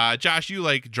 Yeah. Josh, you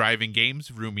like driving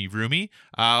games, roomy.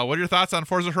 What are your thoughts on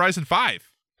Forza Horizon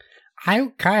 5?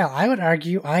 Kyle, I would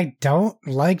argue I don't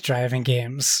like driving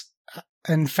games.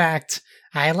 In fact,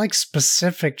 I like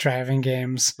specific driving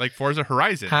games. Like Forza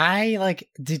Horizon. I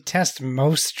detest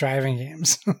most driving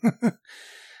games.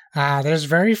 There's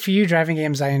very few driving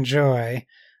games I enjoy.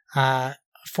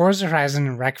 Forza Horizon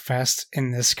and Wreckfest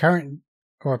in this current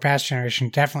or past generation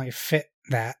definitely fit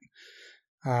that.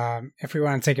 If we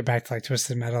want to take it back to like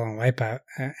Twisted Metal and Wipeout,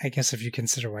 I guess if you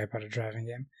consider Wipeout a driving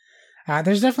game.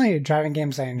 There's definitely driving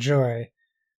games I enjoy.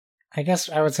 I guess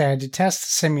I would say I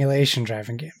detest simulation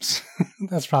driving games.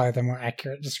 That's probably the more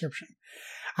accurate description.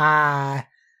 I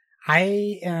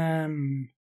am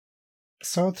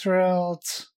so thrilled.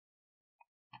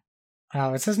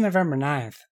 Oh, it says November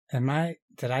 9th.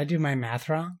 Did I do my math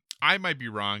wrong? I might be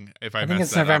wrong if I think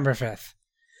it's November 5th.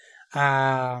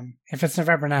 If it's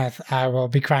November 9th, I will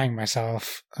be crying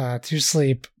myself to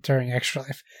sleep during Extra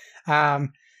Life.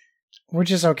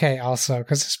 Which is okay also,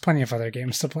 because there's plenty of other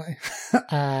games to play.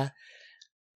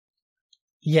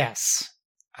 Yes.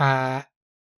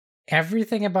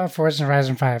 Everything about Forza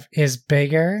Horizon 5 is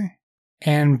bigger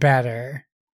and better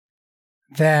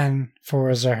than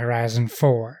Forza Horizon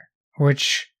 4,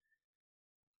 which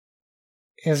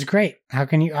is great. How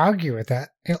can you argue with that?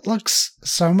 It looks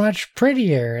so much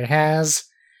prettier. It has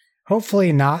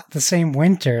hopefully not the same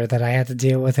winter that I had to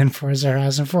deal with in Forza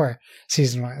Horizon 4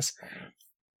 season-wise.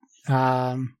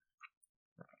 I'm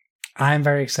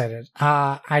very excited.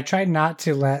 I tried not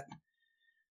to let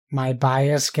my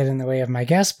bias get in the way of my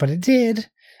guess, but it did.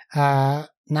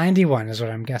 91 is what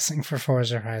I'm guessing for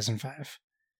Forza Horizon 5.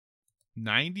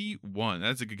 91.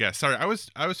 That's a good guess. Sorry, I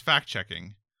was fact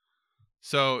checking.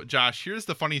 So, Josh, here's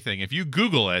the funny thing. If you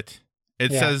Google it,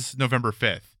 it says November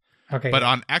 5th. Okay. But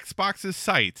on Xbox's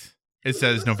site, it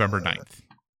says November 9th.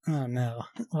 Oh, no.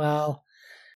 Well,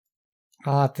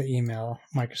 I'll have to email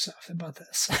Microsoft about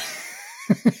this.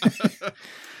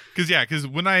 Because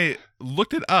when I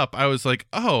looked it up, I was like,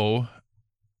 oh,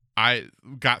 I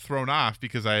got thrown off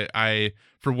because I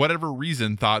for whatever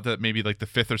reason, thought that maybe like the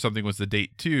 5th or something was the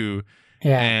date too.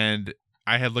 Yeah. And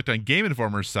I had looked on Game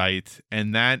Informer's site,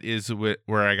 and that is where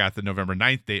I got the November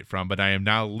 9th date from. But I am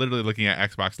now literally looking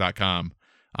at Xbox.com.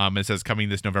 It says coming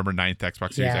this November 9th,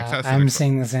 Xbox Series X. I'm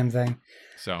seeing the same thing.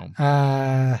 So.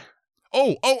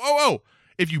 Oh.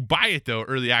 If you buy it, though,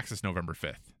 early access November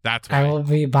 5th. That's why. I will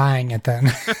be buying it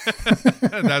then.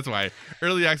 That's why.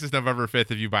 Early access November 5th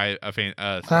if you buy a fan.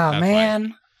 Oh,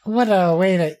 man. Why. What a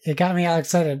way to... It got me all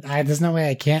excited. There's no way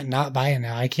I can't not buy it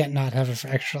now. I can't not have it for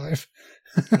Extra Life.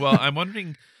 Well, I'm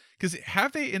wondering... Because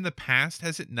have they in the past,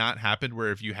 has it not happened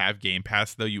where if you have Game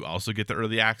Pass, though, you also get the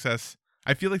early access?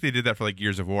 I feel like they did that for like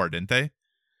Gears of War, didn't they?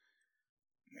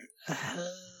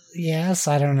 Yes,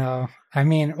 I don't know. I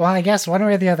mean, well, I guess one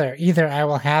way or the other. Either I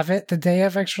will have it the day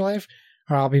of Extra Life,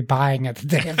 or I'll be buying it the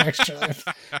day of Extra Life.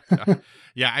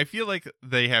 Yeah, I feel like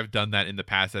they have done that in the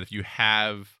past, that if you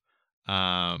have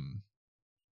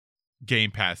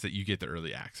Game Pass, that you get the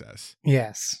early access.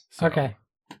 Yes. So. Okay.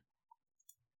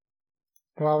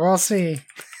 Well, we'll see.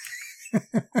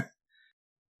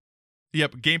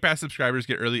 Yep, Game Pass subscribers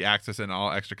get early access and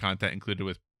all extra content included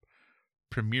with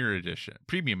Premium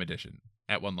Edition.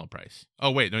 at one low price.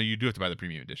 Oh, wait. No, you do have to buy the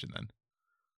premium edition then.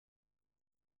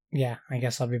 Yeah, I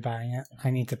guess I'll be buying it. I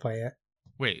need to play it.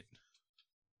 Wait.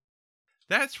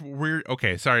 That's weird.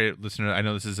 Okay, sorry, listener. I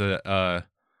know this is a...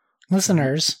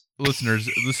 Listeners,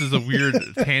 this is a weird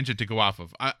tangent to go off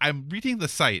of. I'm reading the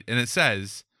site, and it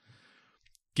says...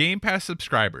 Game Pass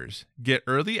subscribers get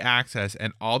early access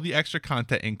and all the extra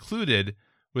content included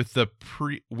with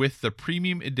the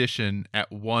premium edition at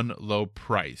one low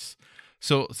price.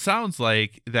 So it sounds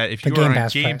like that if you are on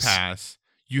Game Pass,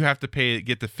 you have to pay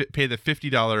the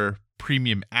 $50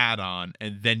 premium add-on,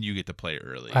 and then you get to play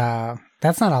early.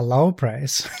 That's not a low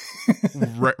price.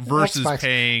 Versus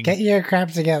paying. Get your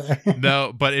crap together.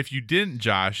 No, but if you didn't,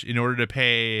 Josh, in order to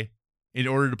play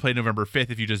November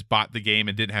 5th, if you just bought the game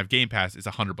and didn't have Game Pass, it's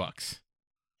 $100.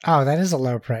 Oh, that is a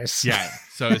low price. Yeah.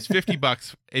 So it's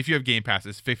 $50. If you have Game Pass,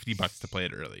 it's $50 to play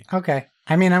it early. Okay.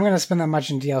 I mean, I'm going to spend that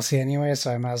much in DLC anyway,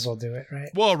 so I might as well do it, right?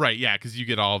 Well, right. Yeah. Because you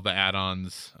get all of the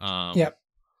add-ons. Yep.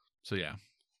 So yeah.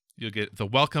 You'll get the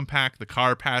welcome pack, the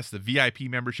car pass, the VIP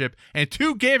membership, and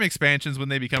 2 game expansions when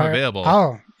they become available.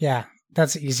 Oh, yeah.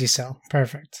 That's an easy sell.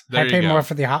 Perfect. I paid more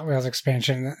for the Hot Wheels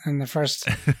expansion in the first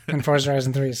in Forza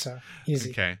Horizon 3, so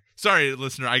easy. Okay. Sorry,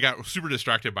 listener. I got super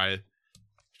distracted by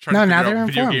trying to now they're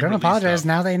informed. Don't apologize. Stuff.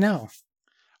 Now they know.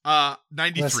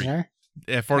 93. Listener.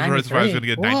 Yeah, Forza Horizon 5 is going to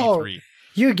get 93. Whoa.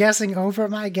 You're guessing over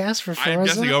my guess for Forza? I'm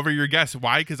guessing over your guess.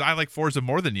 Why? Because I like Forza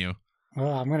more than you.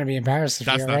 Well, I'm going to be embarrassed if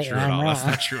That's you're not right. True at all. That's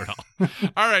not true at all.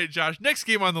 All right, Josh. Next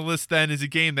game on the list then is a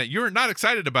game that you're not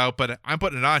excited about, but I'm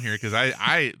putting it on here because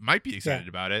I might be excited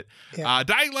about it. Yeah.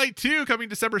 Dying Light 2 coming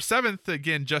December 7th.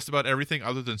 Again, just about everything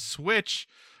other than Switch.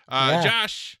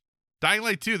 Josh, Dying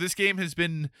Light 2, this game has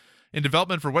been in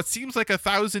development for what seems like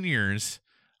 1,000 years.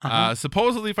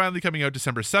 Supposedly finally coming out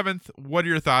December 7th. What are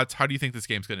your thoughts? How do you think this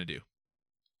game's going to do?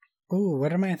 Ooh,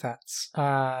 what are my thoughts?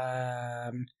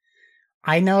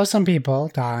 I know some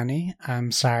people, Donnie,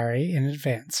 I'm sorry in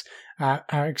advance, are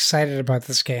excited about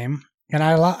this game. And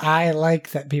I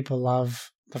like that people love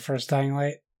the first Dying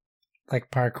Light, like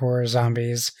parkour,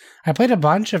 zombies. I played a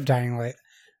bunch of Dying Light.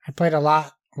 I played a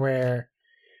lot where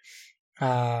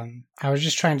I was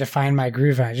just trying to find my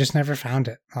groove, and I just never found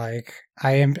it. Like,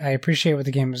 I appreciate what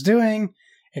the game was doing.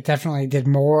 It definitely did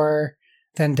more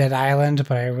than Dead Island,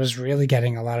 but I was really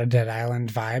getting a lot of Dead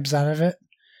Island vibes out of it.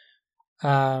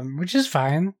 Which is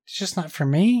fine. It's just not for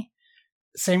me.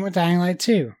 Same with Dying Light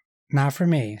 2. Not for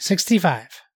me. 65.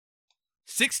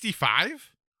 65?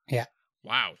 Yeah.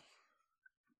 Wow.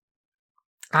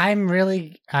 I'm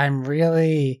really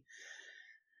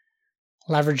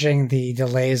leveraging the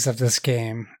delays of this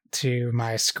game to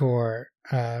my score,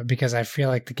 because I feel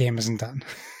like the game isn't done.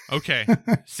 Okay.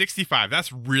 65.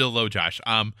 That's real low, Josh.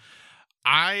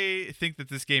 I think that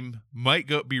this game might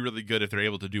be really good if they're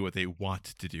able to do what they want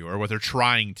to do or what they're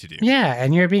trying to do. Yeah,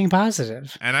 and you're being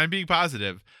positive. And I'm being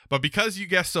positive. But because you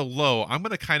guessed so low, I'm going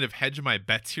to kind of hedge my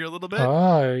bets here a little bit.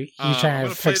 Oh, you're trying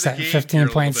to fix that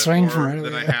 15-point swing from earlier.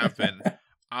 Than I have been.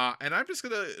 And I'm just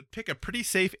going to pick a pretty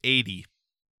safe 80.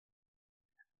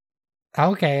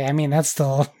 Okay, I mean, that's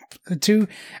still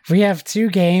we have 2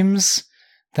 games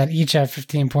that each have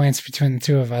 15 points between the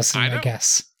two of us, I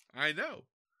guess. I know.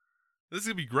 This is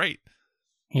going to be great.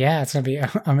 Yeah, it's going to be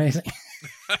amazing.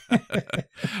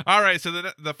 All right, so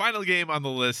the final game on the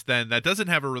list then that doesn't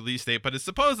have a release date, but is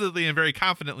supposedly and very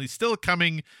confidently still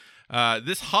coming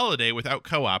this holiday without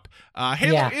co-op.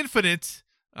 Halo Infinite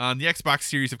on the Xbox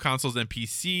series of consoles and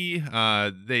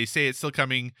PC. They say it's still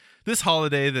coming this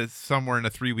holiday. That's somewhere in a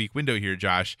 3-week window here,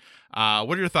 Josh.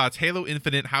 What are your thoughts? Halo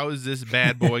Infinite, how is this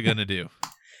bad boy going to do?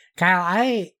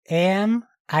 Kyle,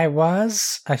 I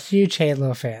was a huge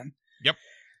Halo fan. Yep.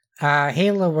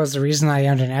 Halo was the reason I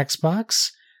owned an Xbox.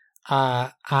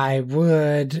 I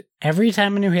would, every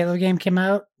time a new Halo game came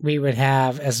out, we would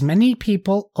have as many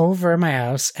people over my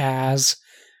house as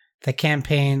the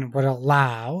campaign would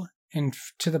allow, and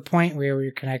to the point where we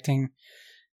were connecting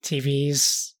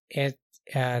TVs to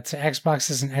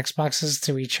Xboxes and Xboxes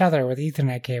to each other with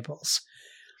Ethernet cables,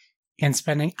 and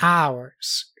spending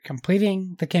hours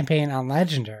completing the campaign on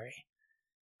Legendary.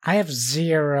 I have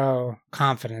zero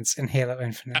confidence in Halo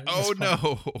Infinite. Oh,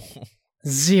 no.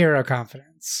 Zero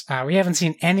confidence. We haven't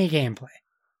seen any gameplay.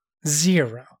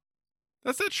 Zero.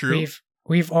 That's not true.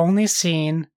 We've only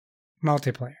seen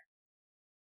multiplayer.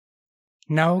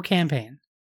 No campaign.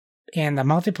 And the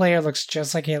multiplayer looks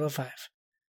just like Halo 5.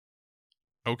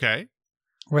 Okay.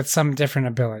 With some different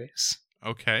abilities.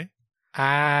 Okay.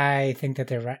 I think that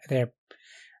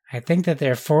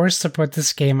they're forced to put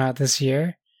this game out this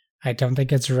year. I don't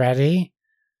think it's ready.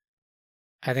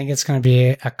 I think it's going to be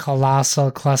a colossal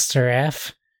cluster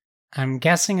F. I'm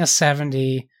guessing a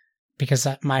 70 because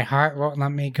my heart won't let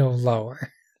me go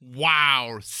lower.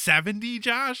 Wow, 70,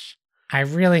 Josh? I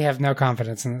really have no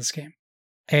confidence in this game.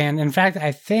 And in fact,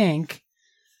 I think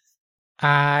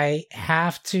I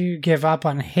have to give up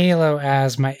on Halo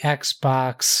as my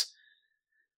Xbox,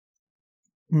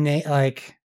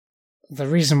 like, the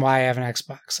reason why I have an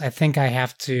Xbox. I think I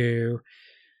have to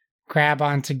grab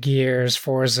onto Gears,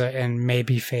 Forza, and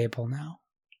maybe Fable now.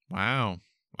 Wow.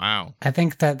 I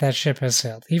think that ship has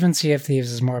sailed. Even Sea of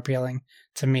Thieves is more appealing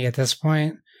to me at this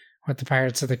point with the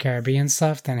Pirates of the Caribbean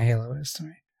stuff than Halo is to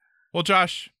me. Well,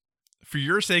 Josh, for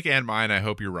your sake and mine, I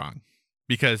hope you're wrong.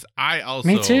 Because I also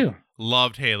me too.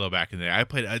 Loved Halo back in the day. I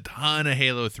played a ton of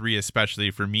Halo 3,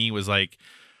 especially. For me, was like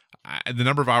the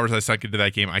number of hours I sunk into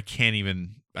that game, I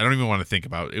don't even want to think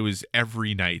about. It was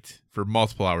every night for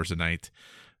multiple hours a night.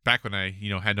 Back when I,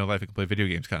 had no life and could play video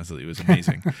games constantly. It was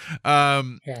amazing.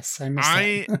 Yes, I missed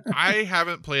that. I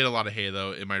haven't played a lot of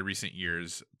Halo in my recent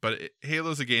years, but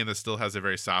Halo's a game that still has a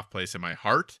very soft place in my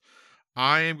heart.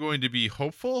 I am going to be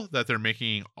hopeful that they're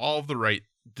making all of the right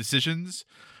decisions.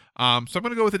 So I'm going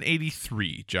to go with an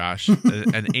 83, Josh.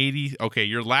 An 80. Okay,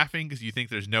 you're laughing because you think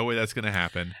there's no way that's going to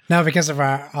happen. No, because of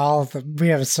we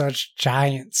have such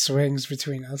giant swings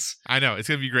between us. I know. It's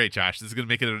going to be great, Josh. This is going to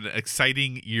make it an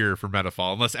exciting year for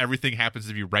Metafall, unless everything happens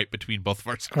to be right between both of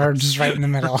our scores. Or just right in the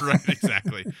middle. Right,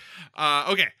 exactly.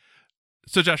 Okay.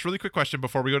 So, Josh, really quick question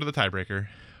before we go to the tiebreaker.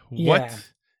 What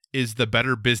is the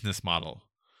better business model?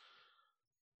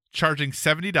 Charging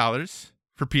 $70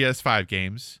 for PS5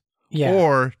 games,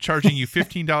 or charging you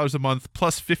 $15 a month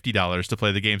plus $50 to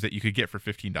play the games that you could get for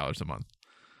 $15 a month?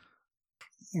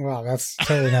 Well, that's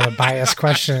totally not a biased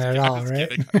question at all,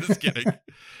 right? I'm just kidding.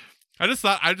 I'm just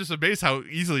amazed how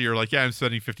easily you're like, I'm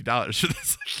spending $50 for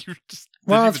this. Like, you're just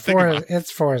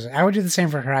it's Forza. I would do the same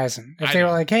for Horizon. If they were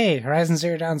like, hey, Horizon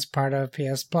Zero Dawn's part of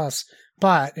PS Plus,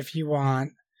 but if you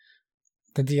want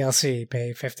the DLC,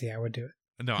 pay $50, I would do it.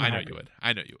 No, I know you would.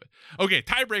 Okay,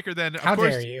 tiebreaker then. How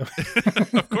dare you?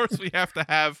 Of course, we have to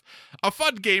have a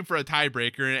fun game for a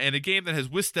tiebreaker, and a game that has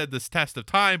withstood this test of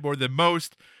time more than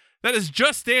most. That is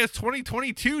Just Dance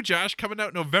 2022, Josh, coming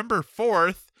out November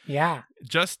 4th. Yeah.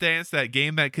 Just Dance, that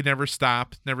game that could never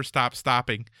stop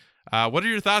stopping. What are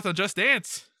your thoughts on Just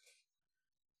Dance?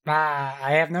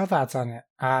 I have no thoughts on it.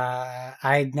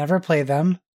 I never play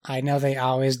them. I know they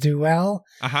always do well.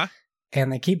 Uh-huh.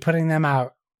 And they keep putting them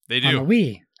out. They do. On the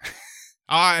Wii.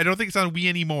 I don't think it's on Wii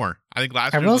anymore. I think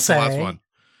last year was the last one.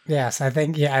 Yes, I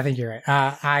think you're right.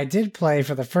 I did play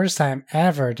for the first time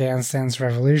ever Dance Dance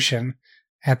Revolution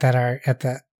at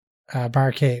the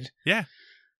barcade. Yeah.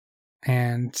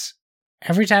 And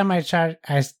every time I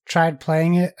tried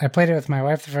playing it, I played it with my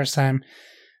wife the first time,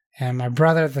 and my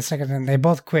brother the second time. They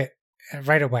both quit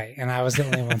right away, and I was the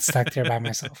only one stuck there by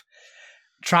myself,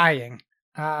 trying.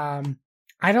 I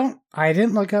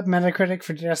didn't look up Metacritic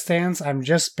for Just Dance. I'm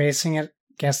just basing it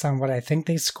guessed on what I think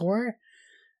they score,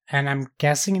 and I'm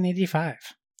guessing an 85.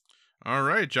 All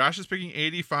right, Josh is picking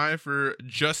 85 for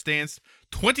Just Dance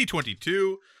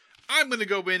 2022. I'm going to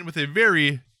go in with a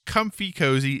very comfy,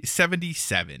 cozy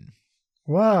 77.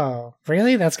 Whoa,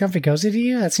 really? That's comfy cozy to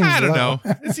you? That seems I don't low.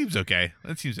 know. It seems okay.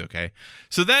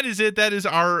 So that is it. That is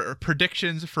our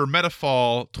predictions for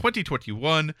Metafall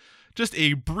 2021. Just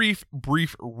a brief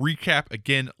recap.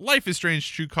 Again, Life is Strange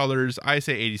True Colors, I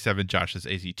say 87, Josh says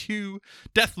 82.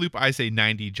 Deathloop, I say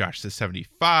 90, Josh says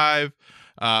 75.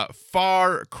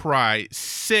 Far Cry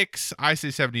 6, I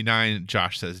say 79,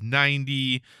 Josh says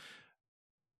 90.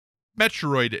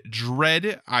 Metroid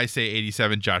Dread, I say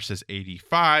 87, Josh says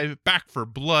 85. Back 4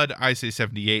 Blood, I say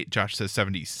 78, Josh says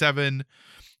 77.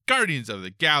 Guardians of the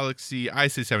Galaxy, I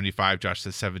say 75, Josh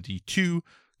says 72.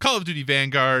 Call of Duty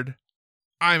Vanguard,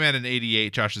 I'm at an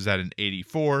 88, Josh is at an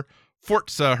 84.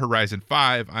 Forza Horizon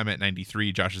 5, I'm at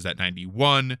 93, Josh is at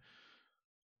 91.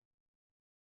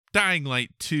 Dying Light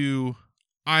 2,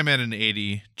 I'm at an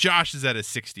 80, Josh is at a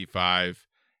 65.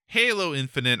 Halo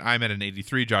Infinite, I'm at an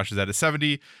 83, Josh is at a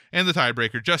 70. And the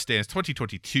tiebreaker, Just Dance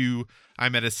 2022,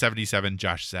 I'm at a 77,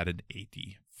 Josh is at an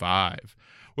 85.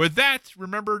 With that,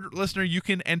 remember, listener, you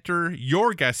can enter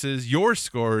your guesses, your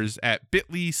scores at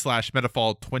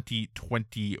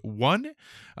bit.ly/Metafall2021.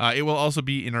 It will also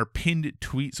be in our pinned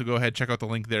tweet, so go ahead, check out the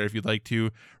link there if you'd like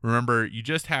to. Remember, you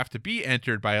just have to be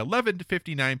entered by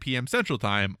 11:59 p.m. Central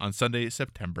Time on Sunday,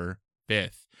 September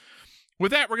 5th.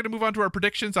 With that, we're going to move on to our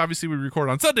predictions. Obviously, we record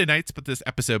on Sunday nights, but this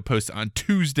episode posts on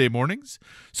Tuesday mornings.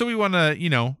 So we want to,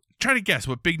 try to guess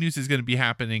what big news is going to be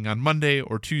happening on Monday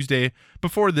or Tuesday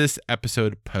before this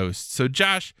episode posts. So,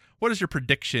 Josh, what is your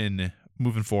prediction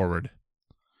moving forward?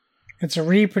 It's a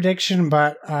re-prediction,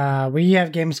 but we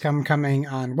have Gamescom coming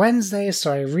on Wednesday,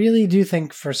 so I really do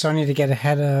think for Sony to get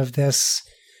ahead of this,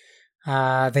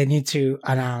 they need to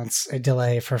announce a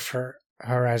delay for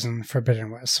Horizon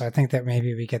Forbidden West. So I think that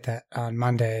maybe we get that on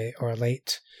Monday or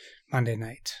late Monday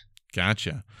night.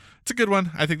 Gotcha. It's a good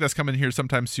one. I think that's coming here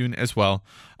sometime soon as well.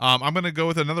 I'm going to go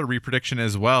with another re-prediction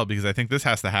as well, because I think this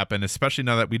has to happen, especially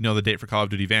now that we know the date for Call of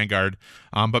Duty Vanguard.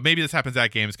 But maybe this happens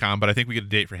at Gamescom, but I think we get a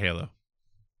date for Halo.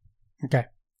 Okay.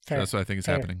 So that's what I think is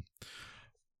happening.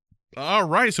 All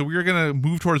right, so we're going to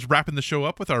move towards wrapping the show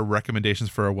up with our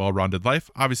recommendations for a well-rounded life.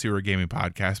 Obviously, we're a gaming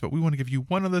podcast, but we want to give you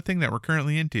one other thing that we're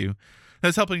currently into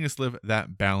that's helping us live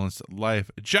that balanced life.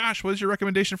 Josh, what is your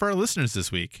recommendation for our listeners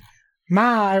this week?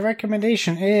 My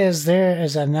recommendation is there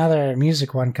is another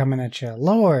music one coming at you.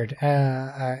 Lorde,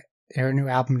 her new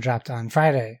album dropped on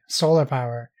Friday, Solar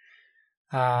Power.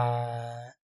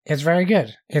 It's very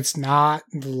good. It's not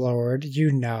the Lorde,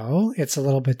 it's a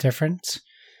little bit different,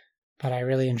 but I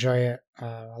really enjoy it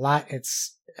a lot.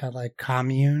 It's like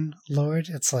commune Lorde.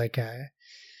 It's like a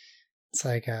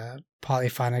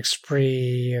polyphonic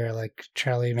spree or like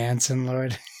Charlie Manson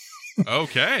Lorde.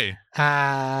 Okay.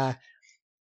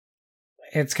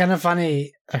 It's kind of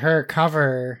funny. Her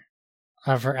cover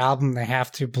of her album, they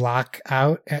have to block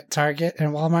out at Target and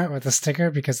Walmart with a sticker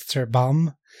because it's her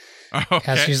bum.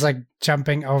 Okay. As she's like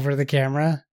jumping over the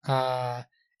camera.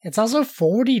 It's also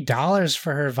 $40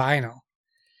 for her vinyl.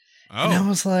 Oh. And I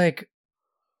was like,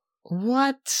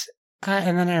 what?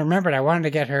 And then I remembered I wanted to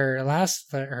get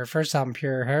her first album,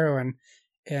 Pure Heroine,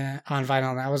 on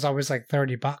vinyl, and that was always like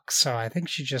 $30. So I think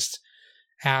she just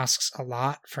asks a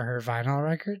lot for her vinyl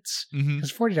records.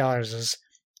 Because $40 is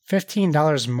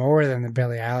 $15 more than the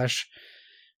Billie Eilish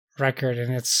record,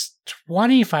 and it's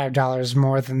 $25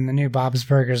 more than the new Bob's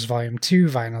Burgers Volume 2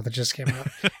 vinyl that just came out.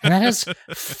 And that has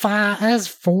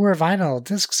 4 vinyl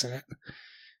discs in it.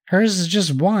 Hers is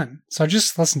just one. So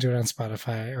just listen to it on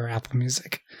Spotify or Apple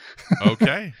Music.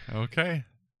 Okay.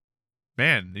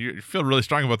 Man, you feel really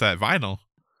strong about that vinyl.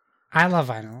 I love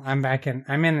vinyl.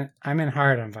 I'm in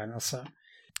hard on vinyl, so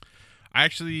I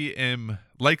actually am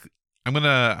I'm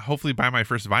gonna hopefully buy my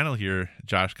first vinyl here,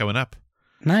 Josh, coming up.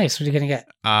 Nice. What are you gonna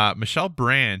get? Michelle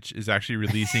Branch is actually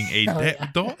releasing a.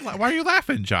 Why are you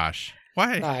laughing, Josh?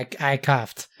 Why? No, I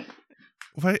coughed.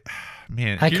 What,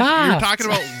 man? You're talking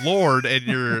about Lorde, and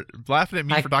you're laughing at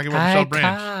me for talking about Michelle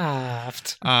Branch.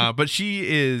 Coughed. But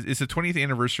it's the 20th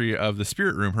anniversary of the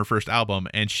Spirit Room, her first album,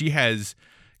 and she has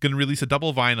going to release a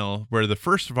double vinyl where the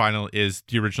first vinyl is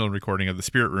the original recording of the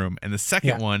Spirit Room, and the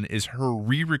second one is her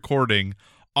re-recording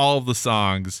all of the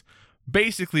songs,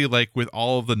 basically like with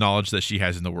all of the knowledge that she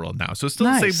has in the world now. So it's still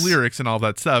the same lyrics and all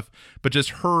that stuff, but just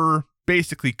her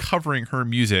basically covering her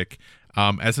music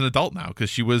as an adult now, because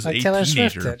she was like a Taylor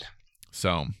teenager. Swift did.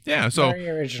 So very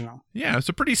original. Yeah,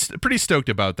 so pretty stoked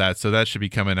about that. So that should be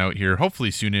coming out here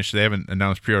hopefully soonish. They haven't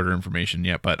announced pre-order information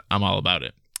yet, but I'm all about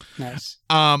it. Nice.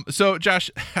 So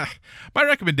Josh, my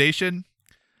recommendation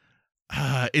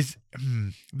is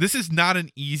this is not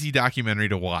an easy documentary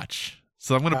to watch.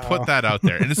 So I'm going to put that out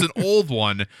there. And it's an old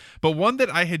one, but one that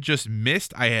I had just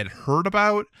missed. I had heard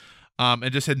about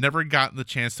and just had never gotten the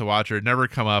chance to watch, or it never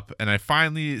come up. And I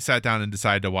finally sat down and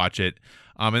decided to watch it.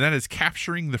 And that is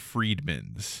Capturing the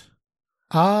Freedmans.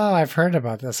 Oh, I've heard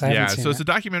about this. I haven't seen it's a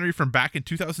documentary from back in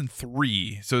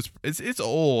 2003. So it's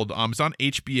old. It's on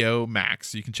HBO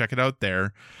Max, so you can check it out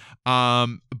there.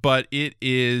 But it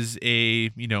is a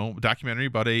documentary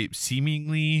about a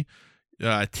seemingly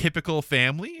typical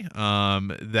family.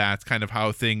 That's kind of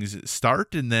how things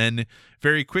start, and then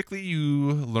very quickly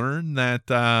you learn that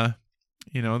the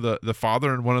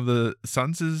father and one of the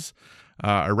sons is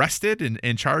arrested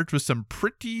and charged with some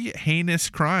pretty heinous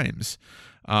crimes.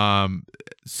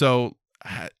 So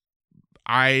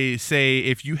I say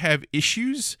if you have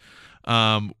issues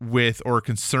with or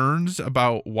concerns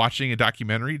about watching a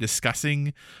documentary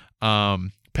discussing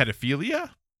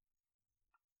pedophilia,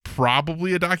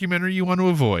 probably a documentary you want to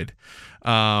avoid.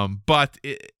 But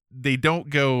they don't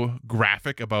go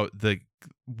graphic about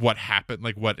what happened,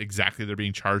 like what exactly they're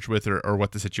being charged with or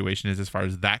what the situation is as far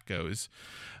as that goes.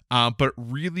 But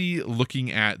really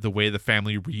looking at the way the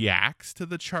family reacts to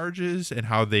the charges and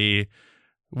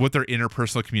what their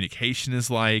interpersonal communication is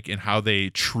like, and how they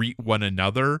treat one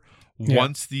another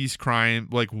once these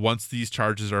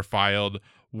charges are filed,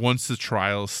 once the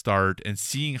trials start, and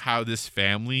seeing how this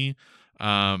family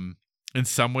in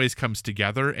some ways comes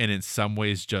together and in some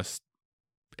ways just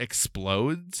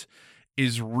explodes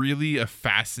is really a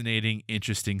fascinating,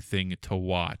 interesting thing to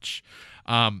watch.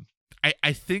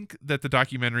 I think that the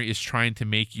documentary is trying to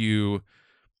make you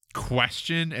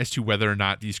question as to whether or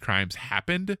not these crimes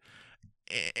happened.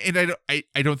 and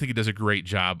I don't think it does a great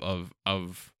job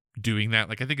of doing that.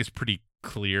 Like, I think it's pretty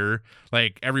clear.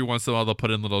 Like, every once in a while they'll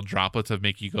put in little droplets of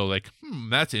make you go like,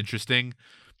 that's interesting,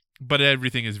 but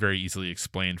everything is very easily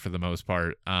explained for the most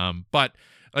part. But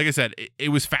like I said, it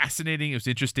was fascinating. It was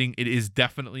interesting. It is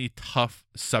definitely tough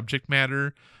subject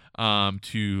matter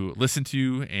to listen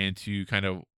to and to kind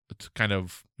of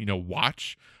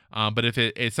watch. But if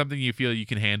it's something you feel you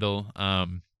can handle,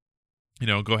 go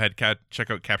ahead,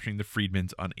 check out Capturing the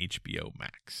Friedmans on HBO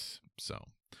Max. So,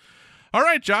 all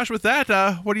right, Josh, with that,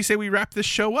 what do you say we wrap this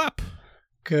show up?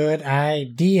 Good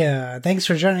idea. Thanks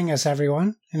for joining us,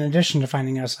 everyone. In addition to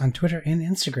finding us on Twitter and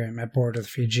Instagram at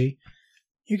BoredWithVG,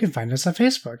 you can find us on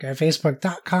Facebook at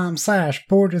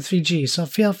facebook.com/BoredWithVG, so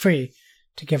feel free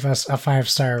to give us a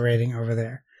 5-star rating over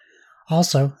there.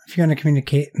 Also, if you want to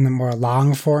communicate in the more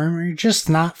long form or you're just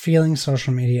not feeling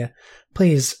social media,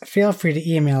 please feel free to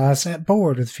email us at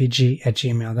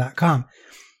boredwithvg@gmail.com.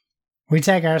 We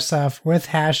tag our stuff with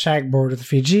hashtag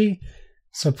boredwithvg,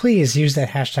 so please use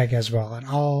that hashtag as well on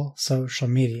all social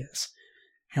medias.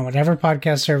 And whatever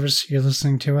podcast service you're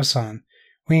listening to us on,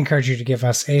 we encourage you to give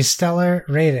us a stellar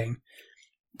rating.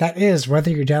 That is, whether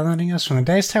you're downloading us from the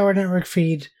Dice Tower Network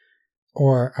feed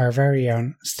or our very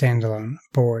own standalone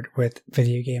Bored with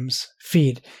Video Games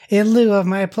feed. In lieu of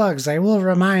my plugs, I will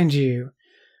remind you,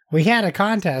 we had a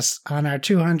contest on our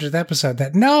 200th episode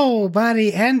that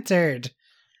nobody entered.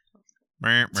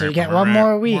 So you get one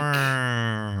more week.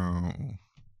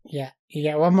 Yeah, you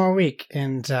get one more week.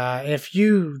 And if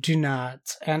you do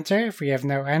not enter, if we have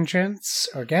no entrants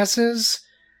or guesses,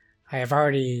 I have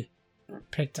already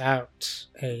picked out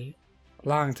a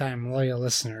longtime loyal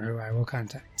listener who I will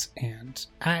contact, and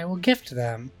I will gift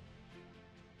them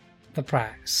the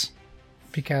prize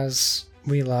because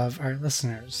we love our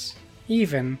listeners,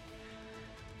 even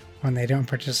when they don't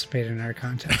participate in our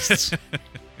contests.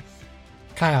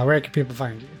 Kyle, where can people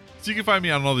find you? So you can find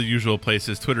me on all the usual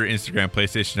places: Twitter, Instagram,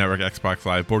 PlayStation Network, Xbox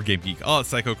Live, Board Game Geek, all at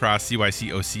Psychocross,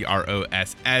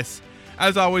 CYCOCROSS.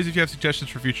 As always, if you have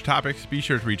suggestions for future topics, be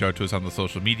sure to reach out to us on the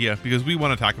social media because we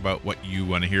want to talk about what you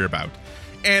want to hear about.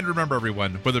 And remember,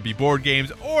 everyone, whether it be board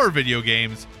games or video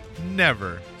games,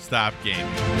 never stop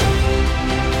gaming.